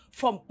it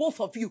from both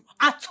of you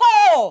at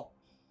all.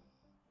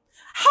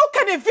 How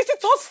can a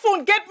visitor's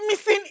phone get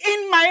missing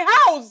in my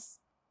house?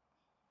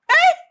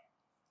 Eh?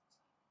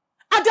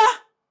 Ada?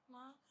 Ma?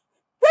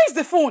 Where is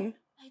the phone?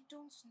 I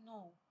don't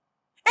know.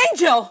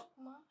 Angel?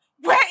 Ma?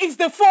 Where is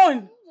the phone?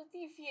 I'm the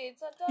thief here.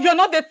 It's Ada. You're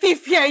not the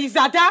thief here, is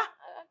Ada?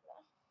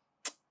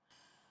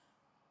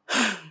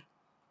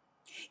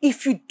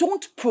 If you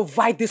don't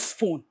provide this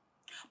phone,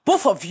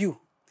 both of you,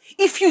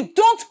 if you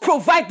don't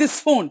provide this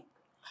phone,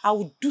 I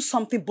will do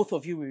something both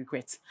of you will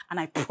regret. And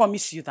I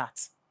promise you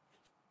that.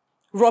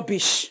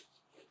 Rubbish.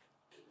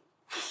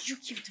 You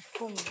keep the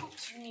phone. What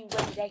do you mean,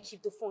 where did I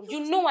keep the phone?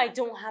 You know I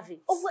don't have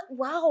it. Oh,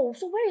 wow.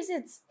 So where is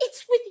it?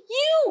 It's with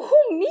you.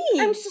 Who, me?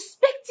 I'm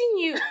suspecting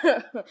you.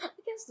 I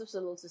guess there's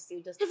a lot to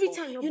steal just Every for-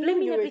 time you're You know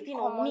blaming you're a everything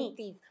on common me.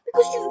 thief.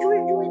 Because you're a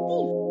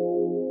thief.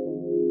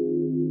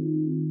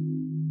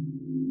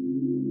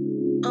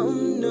 Oh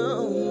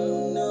no,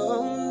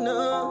 no,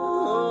 no.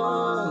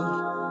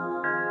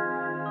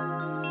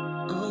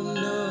 Oh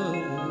no.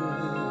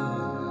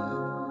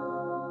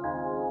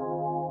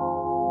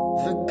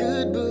 The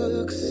good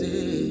book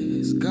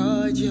says,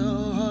 guard your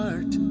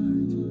heart.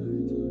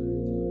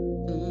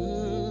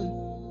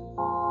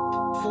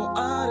 For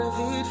out of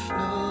it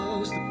flows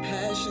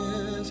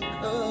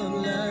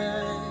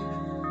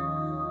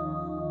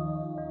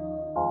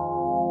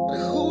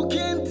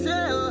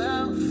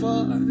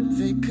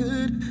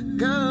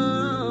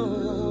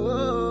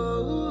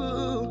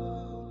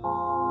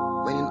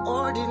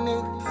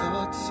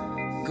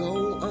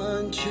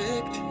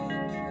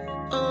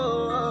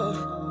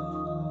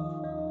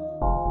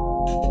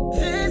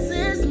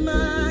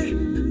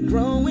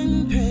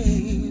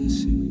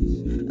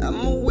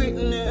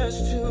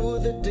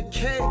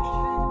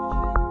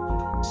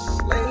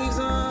Slaves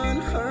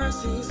on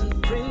horses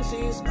and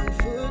princes on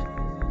foot.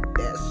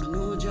 There's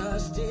no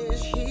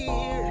justice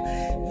here.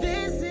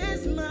 This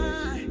is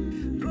my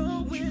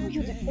growing.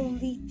 You're the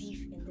only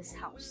thief in this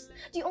house.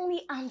 The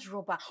only armed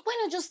robber. Why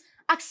not just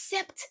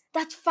accept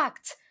that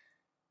fact?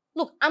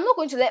 Look, I'm not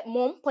going to let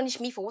Mom punish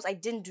me for what I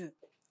didn't do.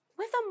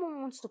 Whether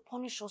Mom wants to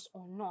punish us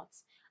or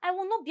not, I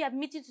will not be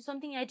admitted to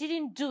something I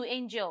didn't do,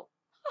 Angel.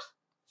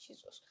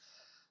 Jesus.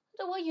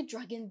 Then why are you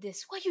dragging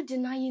this? Why are you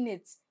denying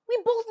it? We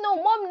both know.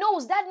 Mom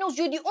knows. Dad knows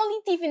you're the only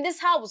thief in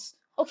this house.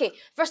 Okay,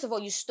 first of all,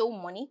 you stole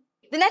money.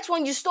 The next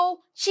one, you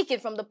stole chicken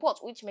from the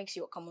pot, which makes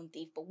you a common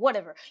thief, but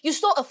whatever. You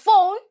stole a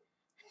phone,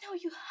 and now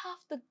you have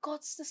the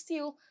guts to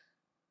steal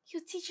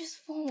your teacher's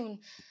phone.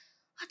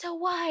 Ada,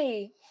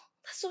 why?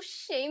 That's so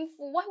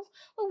shameful. Why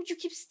would you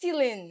keep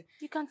stealing?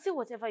 You can say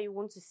whatever you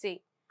want to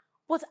say,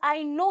 but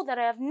I know that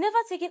I have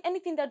never taken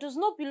anything that does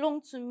not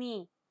belong to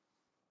me.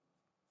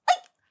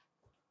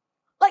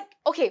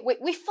 Okay,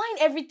 wait, we find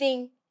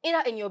everything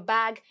either in your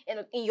bag,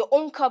 in your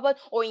own cupboard,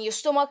 or in your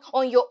stomach,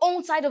 or in your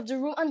own side of the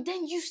room, and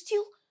then you're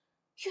still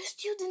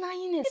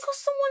denying it. Because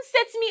someone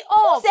set me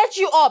up. Who set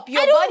you up?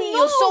 Your body,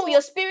 your soul,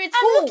 your spirit.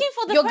 I'm looking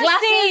for the your person.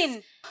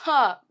 Glasses.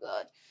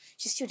 God.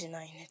 She's still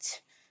denying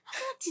it. I'm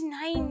not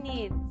denying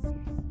it.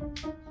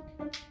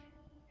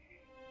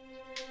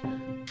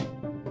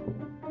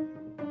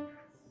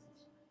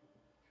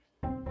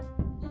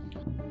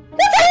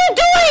 What are you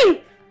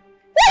doing?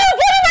 Why are you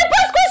putting my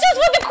past questions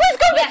for the quiz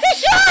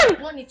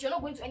competition? Run it. You're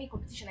not going to any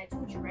competition. I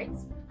told you, right?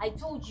 I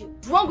told you.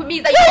 What's wrong with me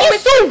is that you're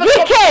so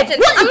wicked.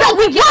 I'm not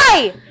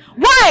wicked.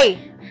 Why?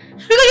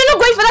 Because you're not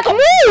going for that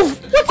move.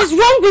 What is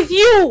wrong with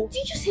you? Did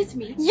you just hit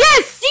me?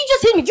 Yes. Did you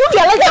just hit me? Do you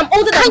realize that I'm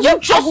older than you?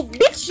 Can you just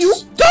beat you?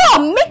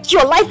 Stop. Make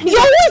your life. You're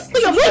always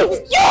doing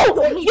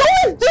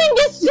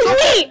this to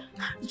me.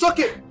 It's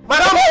okay,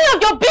 madam. It's none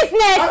of your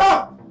business.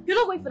 You're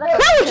not going for that.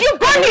 Why would you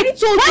burn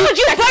it? Why would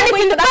you burn it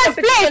in the first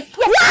place?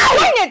 Why?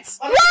 Why? Why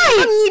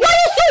are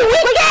you so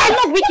wicked? I'm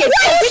not wicked.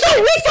 Why are you so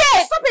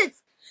wicked? Stop it.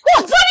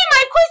 Who's burning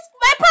my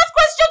past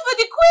question for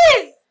the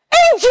quiz?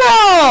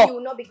 Angel! You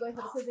will not be going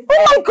for the quiz again. Oh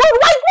my God!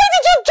 Why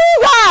did you do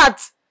that?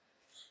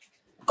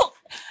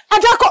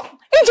 Adako,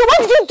 Angel, why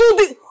did you do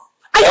this?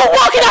 Are you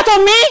walking out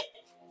on me?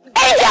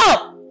 Angel!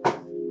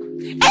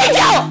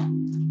 Angel!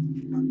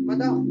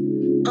 Madam.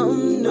 Oh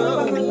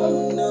no,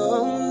 no.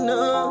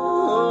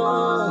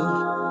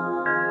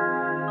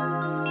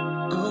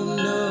 Oh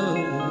no.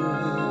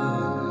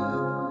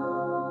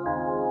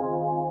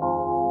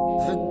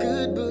 The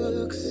good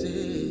book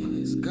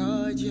says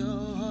guard your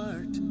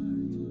heart.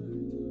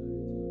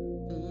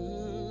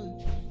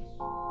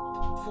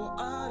 For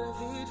out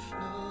of it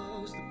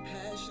flows the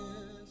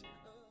passions.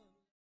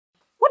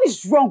 What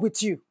is wrong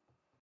with you?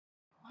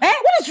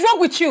 What is wrong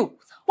with you?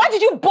 Why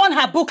did you burn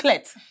her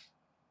booklet?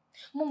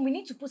 Mom, we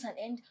need to put an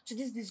end to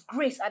this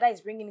disgrace Ada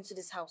is bringing into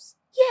this house.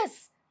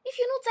 Yes. If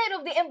you're not tired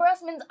of the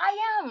embarrassment, I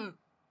am.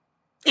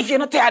 If you're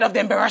not tired of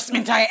the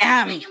embarrassment, I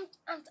am.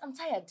 I'm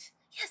tired.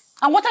 Yes.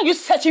 And what are you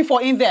searching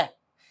for in there?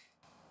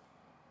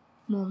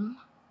 Mom,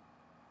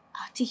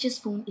 our teacher's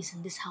phone is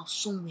in this house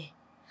somewhere.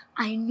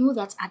 I know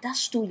that Ada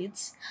stole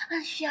it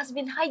and she has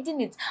been hiding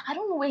it. I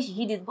don't know where she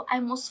hid it, but I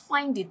must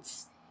find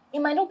it. It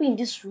might not be in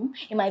this room.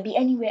 It might be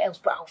anywhere else,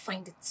 but I'll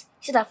find it.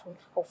 See that phone?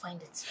 I'll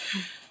find it.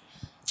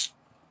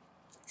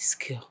 This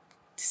girl.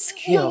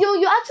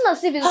 You're acting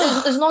as if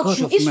it's not God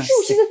true. It's true.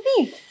 She's a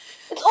thief.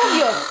 It's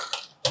obvious.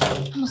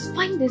 I must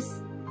find this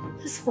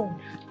phone.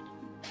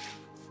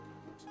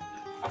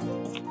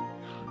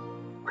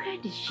 Where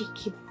did she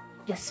keep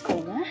this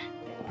phone,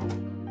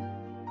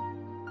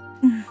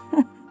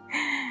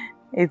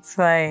 It's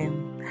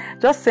fine.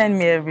 Just send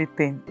me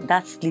everything.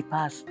 That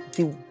slippers,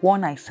 the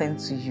one I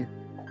sent to you.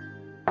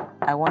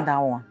 I want that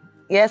one.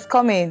 Yes,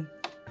 come in.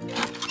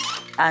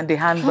 And the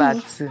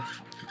handbag too.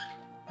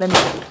 Let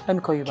me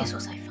call you back. Guess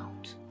what I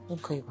found? Let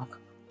me call you back.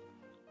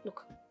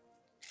 Look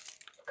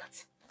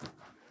at.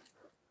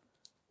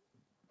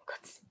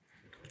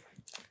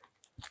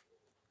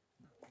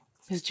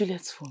 It's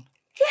Juliet's phone.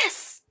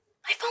 Yes,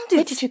 I found it.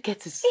 Where did you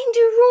get it? In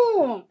the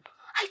room.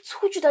 I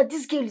told you that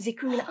this girl is a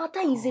criminal. Ada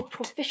is a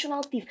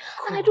professional thief.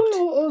 God. And I don't know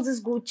who owns this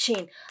gold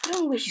chain. I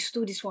don't know where she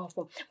stole this one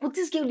from. But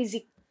this girl is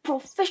a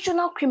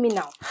professional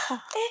criminal.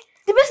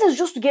 The best thing is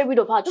just to get rid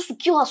of her, just to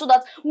kill her so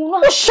that we will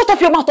not have... Shut up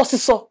your mouth,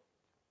 Osiso.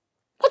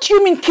 What do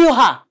you mean kill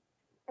her?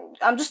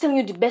 I'm just telling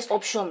you the best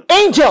option.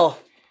 Angel,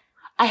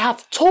 I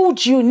have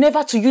told you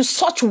never to use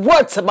such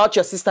words about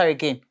your sister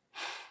again.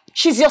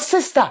 She's your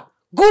sister,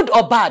 good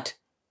or bad.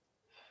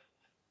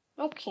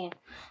 Okay,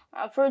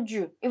 I've heard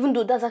you. Even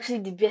though that's actually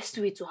the best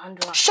way to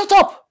handle her. Shut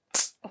up!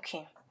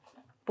 Okay,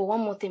 but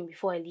one more thing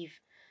before I leave.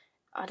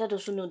 Ada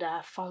doesn't know that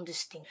I found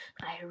this thing.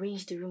 I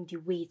arranged the room the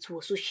way it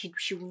was, so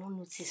she will not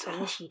notice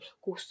unless she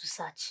goes to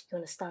search. You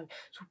understand?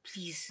 So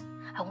please,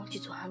 I want you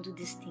to handle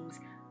these things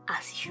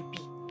as it should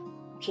be.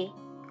 Okay?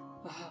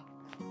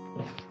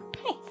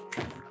 Hey,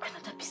 how can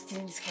Ada be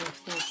stealing this kind of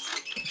things?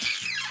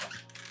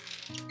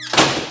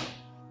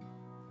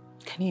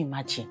 Can you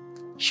imagine?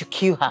 She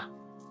kill her.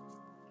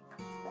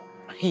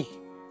 Hey,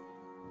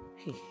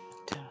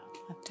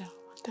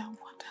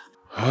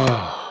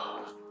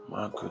 Oh,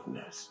 my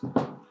goodness.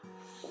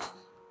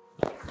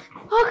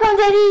 Welcome,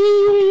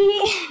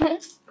 Daddy.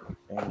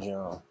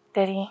 Angel.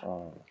 Daddy.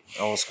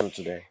 How was school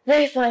today?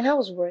 Very fine. How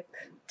was work?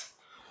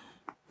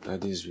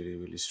 Daddy is really,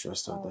 really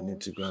stressed out. I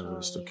need to go and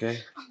rest, okay?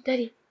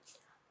 Daddy,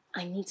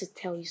 I need to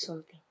tell you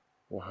something.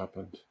 What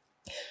happened?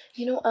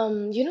 You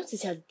know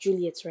Teacher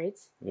Juliet, right?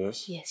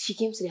 Yes? Yes, she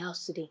came to the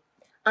house today.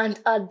 And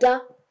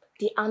Ada,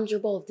 the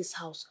Androba of this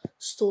house,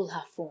 stole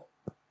her phone.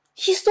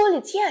 She stole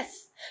it,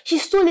 yes. She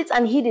stole it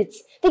and hid it,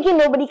 thinking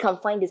nobody can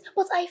find it.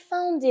 But I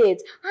found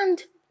it.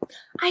 And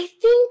I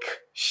think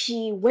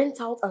she went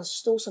out and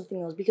stole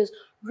something else because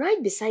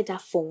right beside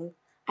that phone,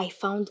 I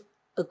found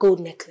a gold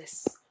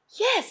necklace.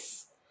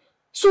 Yes.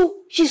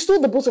 So she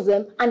stole the both of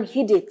them and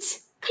hid it.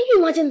 Can you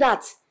imagine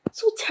that?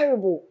 So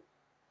terrible.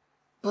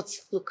 But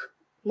look,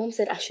 Mom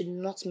said I should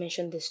not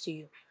mention this to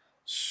you.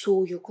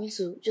 So you're going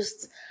to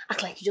just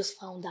act like you just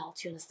found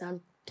out, you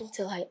understand? Don't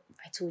tell her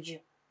I told you.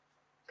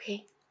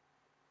 Okay?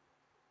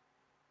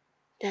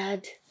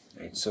 Dad?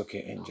 It's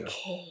okay, Angel.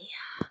 Okay.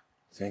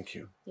 Thank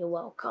you. You're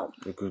welcome.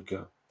 You're a good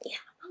girl. Yeah,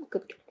 I'm a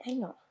good girl. I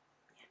know.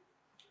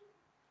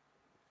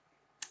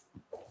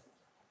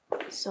 Yeah.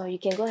 So you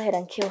can go ahead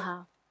and kill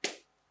her.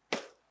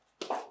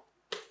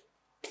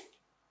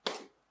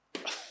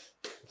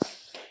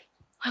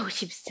 Why would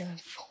she be stealing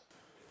phone?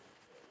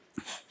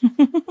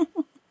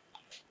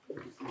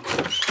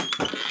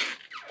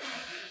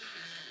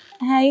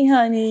 Hi,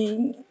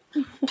 honey.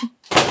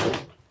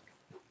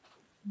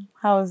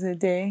 How was the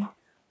day?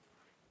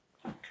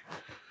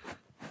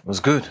 It was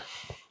good.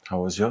 How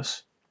was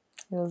yours?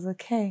 It was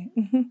okay.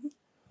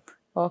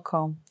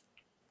 Welcome.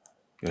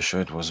 You're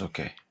sure it was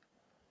okay?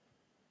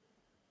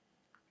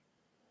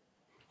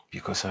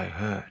 Because I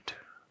heard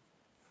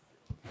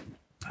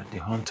that the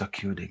hunter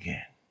killed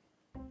again.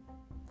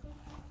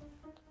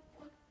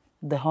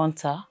 The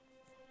hunter?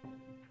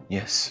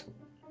 Yes.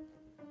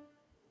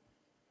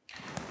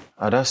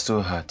 Ada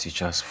stole her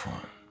teacher's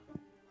phone.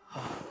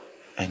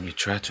 And you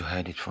tried to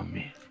hide it from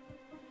me.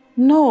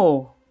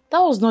 No, that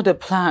was not the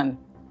plan.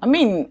 I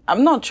mean,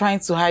 I'm not trying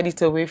to hide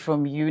it away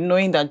from you,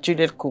 knowing that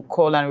Juliet could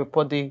call and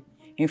report the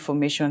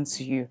information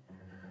to you.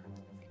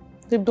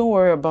 Babe, don't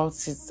worry about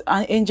it.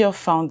 An angel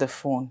found the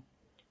phone.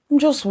 I'm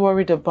just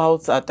worried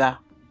about Ada.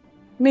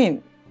 I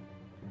mean,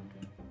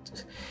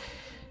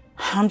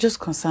 I'm just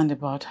concerned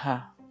about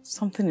her.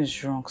 Something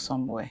is wrong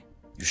somewhere.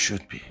 You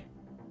should be.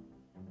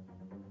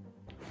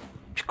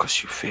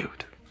 Because you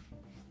failed.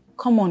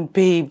 Come on,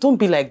 babe. Don't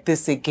be like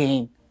this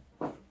again.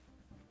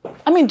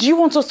 I mean, do you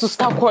want us to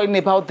start quarreling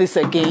about this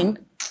again?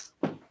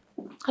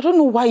 I don't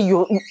know why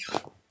you're...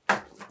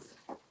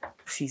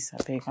 Please,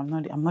 I beg. I'm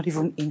not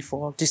even in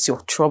for all this, your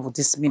trouble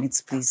this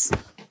minute, please.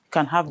 You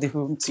can have the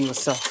room to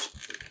yourself.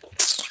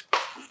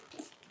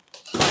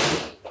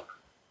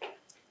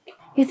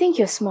 You think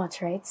you're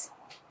smart, right?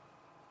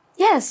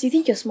 Yes, you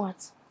think you're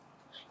smart.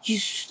 You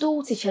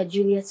stole Teacher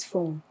Juliet's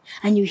phone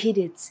and you hid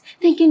it,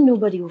 thinking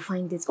nobody will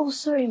find it. Oh,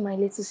 sorry, my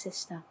little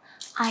sister.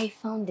 I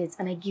found it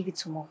and I gave it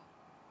to Mom.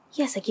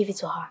 Yes, I gave it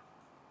to her.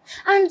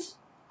 And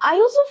I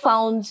also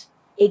found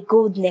a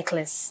gold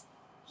necklace.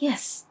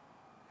 Yes.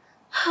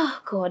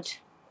 Oh, God.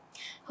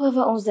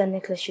 Whoever owns that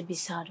necklace should be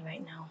sad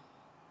right now.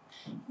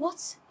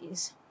 What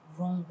is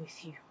wrong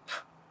with you?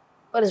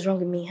 What is wrong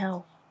with me?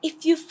 How?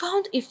 If you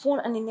found a phone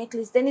and a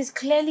necklace, then it's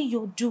clearly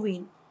your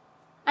doing.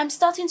 I'm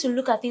starting to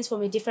look at things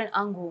from a different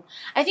angle.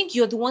 I think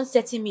you're the one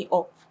setting me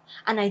up,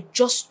 and I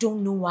just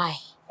don't know why.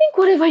 Think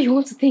whatever you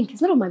want to think.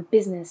 It's none of my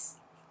business.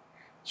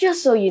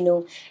 Just so you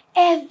know,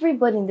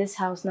 everybody in this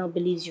house now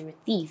believes you're a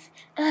thief.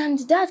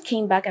 And Dad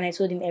came back and I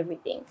told him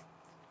everything.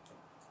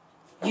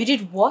 You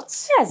did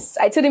what? Yes,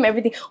 I told him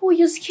everything. Oh,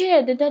 you're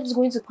scared that Dad is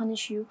going to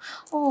punish you.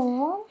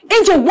 Oh.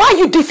 Angel, why are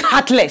you this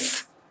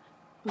heartless?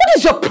 What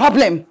is your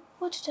problem?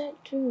 What did I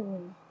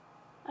do?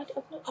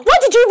 Why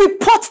did you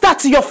report that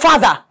to your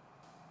father?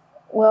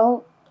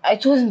 Well, I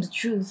told him the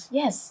truth.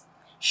 Yes.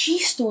 She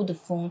stole the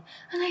phone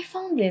and I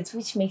found it,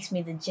 which makes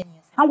me the genius.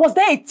 And was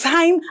there a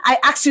time I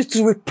asked you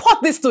to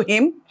report this to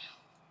him?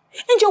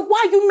 Angel,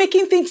 why are you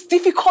making things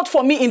difficult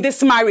for me in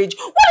this marriage?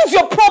 What is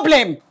your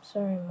problem?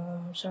 Sorry,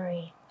 Mom. I'm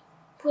sorry.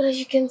 But as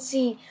you can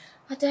see,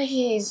 Ada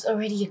here is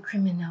already a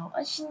criminal.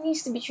 And she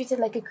needs to be treated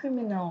like a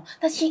criminal.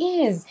 That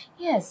she is.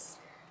 Yes.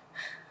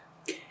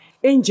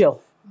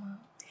 Angel. Ma.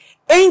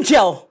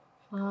 Angel.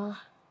 Ma.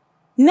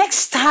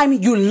 Next time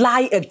you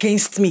lie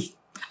against me,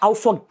 I'll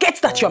forget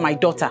that you're my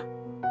daughter.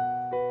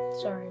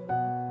 Sorry, Mom.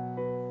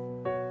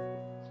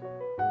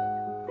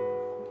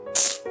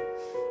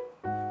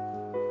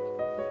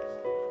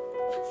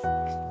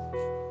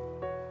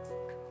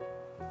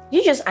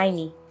 You just eye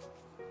me.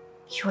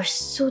 You are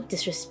so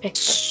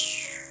disrespectful.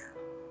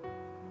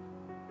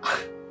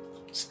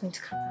 I'm just going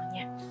to calm down,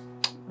 yeah?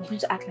 I'm going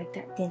to act like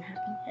that didn't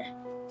happen, yeah?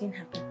 Didn't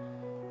happen.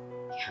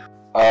 Yeah.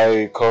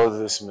 I called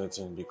this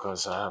meeting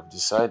because I have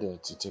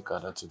decided to take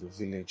Ada to the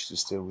village to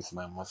stay with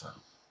my mother.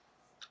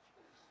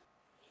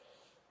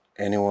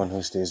 Anyone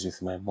who stays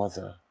with my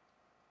mother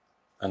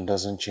and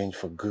doesn't change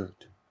for good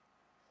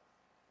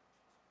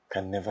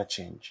can never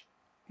change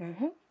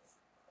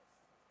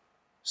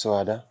So,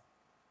 Ada,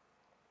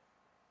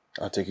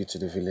 I'll take you to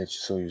the village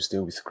so you stay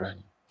with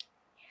Granny.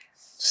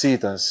 Yes. See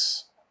it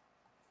as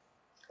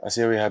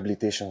a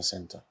rehabilitation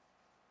center.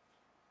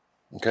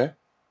 Okay?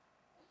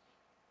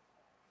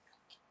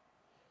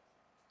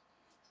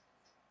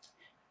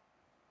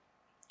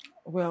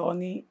 Well,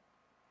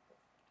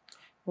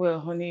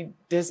 honey,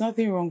 there's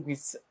nothing wrong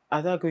with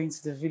Ada going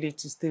to the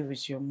village to stay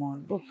with your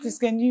mom. But please,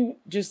 can you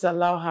just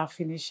allow her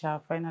finish her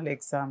final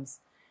exams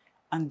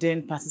and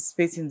then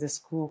participate in the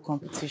school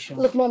competition?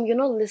 Look, Mom, you're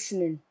not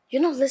listening.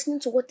 You're not listening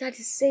to what Dad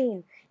is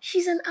saying.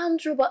 She's an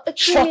armed robber.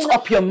 Shut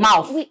up your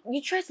mouth! Wait,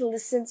 you try to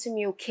listen to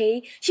me,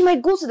 okay? She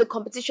might go to the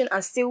competition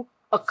and steal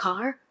a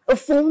car, a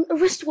phone, a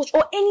wristwatch,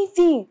 or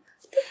anything.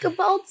 Think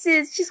about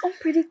it. She's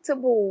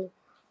unpredictable.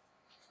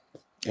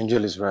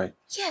 Angel is right.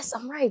 Yes,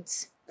 I'm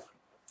right.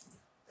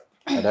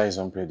 Ada is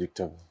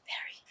unpredictable.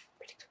 Very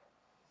predictable.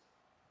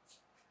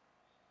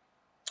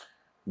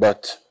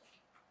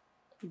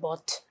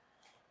 But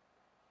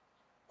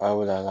I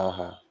will allow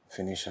her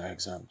finish her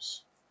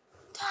exams.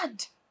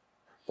 Dad.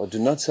 But do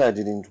not say I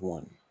didn't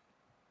warn.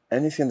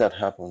 Anything that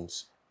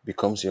happens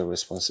becomes your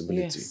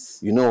responsibility. Yes.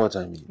 You know what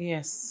I mean?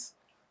 Yes.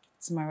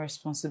 It's my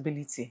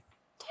responsibility.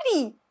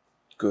 Daddy.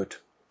 Good.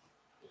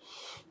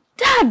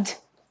 Dad.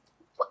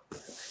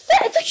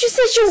 I thought you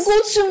said she would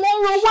go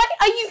tomorrow. Why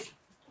are you...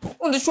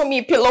 Want to throw me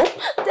a pillow?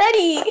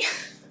 Daddy.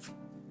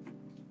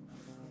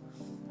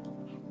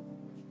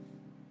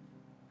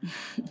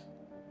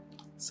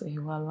 So he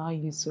will allow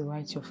you to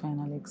write your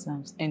final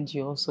exams and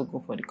you also go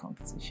for the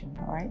competition,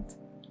 all right?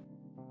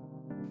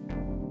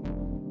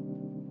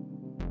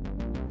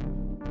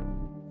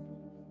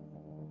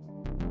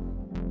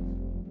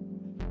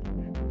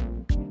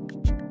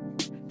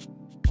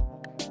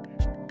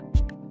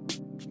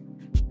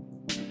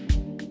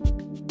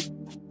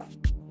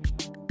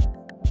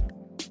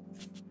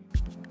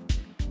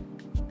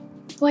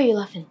 Why are you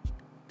laughing?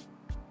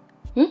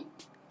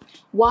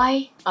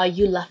 Why are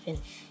you laughing?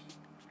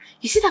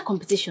 You see that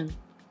competition?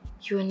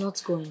 You are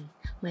not going,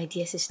 my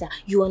dear sister.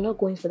 You are not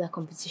going for that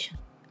competition.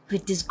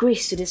 You're a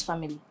disgrace to this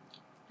family.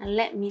 And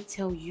let me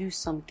tell you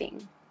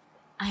something.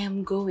 I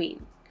am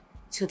going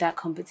to that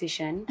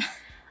competition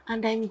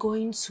and I'm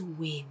going to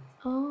win.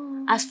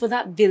 Oh. As for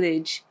that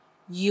village,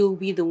 you'll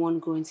be the one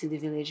going to the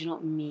village,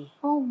 not me.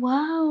 Oh,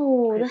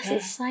 wow. Okay. That's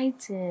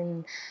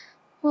exciting.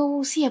 Well,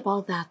 we'll see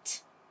about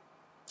that.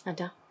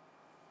 Ada.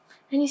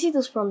 And you see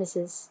those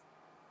promises?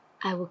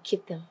 I will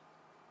keep them.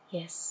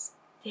 Yes.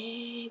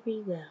 Very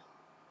well.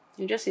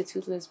 You're just a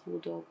toothless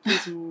bulldog.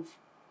 Please move.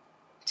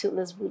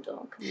 Toothless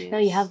bulldog. Yes. Now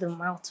you have the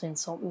mouth to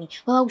insult me.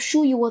 Well, I'll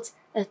show you what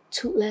a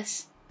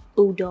toothless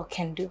bulldog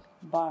can do.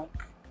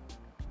 Bark.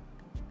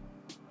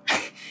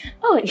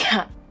 Oh,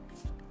 yeah.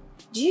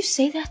 Do you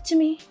say that to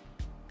me?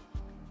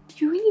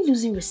 You're really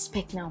losing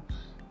respect now.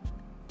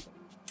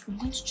 I'm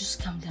going to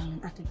just calm down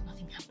and act like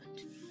nothing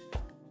happened.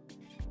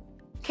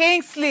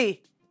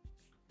 Kingsley!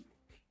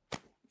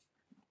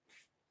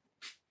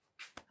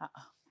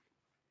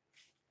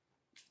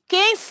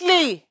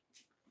 Kingsley!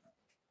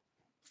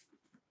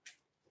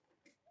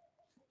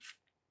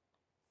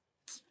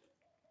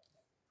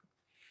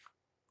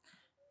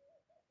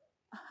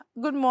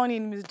 Good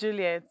morning, Miss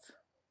Juliet.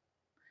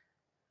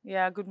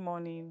 Yeah, good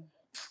morning.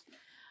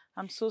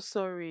 I'm so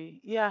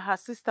sorry. Yeah, her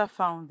sister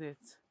found it.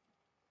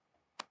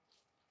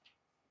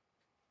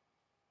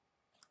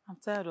 I'm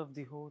tired of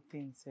the whole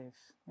thing,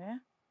 Seth. Yeah?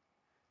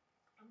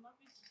 I'm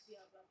happy to see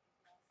her back in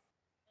class.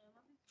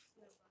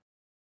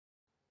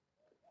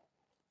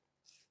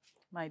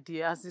 My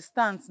dear, as it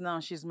stands now,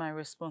 she's my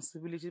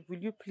responsibility. Will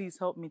you please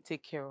help me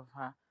take care of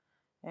her?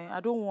 I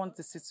don't want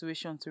the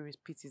situation to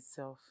repeat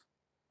itself.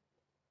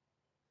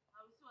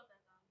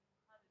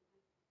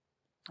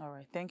 All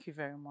right, thank you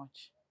very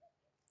much.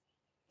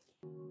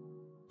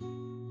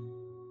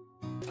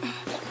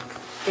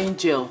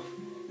 Angel.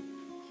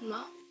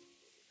 Ma?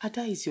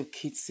 Ada is your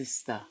kid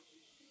sister.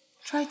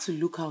 Try to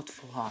look out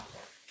for her.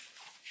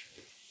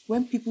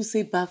 When people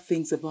say bad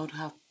things about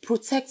her,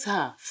 protect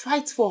her,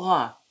 fight for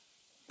her.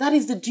 That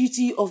is the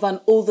duty of an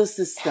older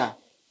sister.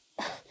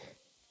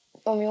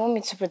 You want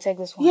me to protect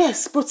this one?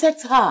 Yes,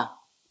 protect her.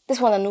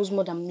 This one that knows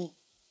more than me.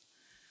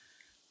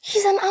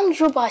 She's an armed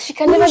robber. She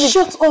can never be...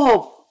 Shut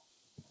up.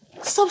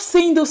 Stop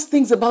saying those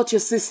things about your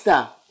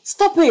sister.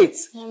 Stop it.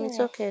 It's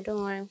okay,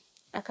 don't worry.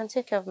 I can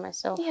take care of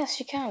myself. Yes,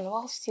 she can,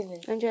 while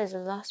stealing. Angel is the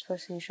last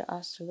person you should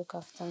ask to look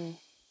after me.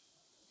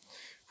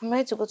 I'm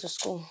ready to go to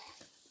school.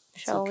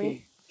 Shall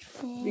we?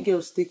 You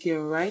girls take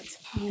care, right?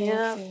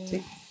 Yeah.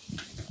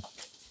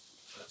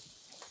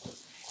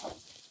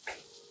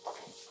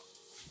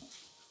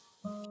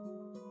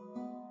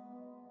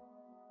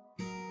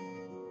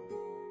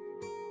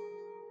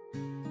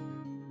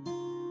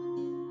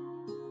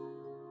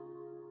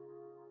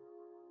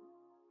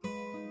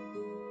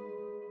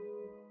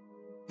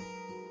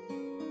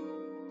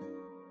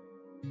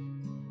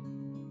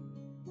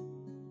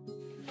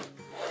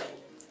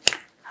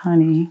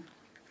 Honey.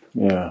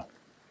 Yeah.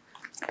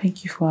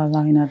 Thank you for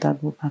allowing her to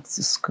go back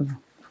to school.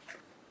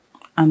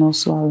 and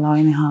also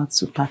allowing her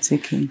to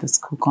partake in the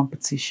school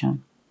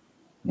competition.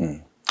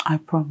 I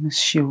promise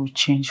she will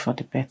change for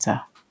the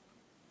better.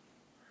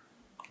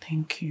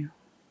 Thank you.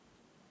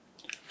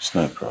 It's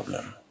no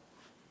problem.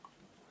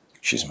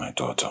 She's my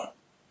daughter.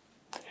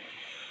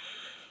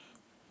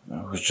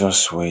 I will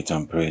just wait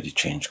and pray the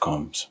change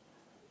comes.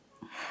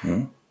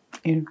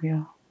 It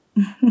will.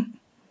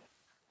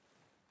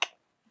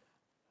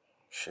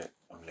 Shit,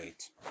 I'm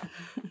late.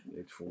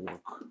 Late for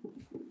work.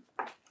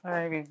 All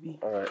right, baby.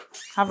 All right.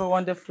 Have a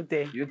wonderful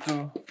day. You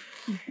too.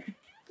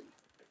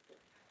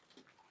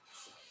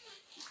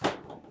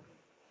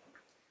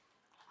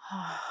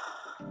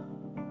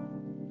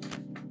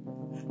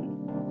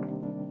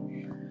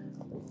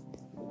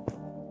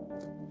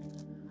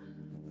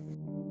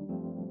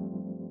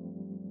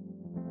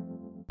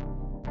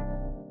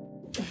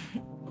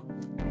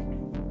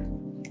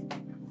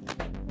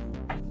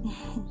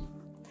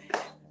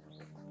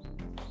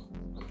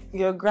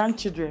 Your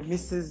grandchildren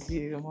misses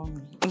you,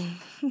 mommy.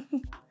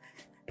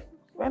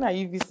 When are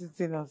you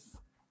visiting us?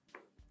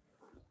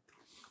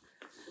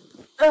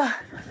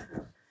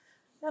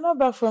 You're not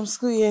back from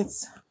school yet.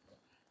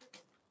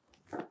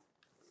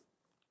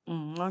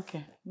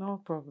 Okay,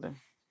 no problem.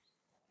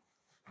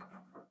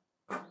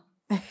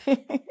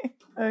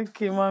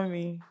 Okay,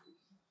 mommy.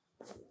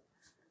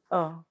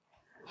 Oh,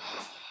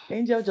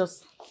 Angel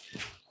just...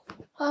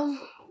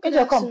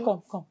 Angel,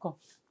 come.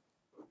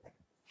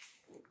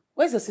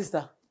 Where's your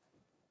sister?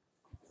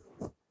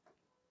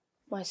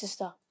 My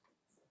sister.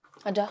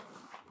 Ada.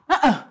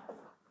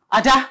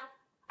 Ada?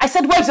 I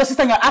said, where's your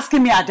sister? And you're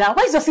asking me, Ada.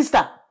 Where's your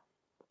sister?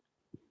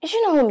 Is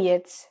she not home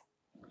yet?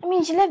 I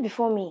mean, she left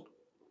before me.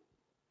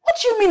 What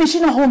do you mean, is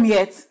she not home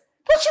yet?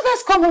 Don't you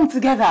guys come home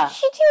together?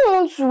 She didn't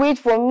want to wait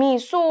for me,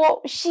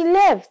 so she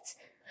left.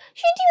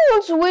 She didn't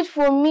want to wait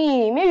for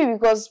me. Maybe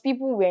because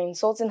people were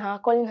insulting her,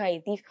 calling her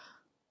a thief.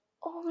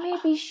 Or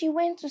maybe she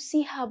went to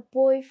see her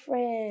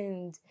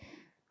boyfriend.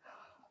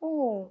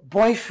 Oh.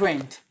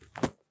 Boyfriend?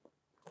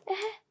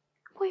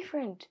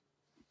 Boyfriend.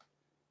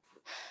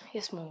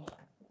 Yes, Mom.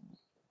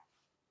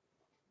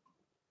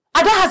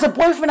 Ada has a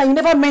boyfriend and you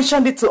never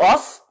mentioned it to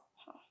us?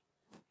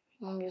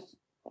 Mom,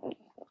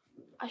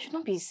 I should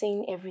not be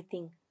saying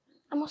everything.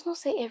 I must not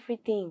say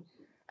everything.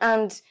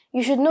 And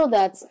you should know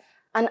that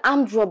an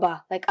armed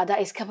robber like Ada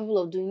is capable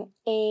of doing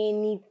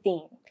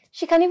anything.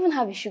 She can even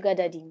have a sugar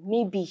daddy.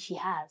 Maybe she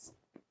has.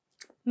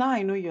 Now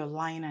I know you're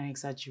lying and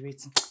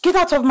exaggerating. Get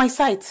out of my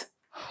sight.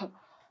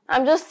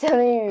 I'm just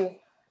telling you.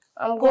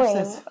 I'm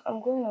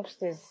going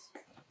upstairs.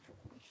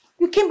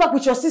 You came back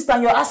with your sister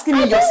and you're asking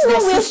me your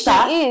sister?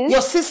 She is.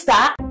 Your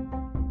sister?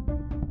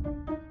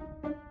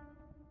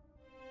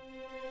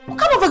 What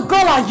kind of a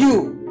girl are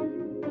you?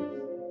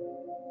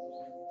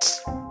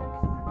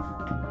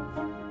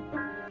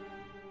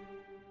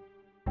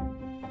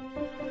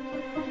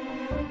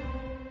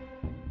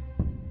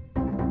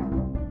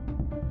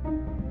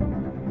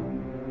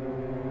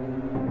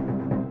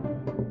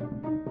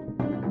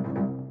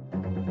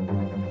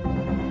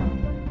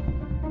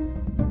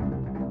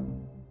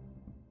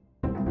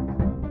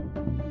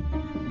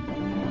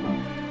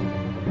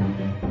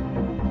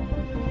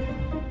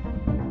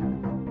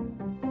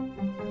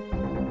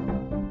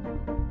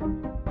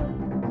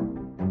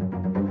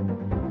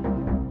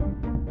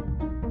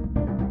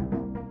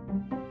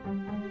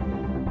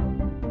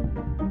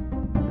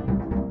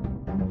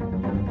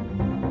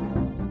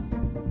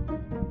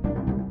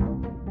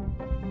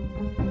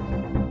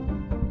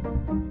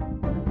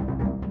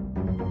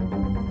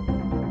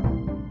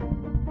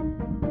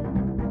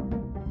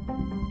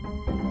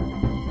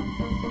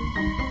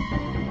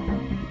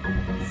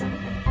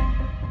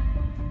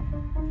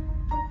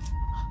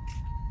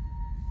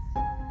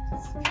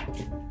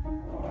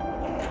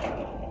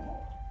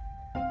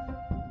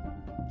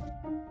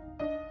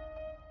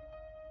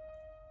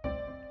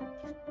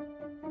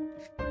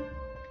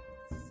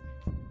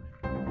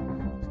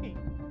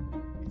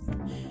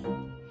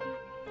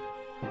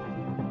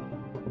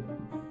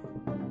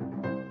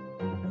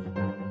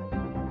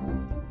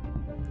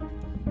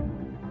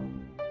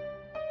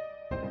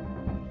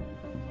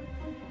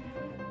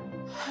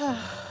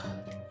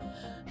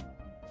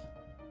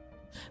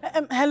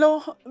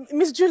 Hello,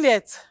 Miss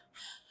Juliet.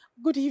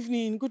 Good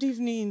evening.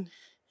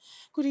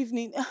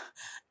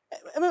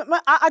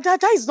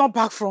 Ada is not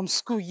back from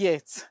school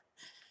yet.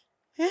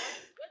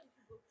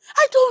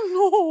 I don't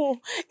know.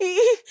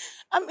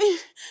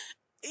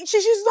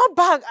 She's not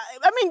back.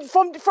 I mean,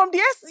 from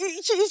the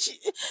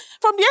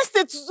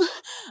estate.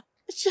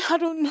 I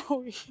don't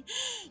know.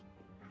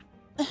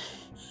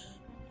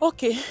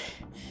 Okay.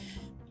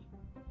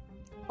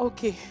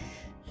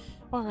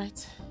 All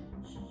right.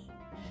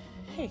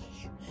 Hey,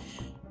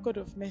 God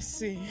of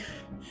mercy.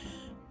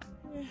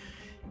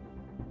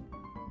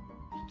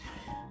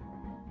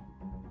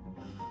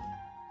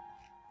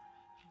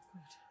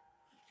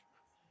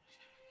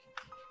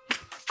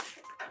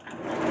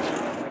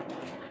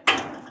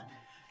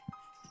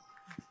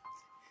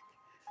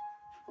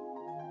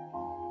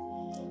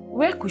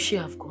 Where could she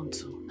have gone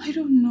to? I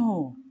don't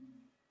know.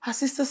 Her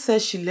sister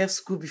says she left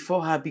school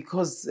before her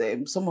because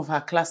some of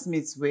her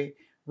classmates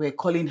were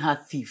calling her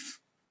thief.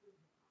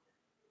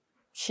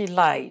 She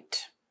lied.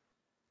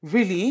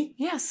 Really?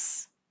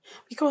 Yes,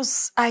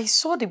 because I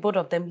saw the both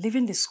of them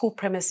leaving the school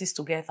premises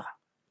together.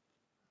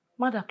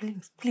 Mother,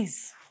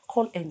 please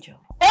call Angel.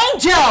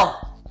 Angel!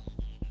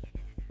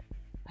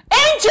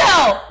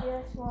 Angel!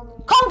 Yes, Mommy.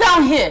 Come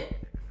down here.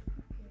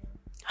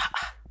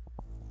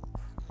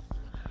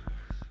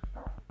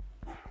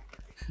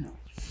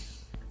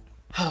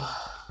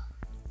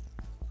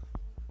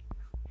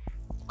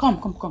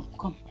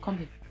 Come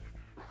here.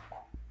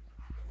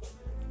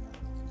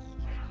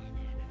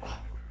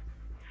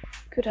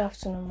 Good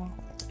afternoon, Mom.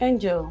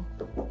 Angel,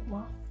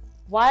 Ma?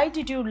 why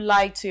did you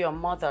lie to your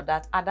mother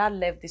that Ada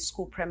left the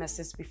school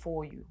premises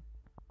before you?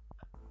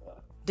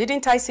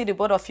 Didn't I see the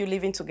both of you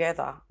living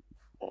together?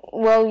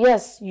 Well,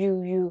 yes,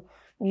 you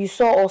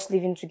saw us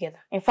living together.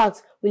 In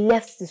fact, we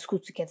left the school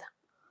together.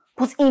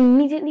 But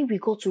immediately we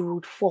got to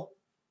Route 4.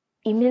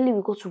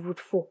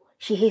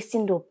 She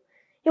hastened up.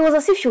 It was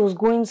as if she was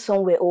going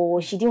somewhere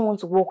or she didn't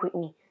want to walk with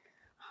me.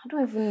 I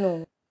don't even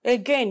know.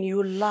 Again,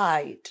 you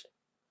lied.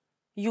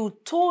 You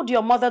told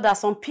your mother that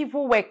some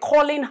people were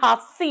calling her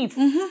thief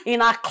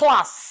in her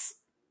class.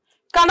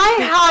 Can I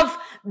have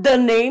the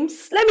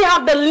names? Let me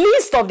have the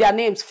list of their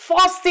names.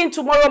 First thing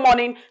tomorrow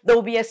morning, they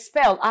will be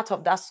expelled out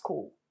of that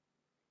school.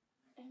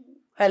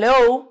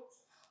 Hello?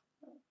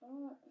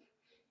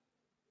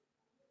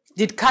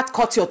 Did Cat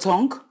cut your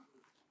tongue?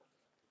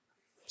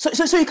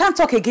 So you can't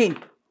talk again?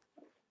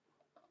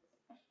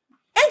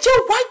 Angel,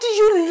 why do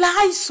you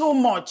lie so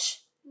much?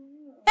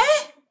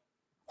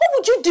 What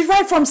would you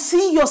derive from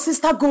seeing your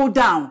sister go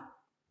down?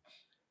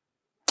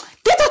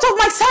 Get out of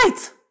my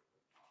sight!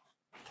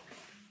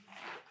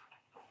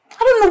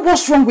 I don't know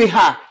what's wrong with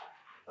her.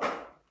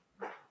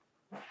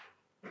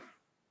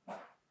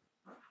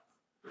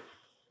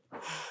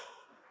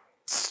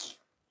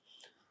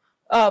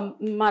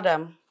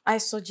 Madam, I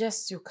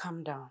suggest you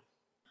calm down.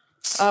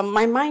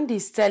 My mind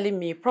is telling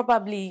me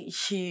probably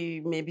she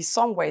may be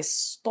somewhere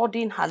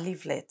studying her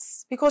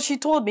leaflets because she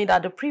told me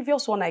that the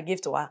previous one I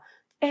gave to her,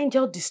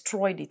 Angel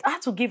destroyed it. I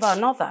had to give her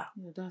another.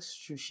 Yeah, that's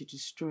true. She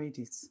destroyed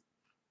it.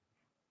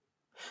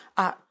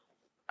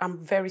 I'm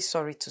very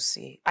sorry to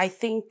say. I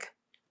think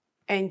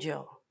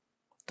Angel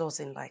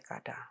doesn't like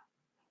Ada.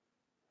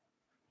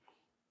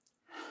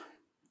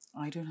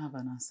 I don't have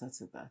an answer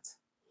to that.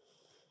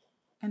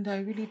 And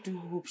I really do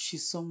hope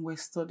she's somewhere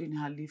studying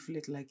her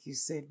leaflet like you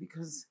said,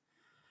 because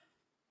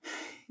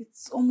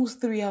it's almost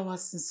 3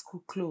 hours since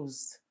school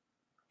closed.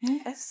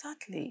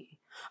 Exactly.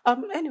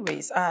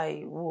 Anyways,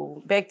 I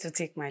will beg to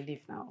take my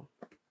leave now.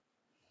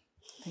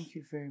 Thank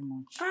you very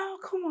much. Oh,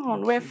 come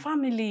on. We're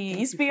family.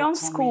 It's beyond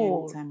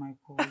school. Anytime I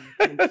call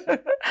you.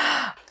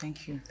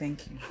 Thank you.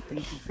 Thank you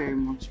very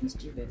much, Miss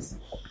Julius.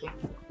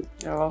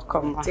 You're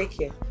welcome, ma. Take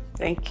care.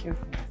 Thank you.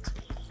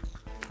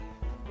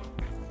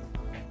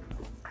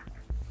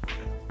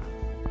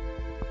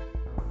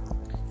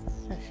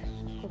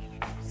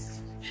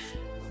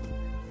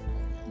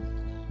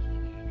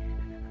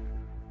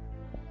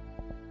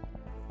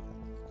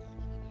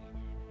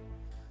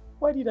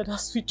 Why did Ada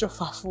switch off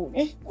her phone?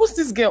 What's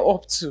this girl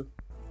up to?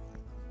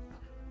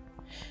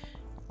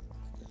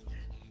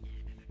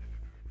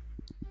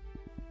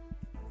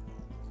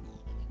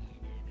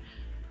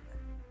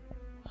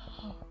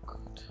 Oh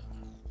God,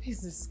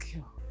 where's this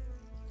girl?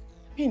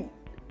 I mean,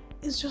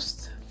 it's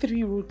just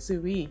 3 roads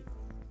away.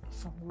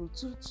 From road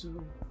 2 to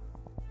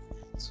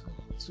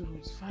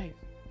road 5.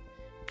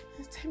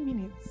 It's 10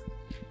 minutes.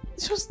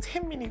 It's just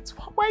 10 minutes.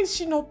 Why is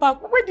she not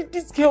back? Where did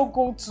this girl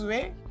go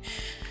to,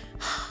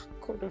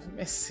 God of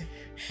mercy.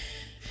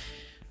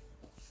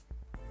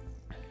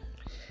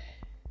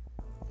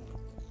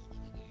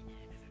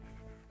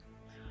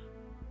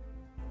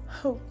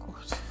 Oh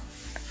God.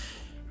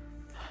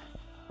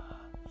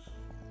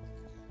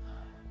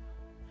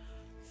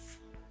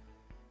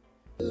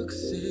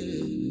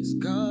 Success,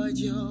 guard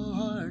your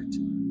heart.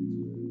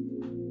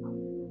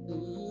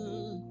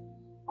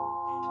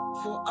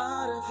 For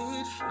out of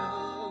it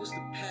flows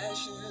the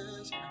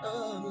passions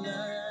of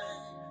life.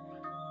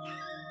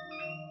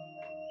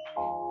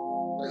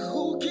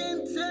 Who can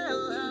tell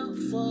how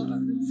far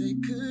they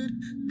could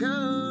go?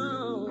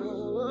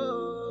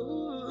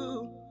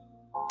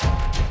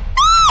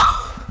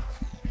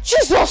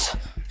 Jesus!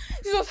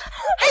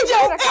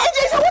 Angel, what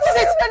is it? What is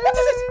it?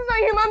 This is not a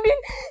human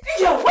being.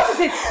 Angel, what is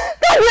it?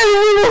 That girl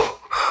is evil.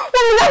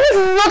 That person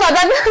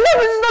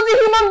is not a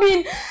human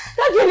being.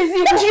 That girl is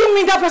evil. What do you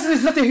mean that person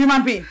is not a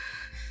human being?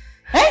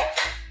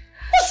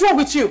 What's wrong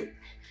with you?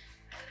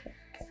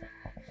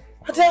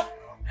 Ada?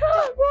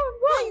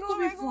 Where are you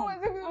coming from? I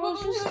was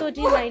just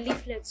studying my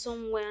leaflet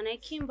somewhere and I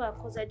came back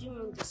because I didn't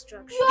want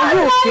distraction. Are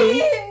you okay?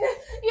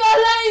 You're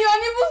lying. You're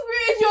an evil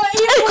spirit. You're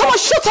evil. Hey, come on,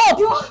 shut up!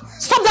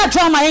 Stop that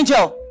drama,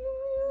 Angel.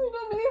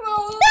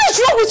 What is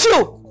wrong with you?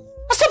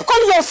 Stop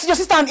calling your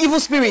sister an evil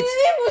spirit. She's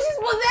evil. She's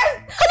possessed.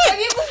 Come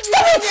here.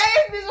 Stop it!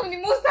 The from the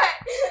Most High.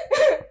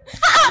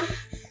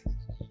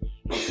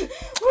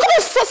 Come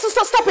on,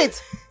 stop it.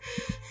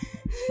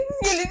 She's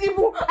girl is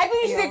evil. I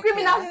think she's a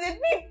criminal. She's a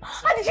thief.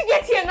 How did she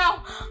get here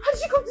now? How did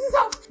she come to this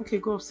house? Okay,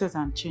 go upstairs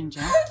and change,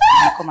 huh?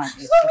 And come and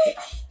eat. It's not me.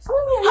 It's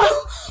not me and you.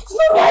 It's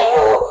not me and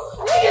you.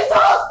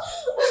 Jesus!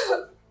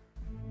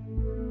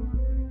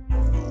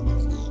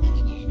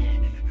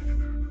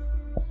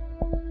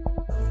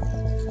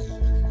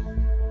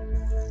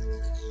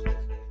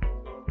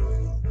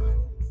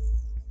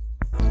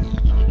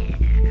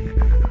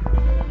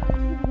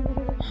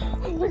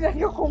 Where did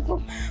you come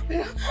from?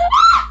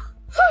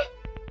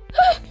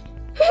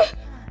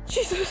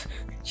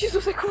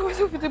 Jesus, I cover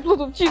myself with the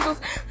blood of Jesus.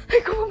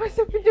 I cover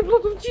myself with the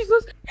blood of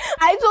Jesus.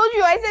 I told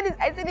you, I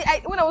said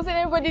it, when I was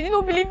telling everybody, they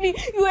didn't believe me.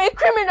 You are a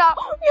criminal.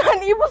 You are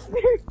an evil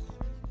spirit.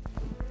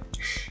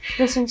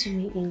 Listen to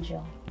me,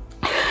 Angel.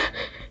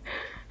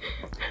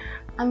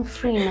 I'm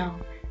free now.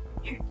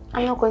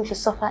 I'm not going to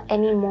suffer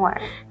anymore.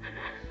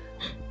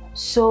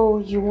 So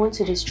you want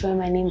to destroy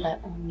my name by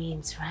all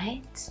means,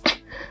 right?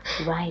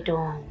 Right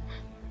on.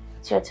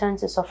 It's your turn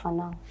to suffer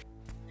now.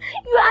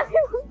 You are an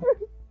evil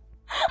spirit.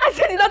 I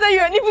said it that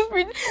you're an evil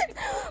spirit.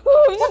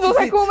 Oh, Jesus,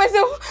 I call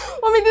myself.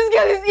 Mommy, this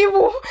girl is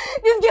evil.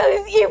 This girl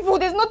is evil.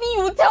 There's nothing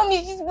you will tell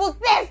me. She's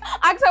possessed.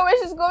 Ask her where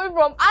she's coming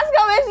from. Ask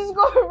her where she's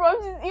coming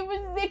from. She's evil.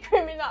 She's a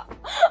criminal.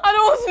 I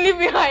don't want to live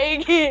with her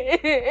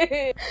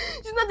again.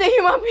 She's not a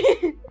human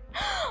being.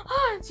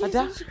 Ah, Jesus.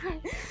 Ada?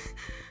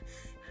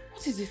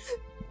 What is it?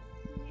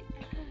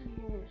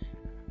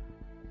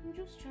 I'm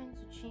just trying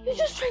to change. You're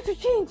just trying to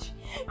change.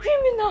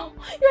 Criminal.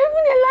 You're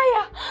even a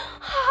liar.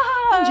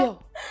 Angel.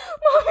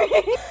 Mommy.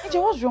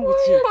 Angel, what's wrong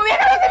with you? Mommy, I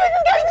cannot sleep with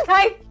this girl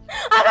tonight.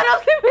 I cannot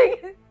sleep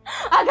again.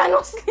 I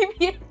cannot sleep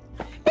here.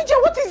 Angel,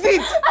 what is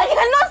it? I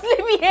cannot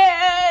sleep here.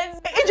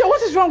 Angel,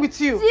 what is wrong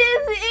with you? She's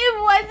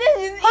evil. I said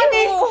she's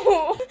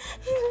evil.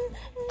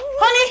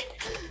 Honey!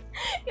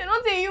 You're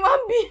not a human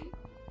being.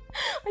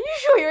 Are you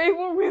sure you're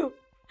even real?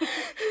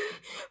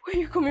 Where are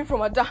you coming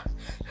from, Ada?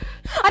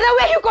 Ada,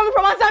 where are you coming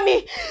from? Answer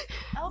me.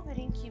 I hope you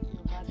didn't keep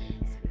your bag in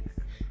this space.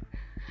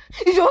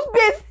 It's your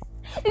space.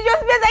 It's your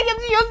space. I came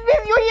to your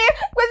space. You're here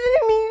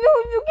questioning me. No,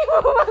 you keep my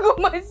bag on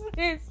my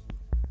space.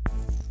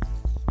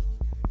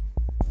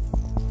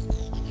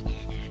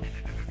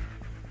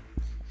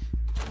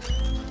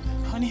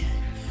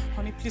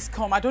 Honey, please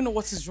come. I don't know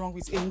what is wrong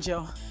with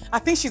Angel. I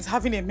think she's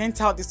having a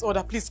mental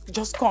disorder. Please,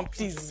 just come,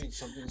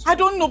 please. I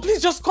don't know.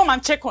 Please just come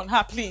and check on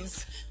her,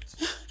 please.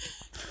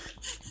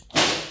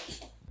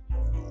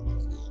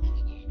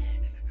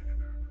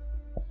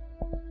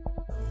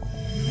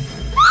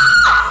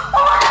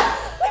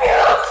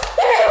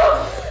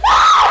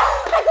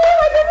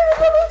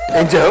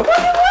 Angel!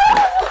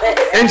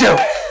 Angel!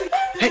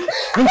 Hey,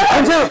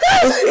 Angel!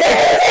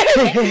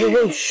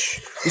 Hey, shh.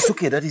 It's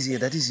okay, Daddy's here.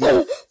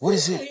 What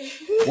is it?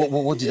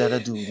 What did Ada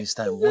do this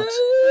time? What?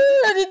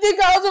 I did take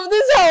her out of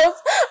this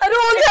house. I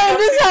don't want her in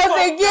this house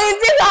again.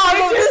 Take her out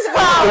of this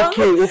house.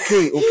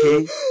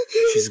 Okay.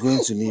 She's going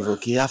to leave,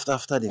 okay?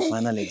 After the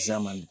final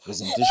exam and the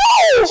presentation.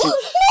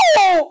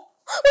 No!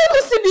 Why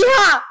must it be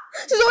her?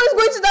 She's always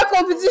going to that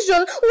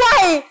competition.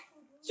 Why?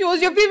 She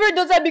was your favorite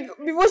daughter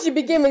before she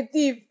became a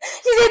thief.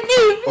 She's a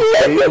thief.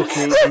 Okay. What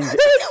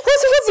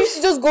if she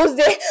just goes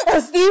there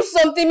and steals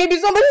something? Maybe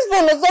somebody's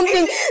phone or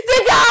something.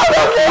 Take her out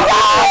of this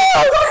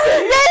house!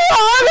 Take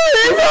her out of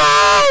this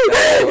house!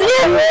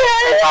 Leave me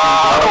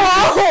alone!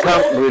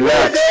 Come,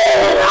 relax.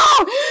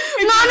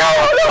 No,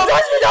 don't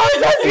touch me, don't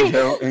touch me.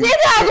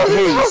 Take her out of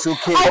this house. It's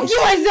okay. I'll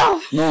kill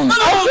myself. No.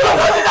 I'll kill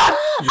myself.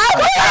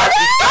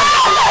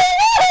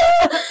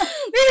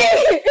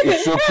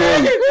 It's okay.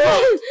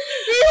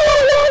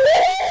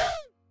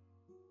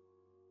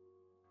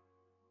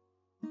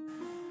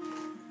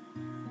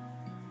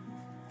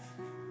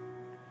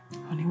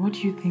 Honey, what do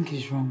you think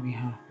is wrong with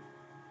her?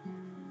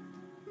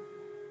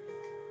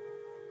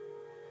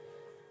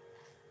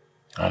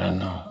 I don't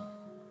know.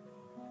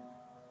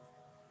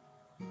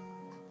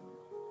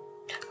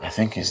 I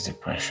think it's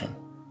depression.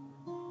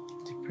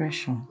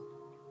 Depression?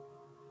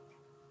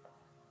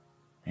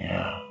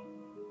 Yeah.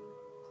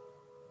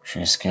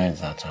 She's scared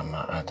that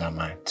Ada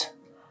might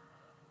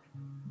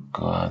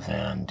go out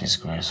there and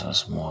disgrace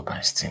us more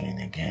by stealing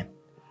again.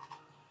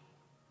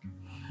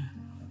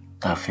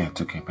 That fear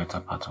took a better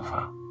part of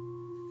her.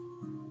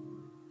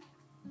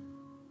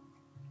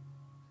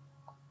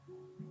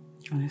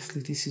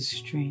 Honestly, this is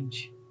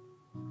strange.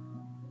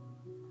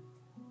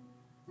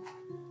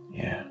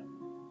 Yeah.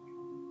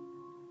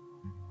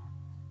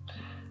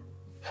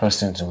 First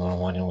thing tomorrow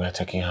morning, we're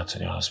taking her to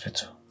the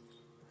hospital.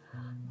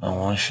 And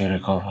once she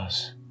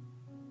recovers,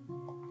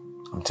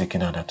 I'm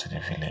taking her to the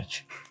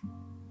village.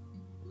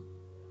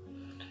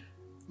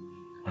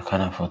 I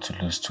can't afford to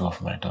lose 2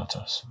 of my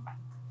daughters.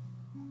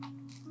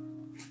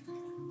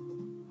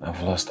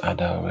 I've lost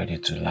Ada already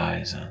to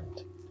lies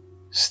and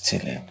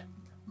stealing.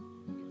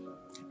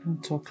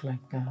 Don't talk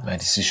like that. My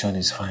decision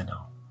is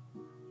final.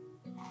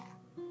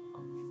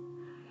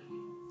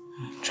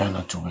 Try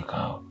not to wake her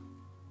up.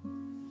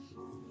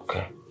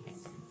 Okay?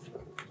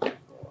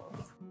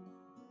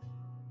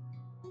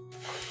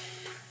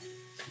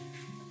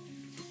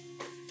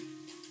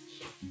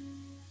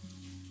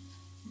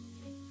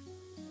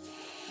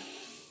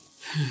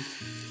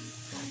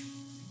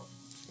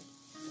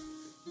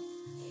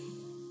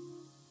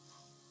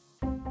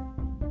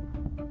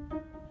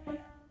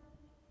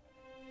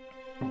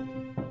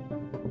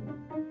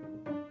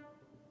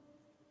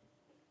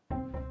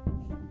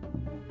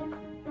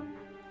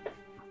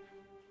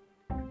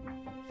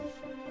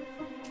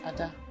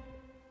 Ada,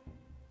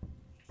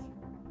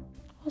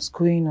 what's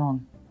going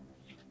on?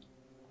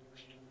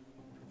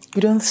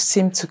 You don't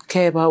seem to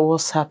care about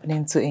what's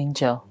happening to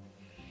Angel.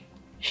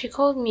 She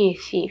called me a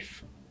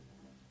thief.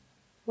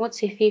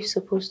 What's a thief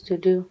supposed to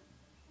do?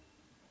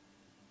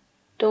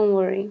 Don't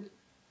worry.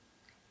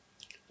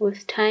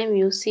 With time,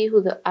 you'll see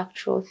who the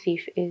actual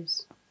thief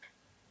is.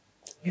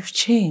 You've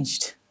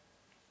changed.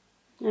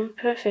 I'm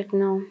perfect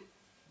now.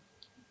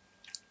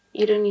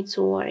 You don't need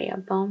to worry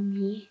about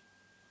me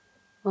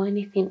or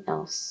anything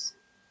else.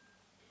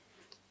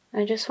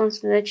 I just want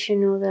to let you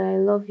know that I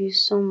love you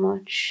so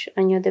much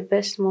and you're the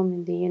best mom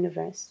in the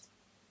universe.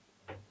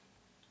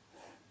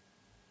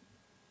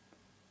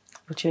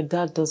 But your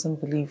dad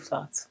doesn't believe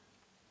that.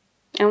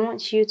 I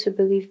want you to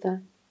believe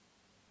that.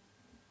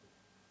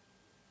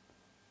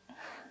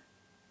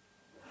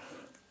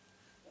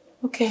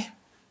 Okay.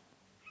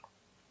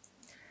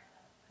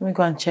 Let me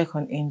go and check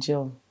on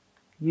Angel.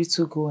 You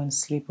two go and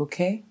sleep,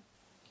 okay?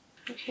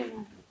 Okay,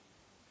 Mom.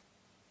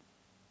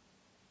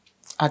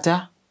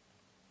 Ada?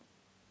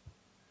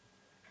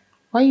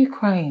 Why are you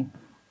crying?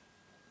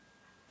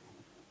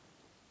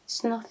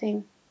 It's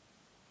nothing.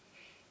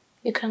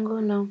 You can go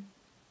now.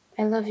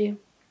 I love you.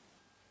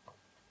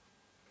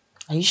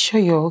 Are you sure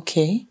you're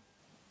okay?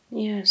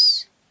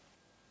 Yes.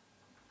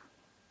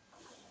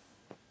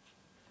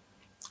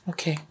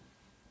 Okay.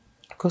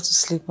 Go to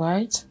sleep,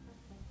 alright?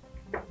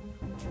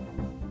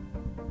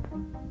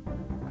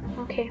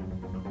 Okay.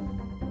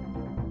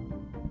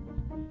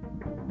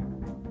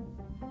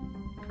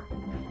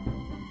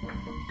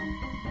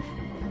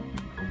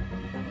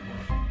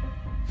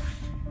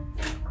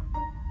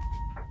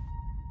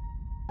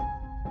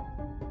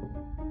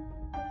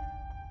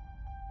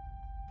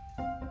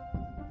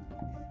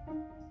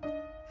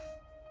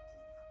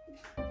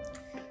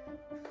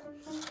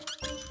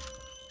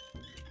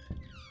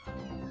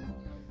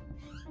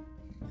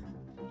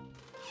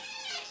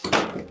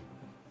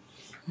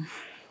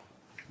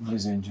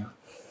 Where's Angel?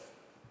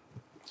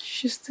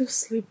 She's still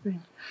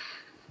sleeping.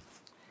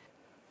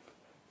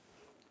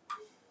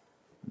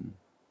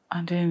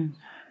 And then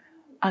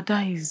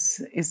Ada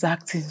is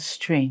acting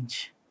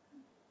strange.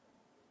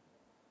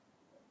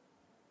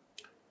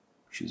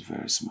 She's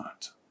very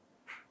smart.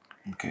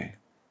 Okay?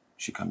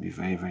 She can be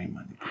very, very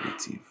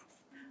manipulative.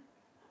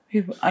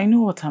 Babe, I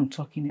know what I'm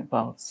talking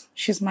about.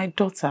 She's my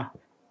daughter.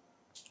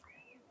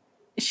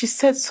 She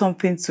said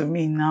something to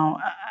me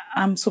now.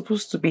 I'm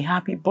supposed to be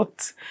happy,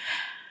 but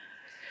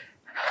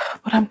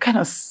I'm kind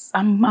of,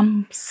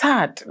 I'm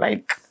sad.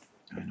 Like,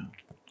 I know.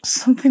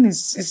 Something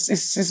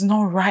is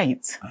not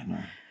right. I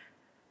know.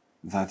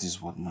 That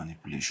is what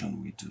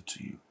manipulation will do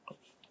to you.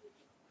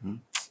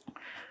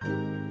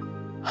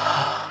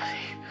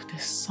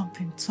 There's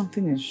something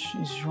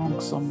is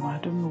wrong somewhere. I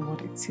don't know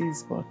what it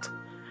is, but...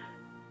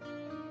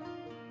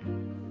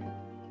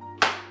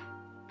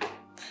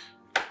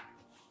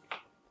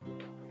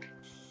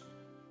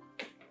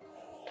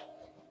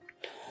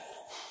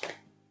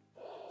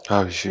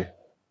 How is she?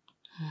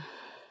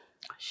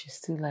 She's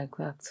still like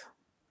that.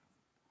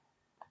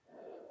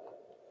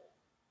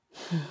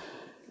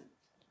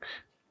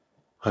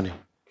 Honey,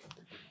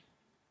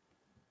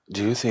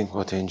 do you think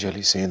what Angel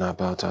is saying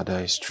about Ada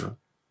is true?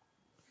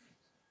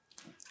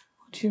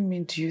 What do you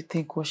mean, do you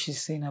think what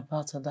she's saying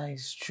about Ada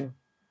is true?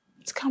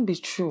 It can't be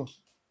true.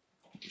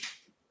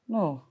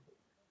 No,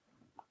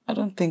 I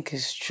don't think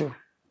it's true.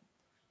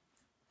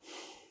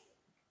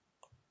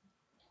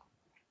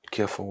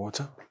 Care for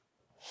water?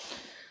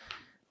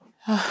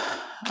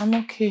 I'm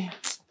okay.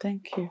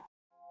 Thank you.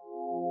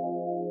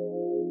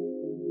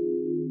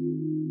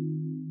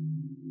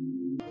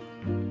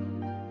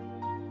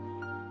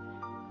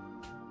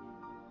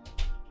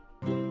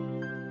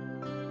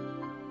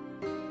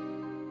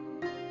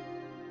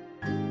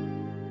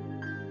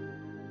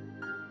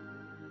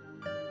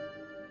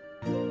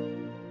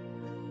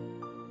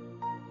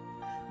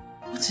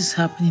 What is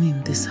happening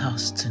in this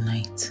house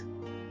tonight?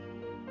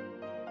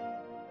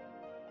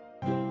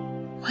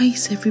 Why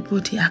is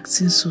everybody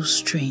acting so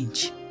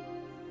strange?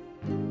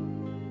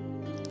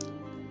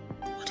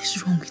 What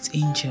is wrong with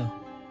Angel?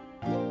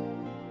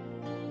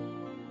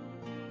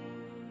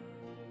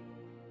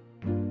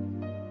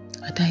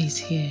 Ada is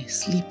here,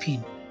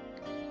 sleeping.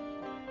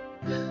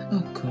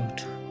 Oh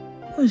God,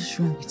 what is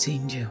wrong with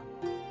Angel?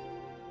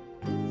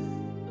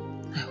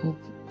 I hope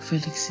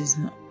Felix is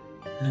not...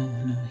 No,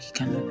 he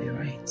cannot be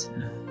right,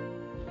 no.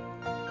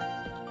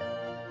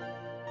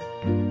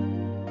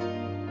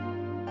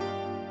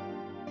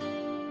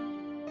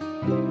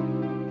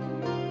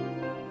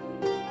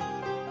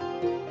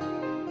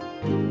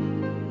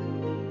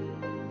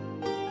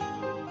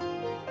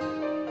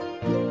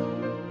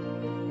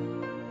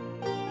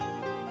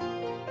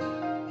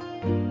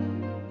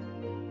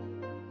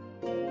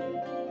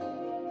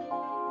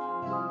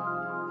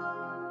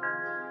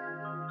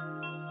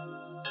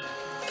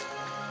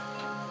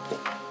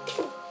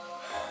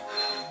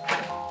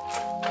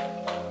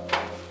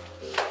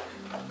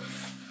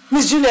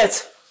 Miss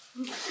Juliet,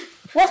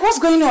 what's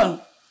going on?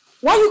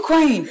 Why are you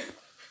crying?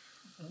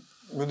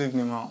 Good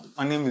evening, ma'am.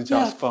 My name is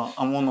Jasper.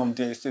 I'm one of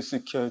the estate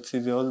security,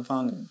 the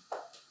husband.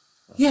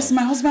 Yes,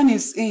 my husband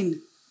is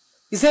in.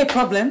 Is there a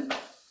problem?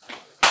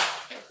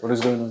 What is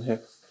going on here?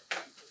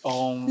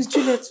 Miss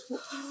Juliet.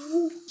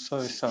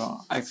 Sorry, sir.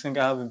 I think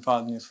I have a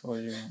bad news for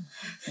you.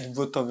 The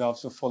both of you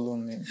have to follow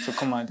me to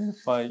come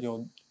identify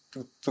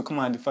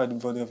the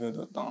body of your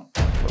daughter.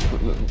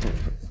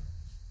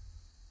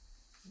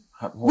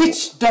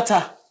 Which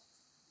daughter?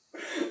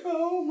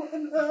 Oh,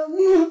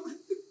 madam.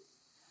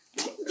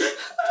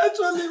 I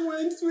actually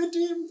went with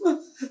him.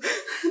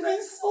 And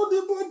I saw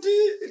the body.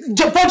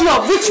 The body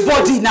of which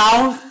body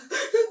now?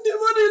 The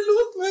body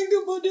looked like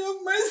the body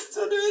of my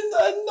student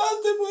and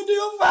not the body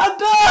of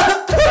Ada.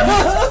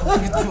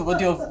 The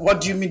body of,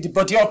 what do you mean the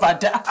body of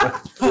Ada?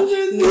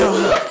 No.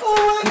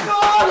 Oh my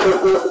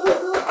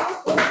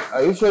God.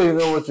 Are you sure you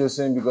know what you're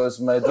saying? Because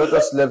my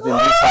daughter slept in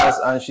this house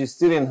and she's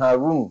still in her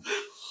room.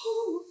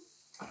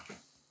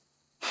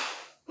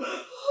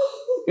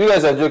 You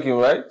guys are joking,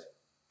 right?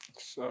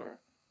 Sorry.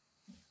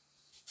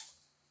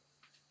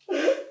 This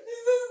is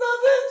not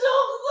a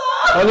joke, sir.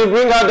 Honey,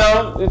 bring her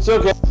down. It's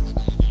okay.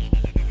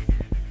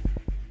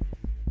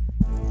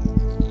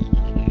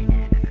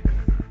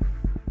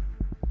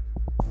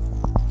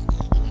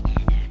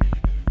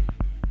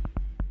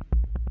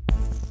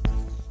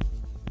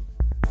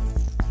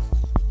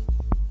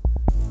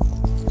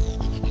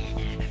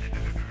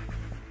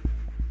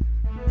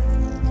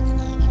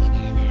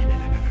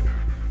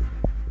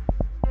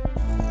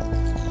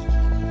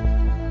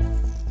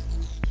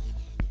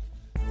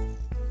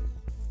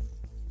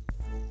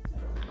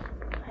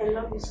 I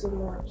love you so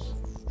much.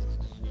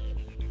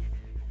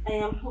 I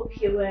am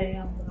okay where I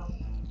am now.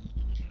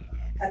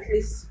 At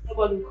least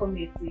nobody will call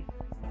me a thief.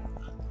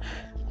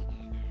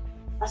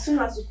 As soon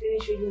as you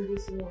finish reading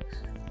this note,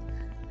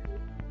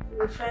 you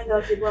will find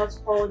out about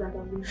all that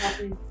has been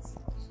happening.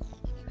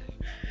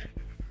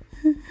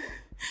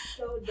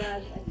 So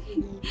that I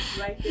feel the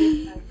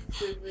brightest and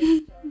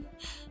favorite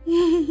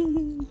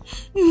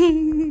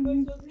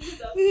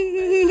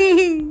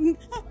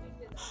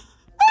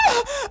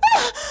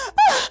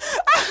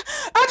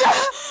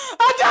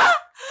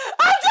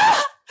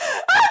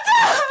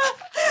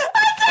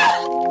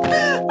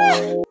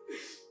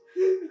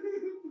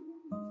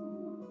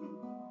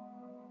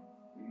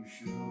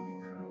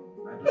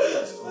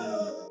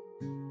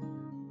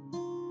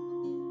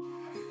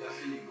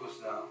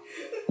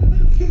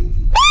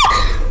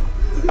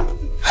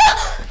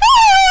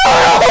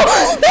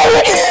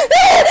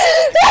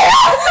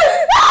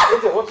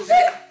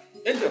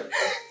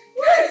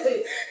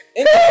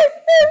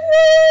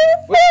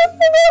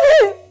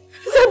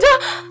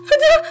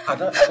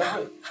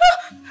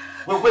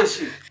Where is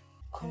she?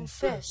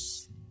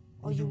 Confess,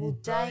 or you will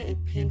die a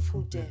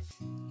painful death.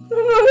 No. I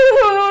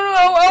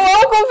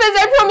will confess.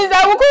 I promise.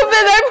 I will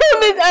confess.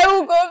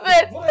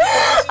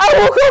 I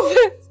will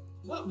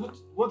confess.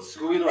 What's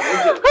going on? I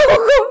will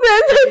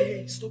confess.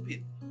 Hey, stop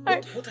it.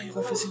 What are you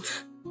confessing to?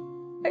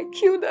 I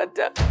killed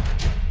Ada.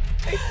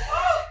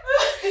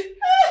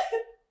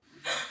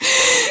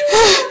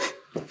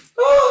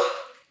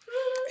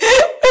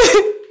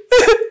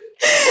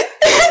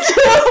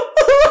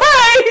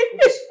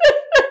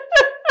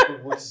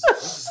 What is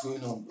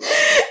going on?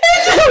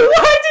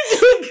 Why did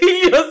you kill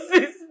your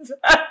sister?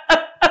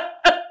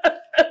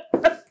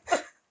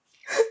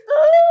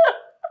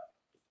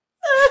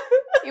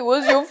 It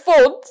was your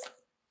fault.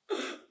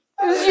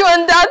 It was you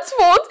and Dad's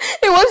fault.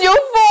 It was your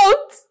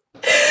fault.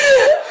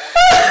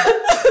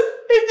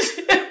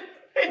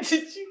 Why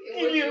did you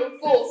kill your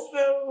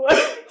sister?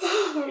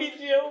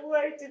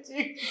 Why did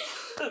you?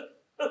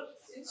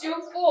 It's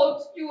your fault.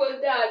 You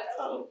and Dad.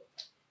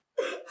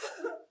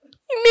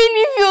 You made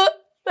me feel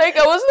like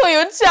I was not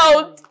your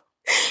child.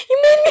 You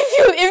made me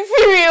feel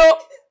inferior.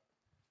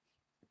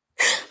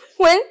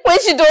 When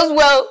she does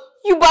well,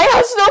 you buy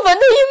her stuff and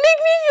then you make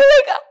me feel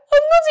like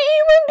I'm not a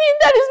human being.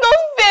 That is not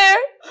fair.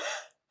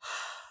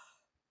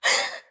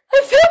 I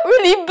felt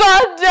really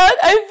bad, Dad.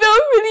 I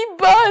felt really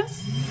bad.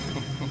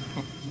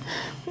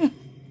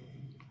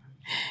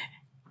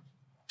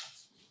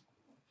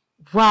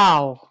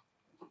 Wow.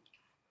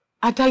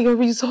 Ada, your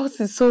results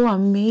is so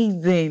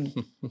amazing.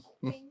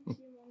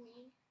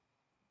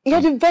 You're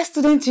the best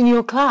student in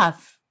your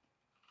class.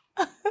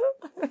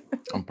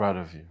 I'm proud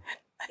of you.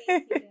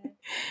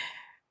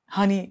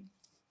 Honey,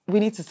 we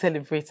need to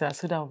celebrate her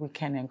so that we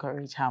can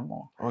encourage her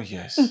more. Oh,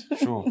 yes,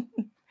 sure.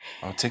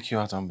 I'll take you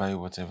out and buy you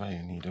whatever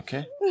you need,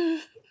 okay?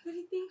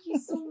 Thank you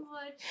so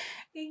much.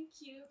 Thank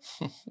you.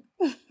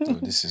 Oh,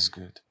 this is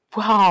good.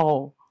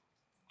 Wow.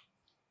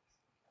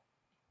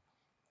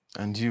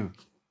 And you,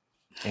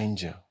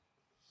 Angel.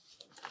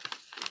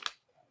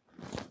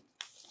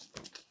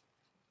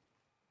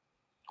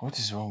 What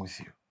is wrong with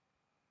you?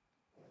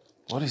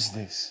 What is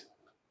this?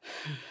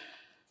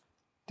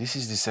 This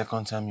is the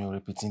second time you're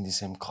repeating the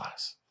same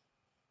class.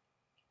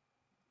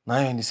 Now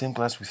you're in the same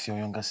class with your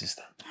younger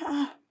sister.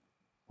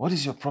 What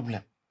is your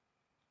problem?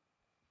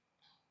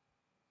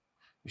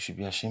 You should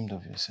be ashamed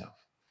of yourself.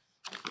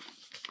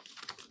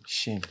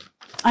 Shame.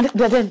 And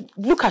then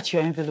look at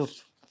your envelope.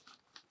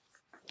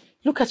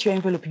 Look at your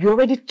envelope. You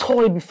already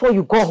tore it before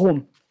you got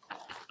home.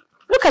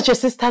 Look at your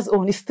sister's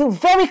own. It's still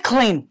very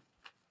clean.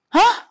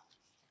 Huh?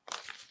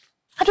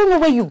 I don't know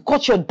where you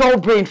got your dull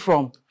brain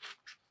from.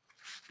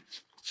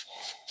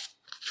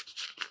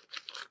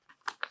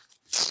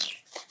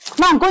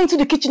 Now I'm going to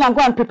the kitchen and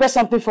go and prepare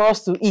something for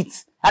us to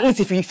eat. At least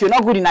if you're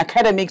not good in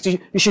academics, you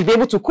should be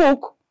able to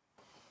cook.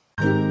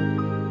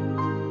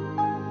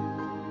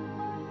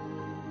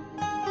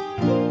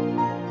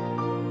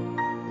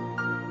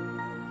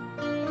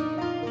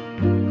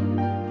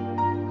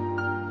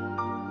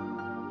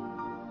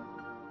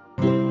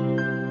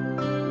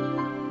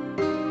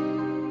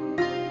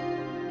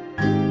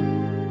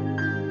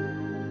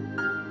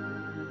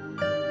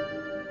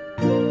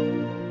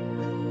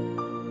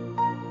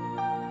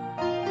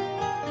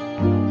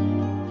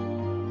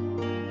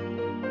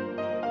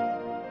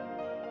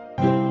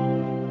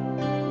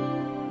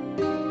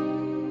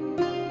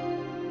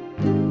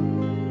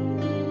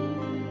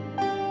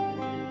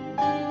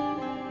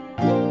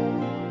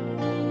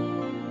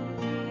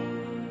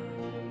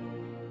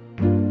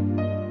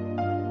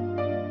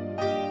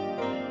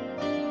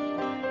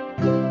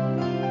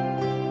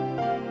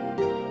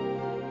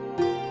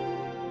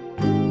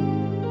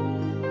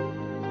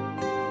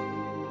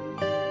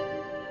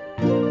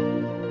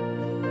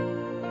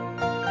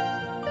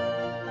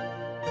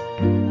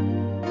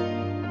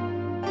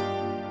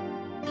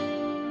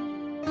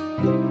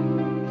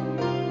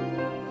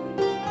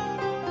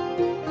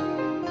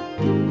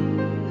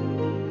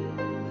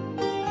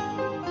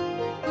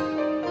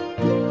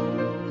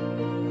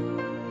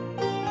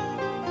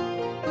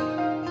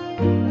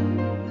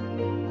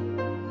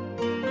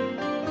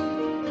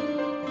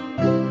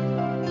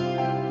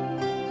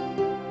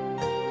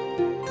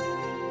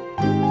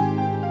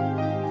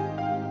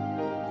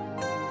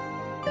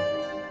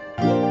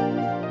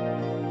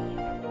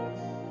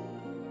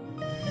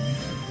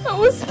 I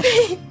was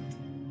pained.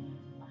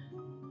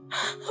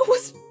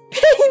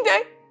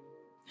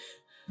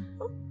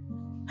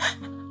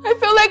 I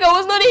felt like I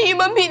was not a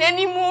human being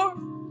anymore.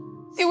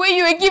 The way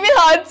you were giving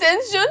her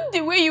attention,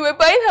 the way you were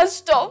buying her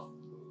stuff.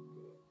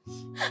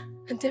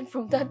 And then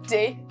from that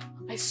day,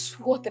 I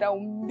swore that I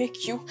would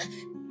make you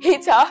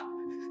hate her.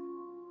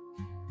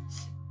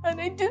 And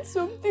I did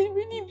something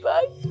really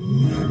bad.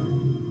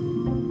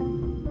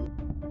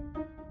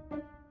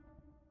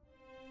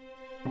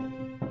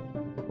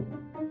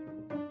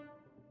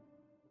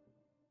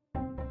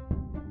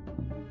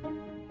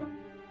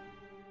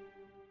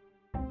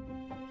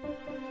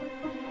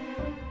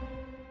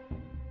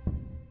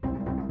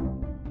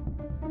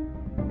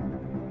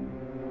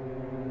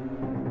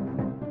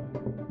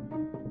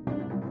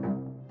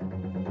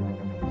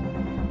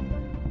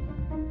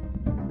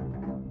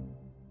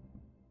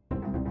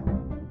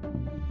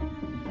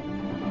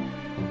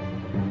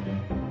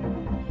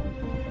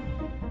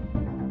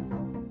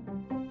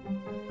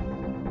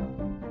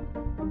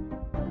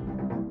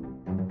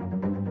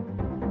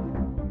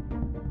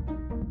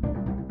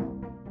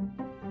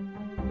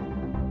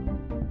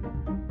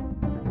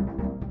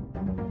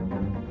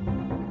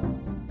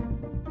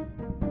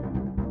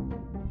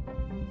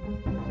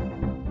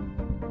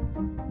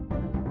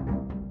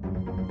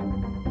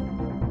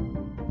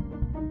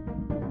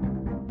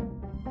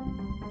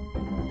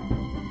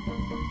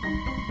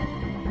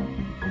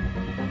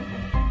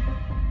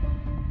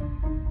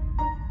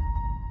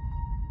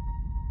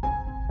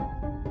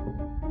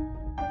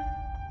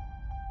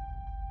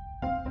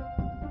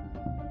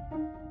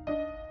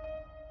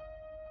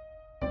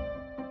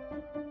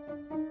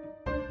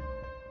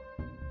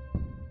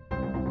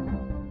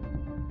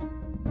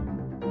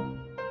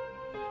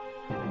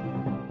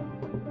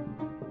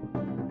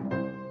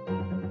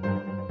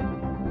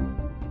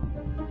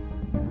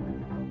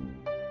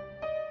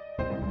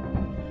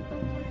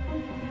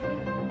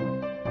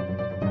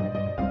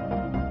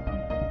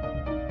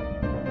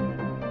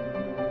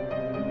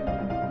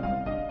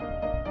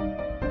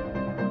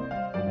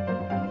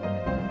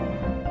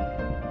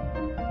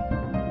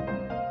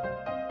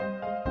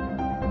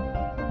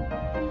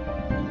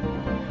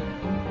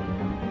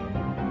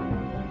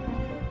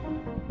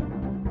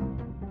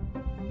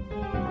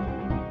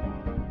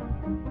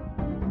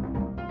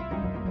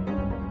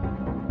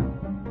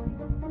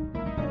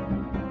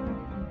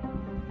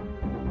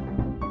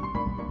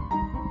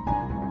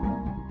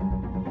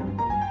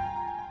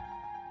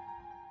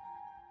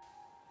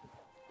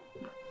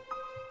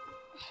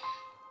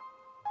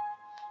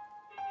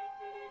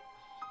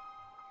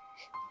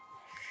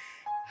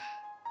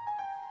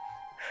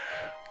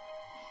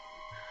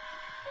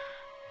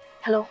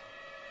 Hello?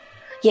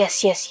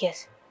 Yes.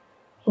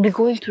 We'll be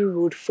going through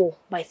Road 4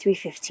 by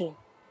 3:15.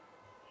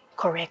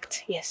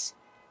 Correct, yes.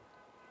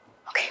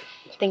 Okay,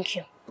 thank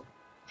you.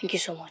 Thank you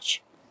so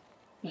much.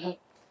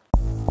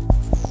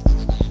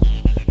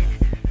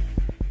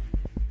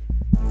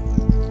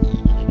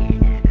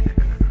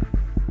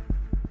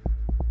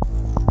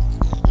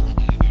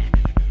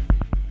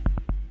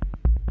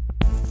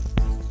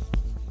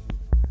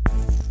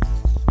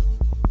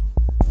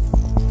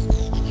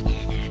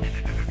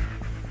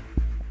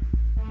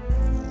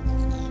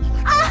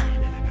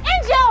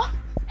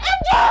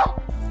 Angel!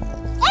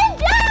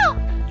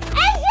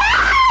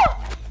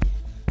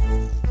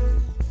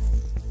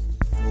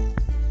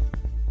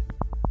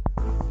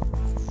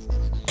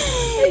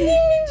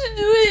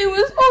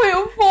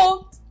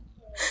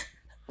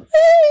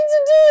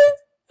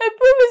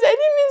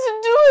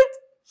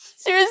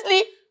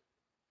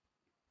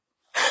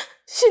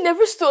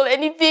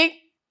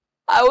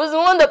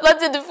 one that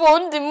planted the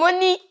phone, the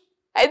money.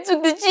 I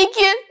took the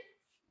chicken.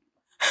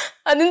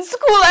 And in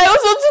school, I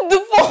also took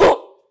the phone.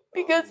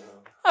 Because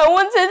I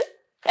wanted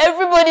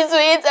everybody to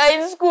hate her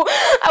in school.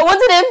 I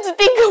wanted them to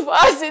think of her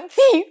as a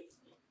thief.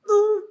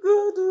 Oh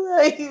God,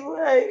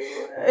 why?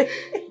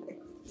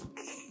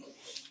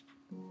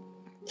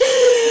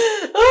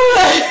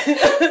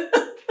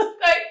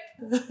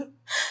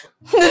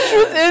 The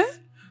truth is,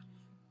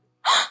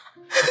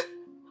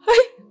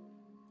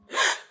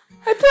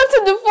 I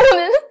planted the phone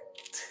and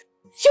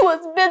she was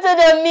better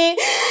than me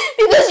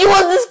because she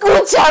was the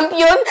school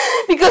champion,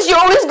 because she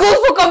always goes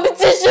for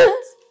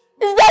competitions.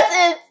 Is that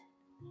it?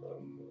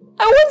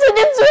 I wanted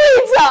them to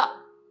hate her.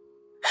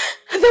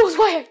 And that was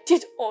why I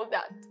did all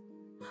that.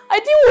 I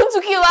didn't want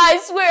to kill her, I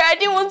swear. I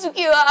didn't want to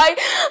kill her. I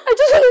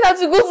just wanted her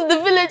to go to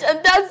the village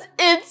and that's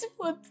it.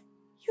 But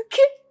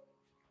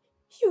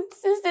you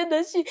insisted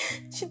that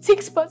she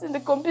takes part in the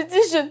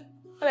competition.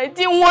 And I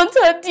didn't want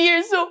her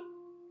dear, so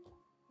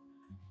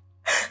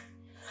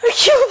I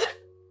killed her.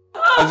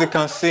 As you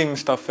can see,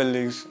 Mr.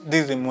 Felix,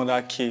 this is a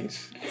murder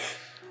case.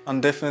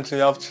 And definitely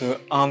have to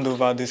hand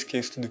over this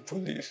case to the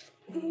police.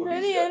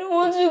 Daddy, I don't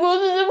want to go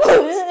to the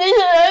police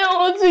station. I don't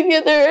want to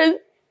get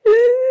arrested.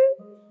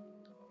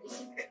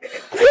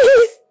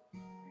 Please.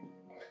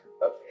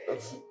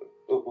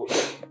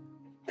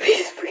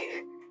 Please.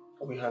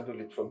 We handle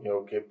it from here,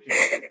 okay?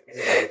 Please. This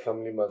is a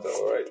family matter,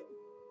 alright?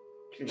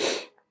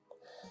 Please.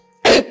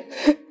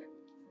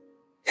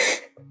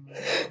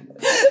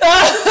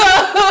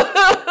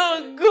 Oh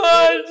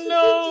God,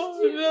 no.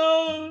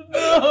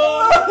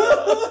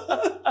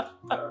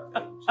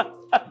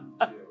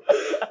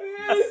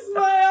 It's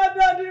my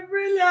Ada, the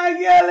brilliant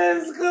girl in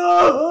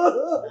school.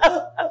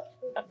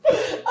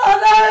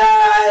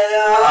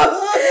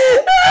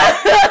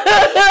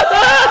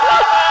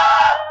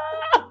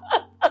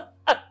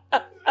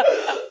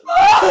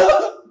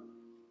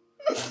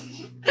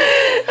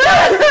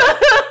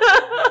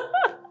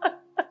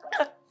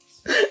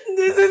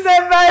 This is a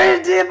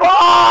very deep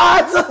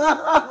heart.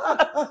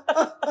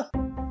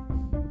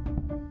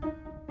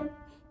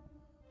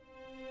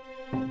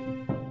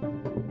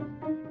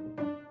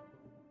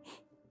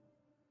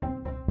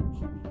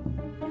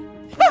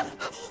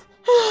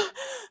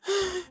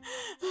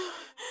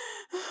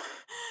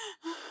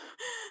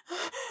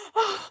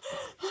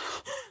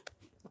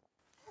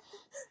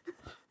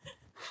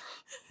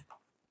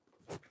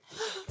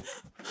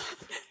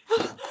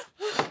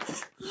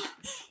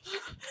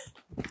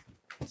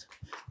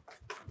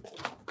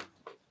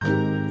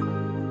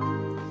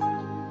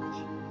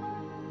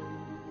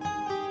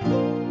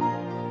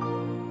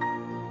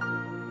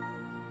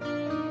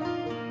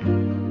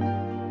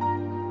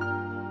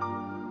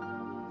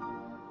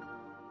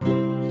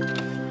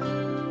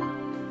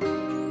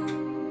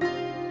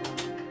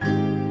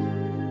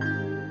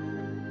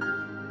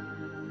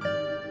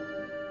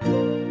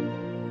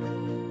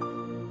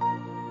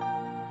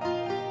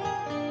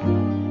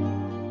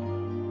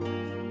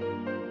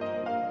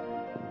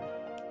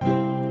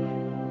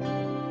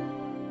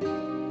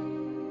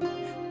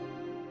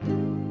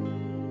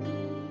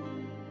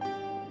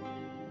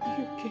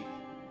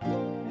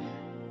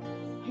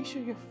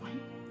 Sure you're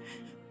fine.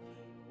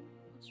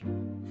 What's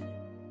wrong?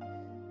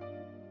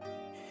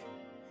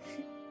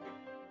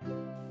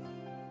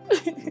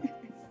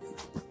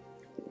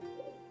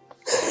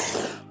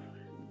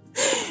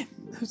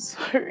 I'm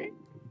sorry.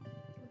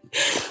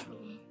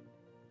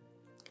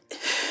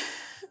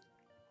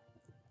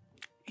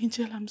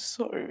 Angel, I'm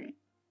sorry.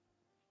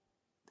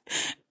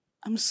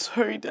 I'm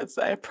sorry that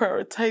I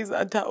prioritize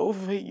Ada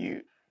over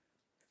you.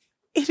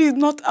 It is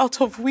not out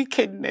of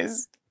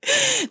wickedness.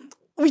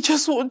 We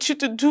just want you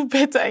to do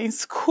better in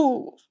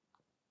school.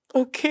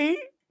 Okay?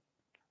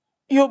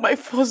 You're my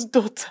first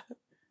daughter.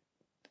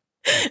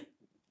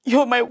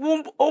 You're my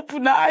womb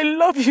opener. I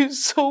love you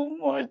so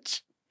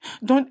much.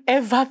 Don't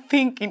ever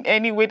think in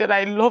any way that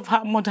I love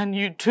her more than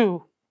you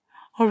do.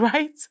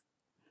 Alright?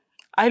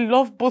 I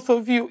love both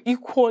of you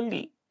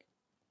equally.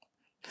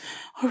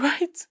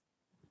 Alright?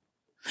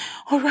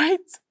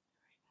 Alright?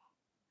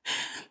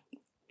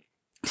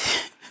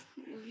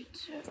 Me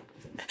too.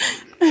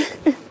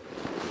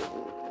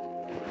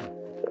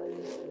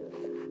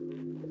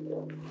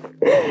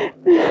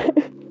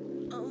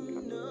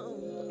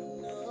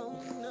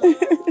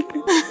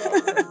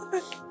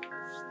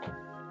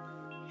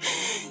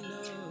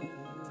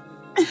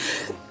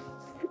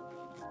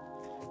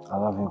 I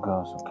love you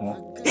girls, okay?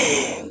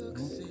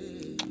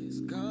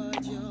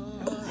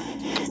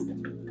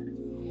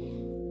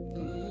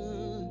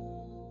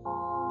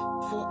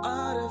 For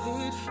out of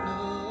it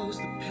flows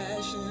the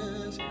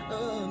passions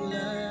of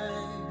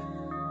life.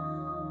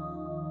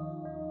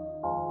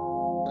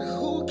 But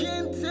who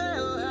can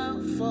tell how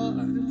far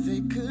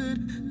they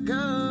could go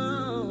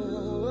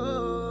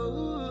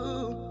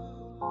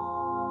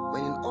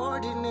when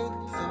inordinate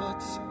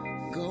thoughts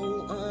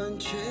go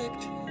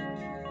unchecked?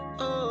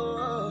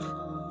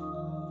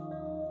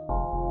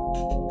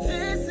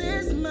 This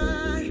is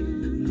my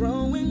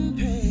growing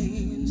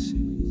pains.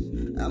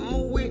 I'm a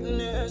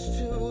witness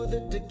to the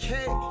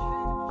decay.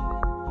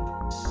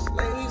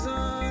 Slaves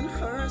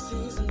unheard.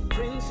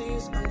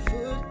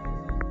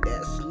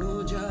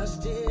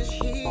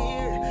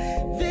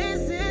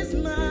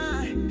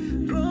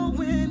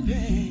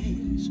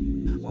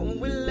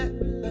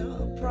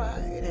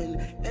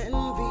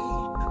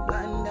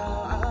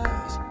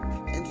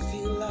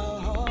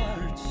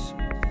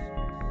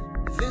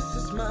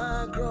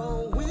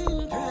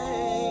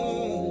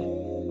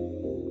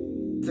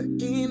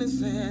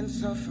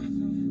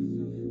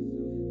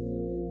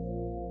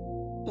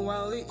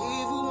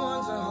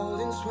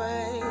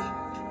 way.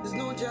 There's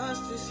no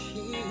justice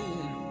here.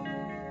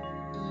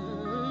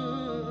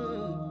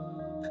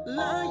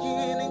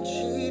 Lying and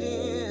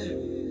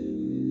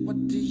cheating.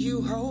 What do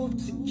you hope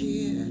to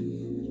get?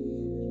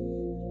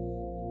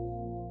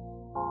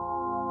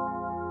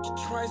 You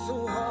try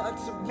so hard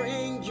to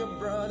bring your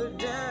brother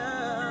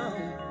down.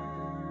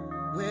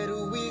 Where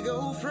do we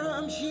go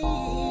from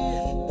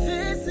here?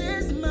 This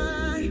is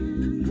my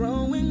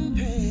growing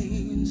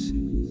pains.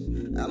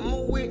 I'm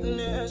a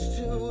witness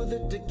to the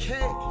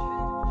decay.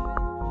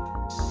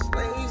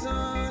 Slaves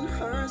on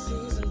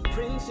horses and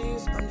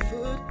princes on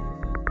foot.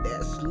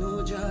 There's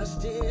no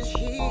justice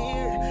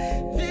here.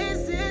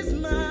 This is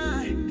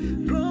my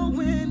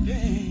growing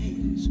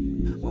pains.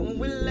 When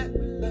we let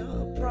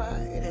the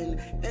pride and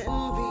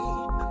envy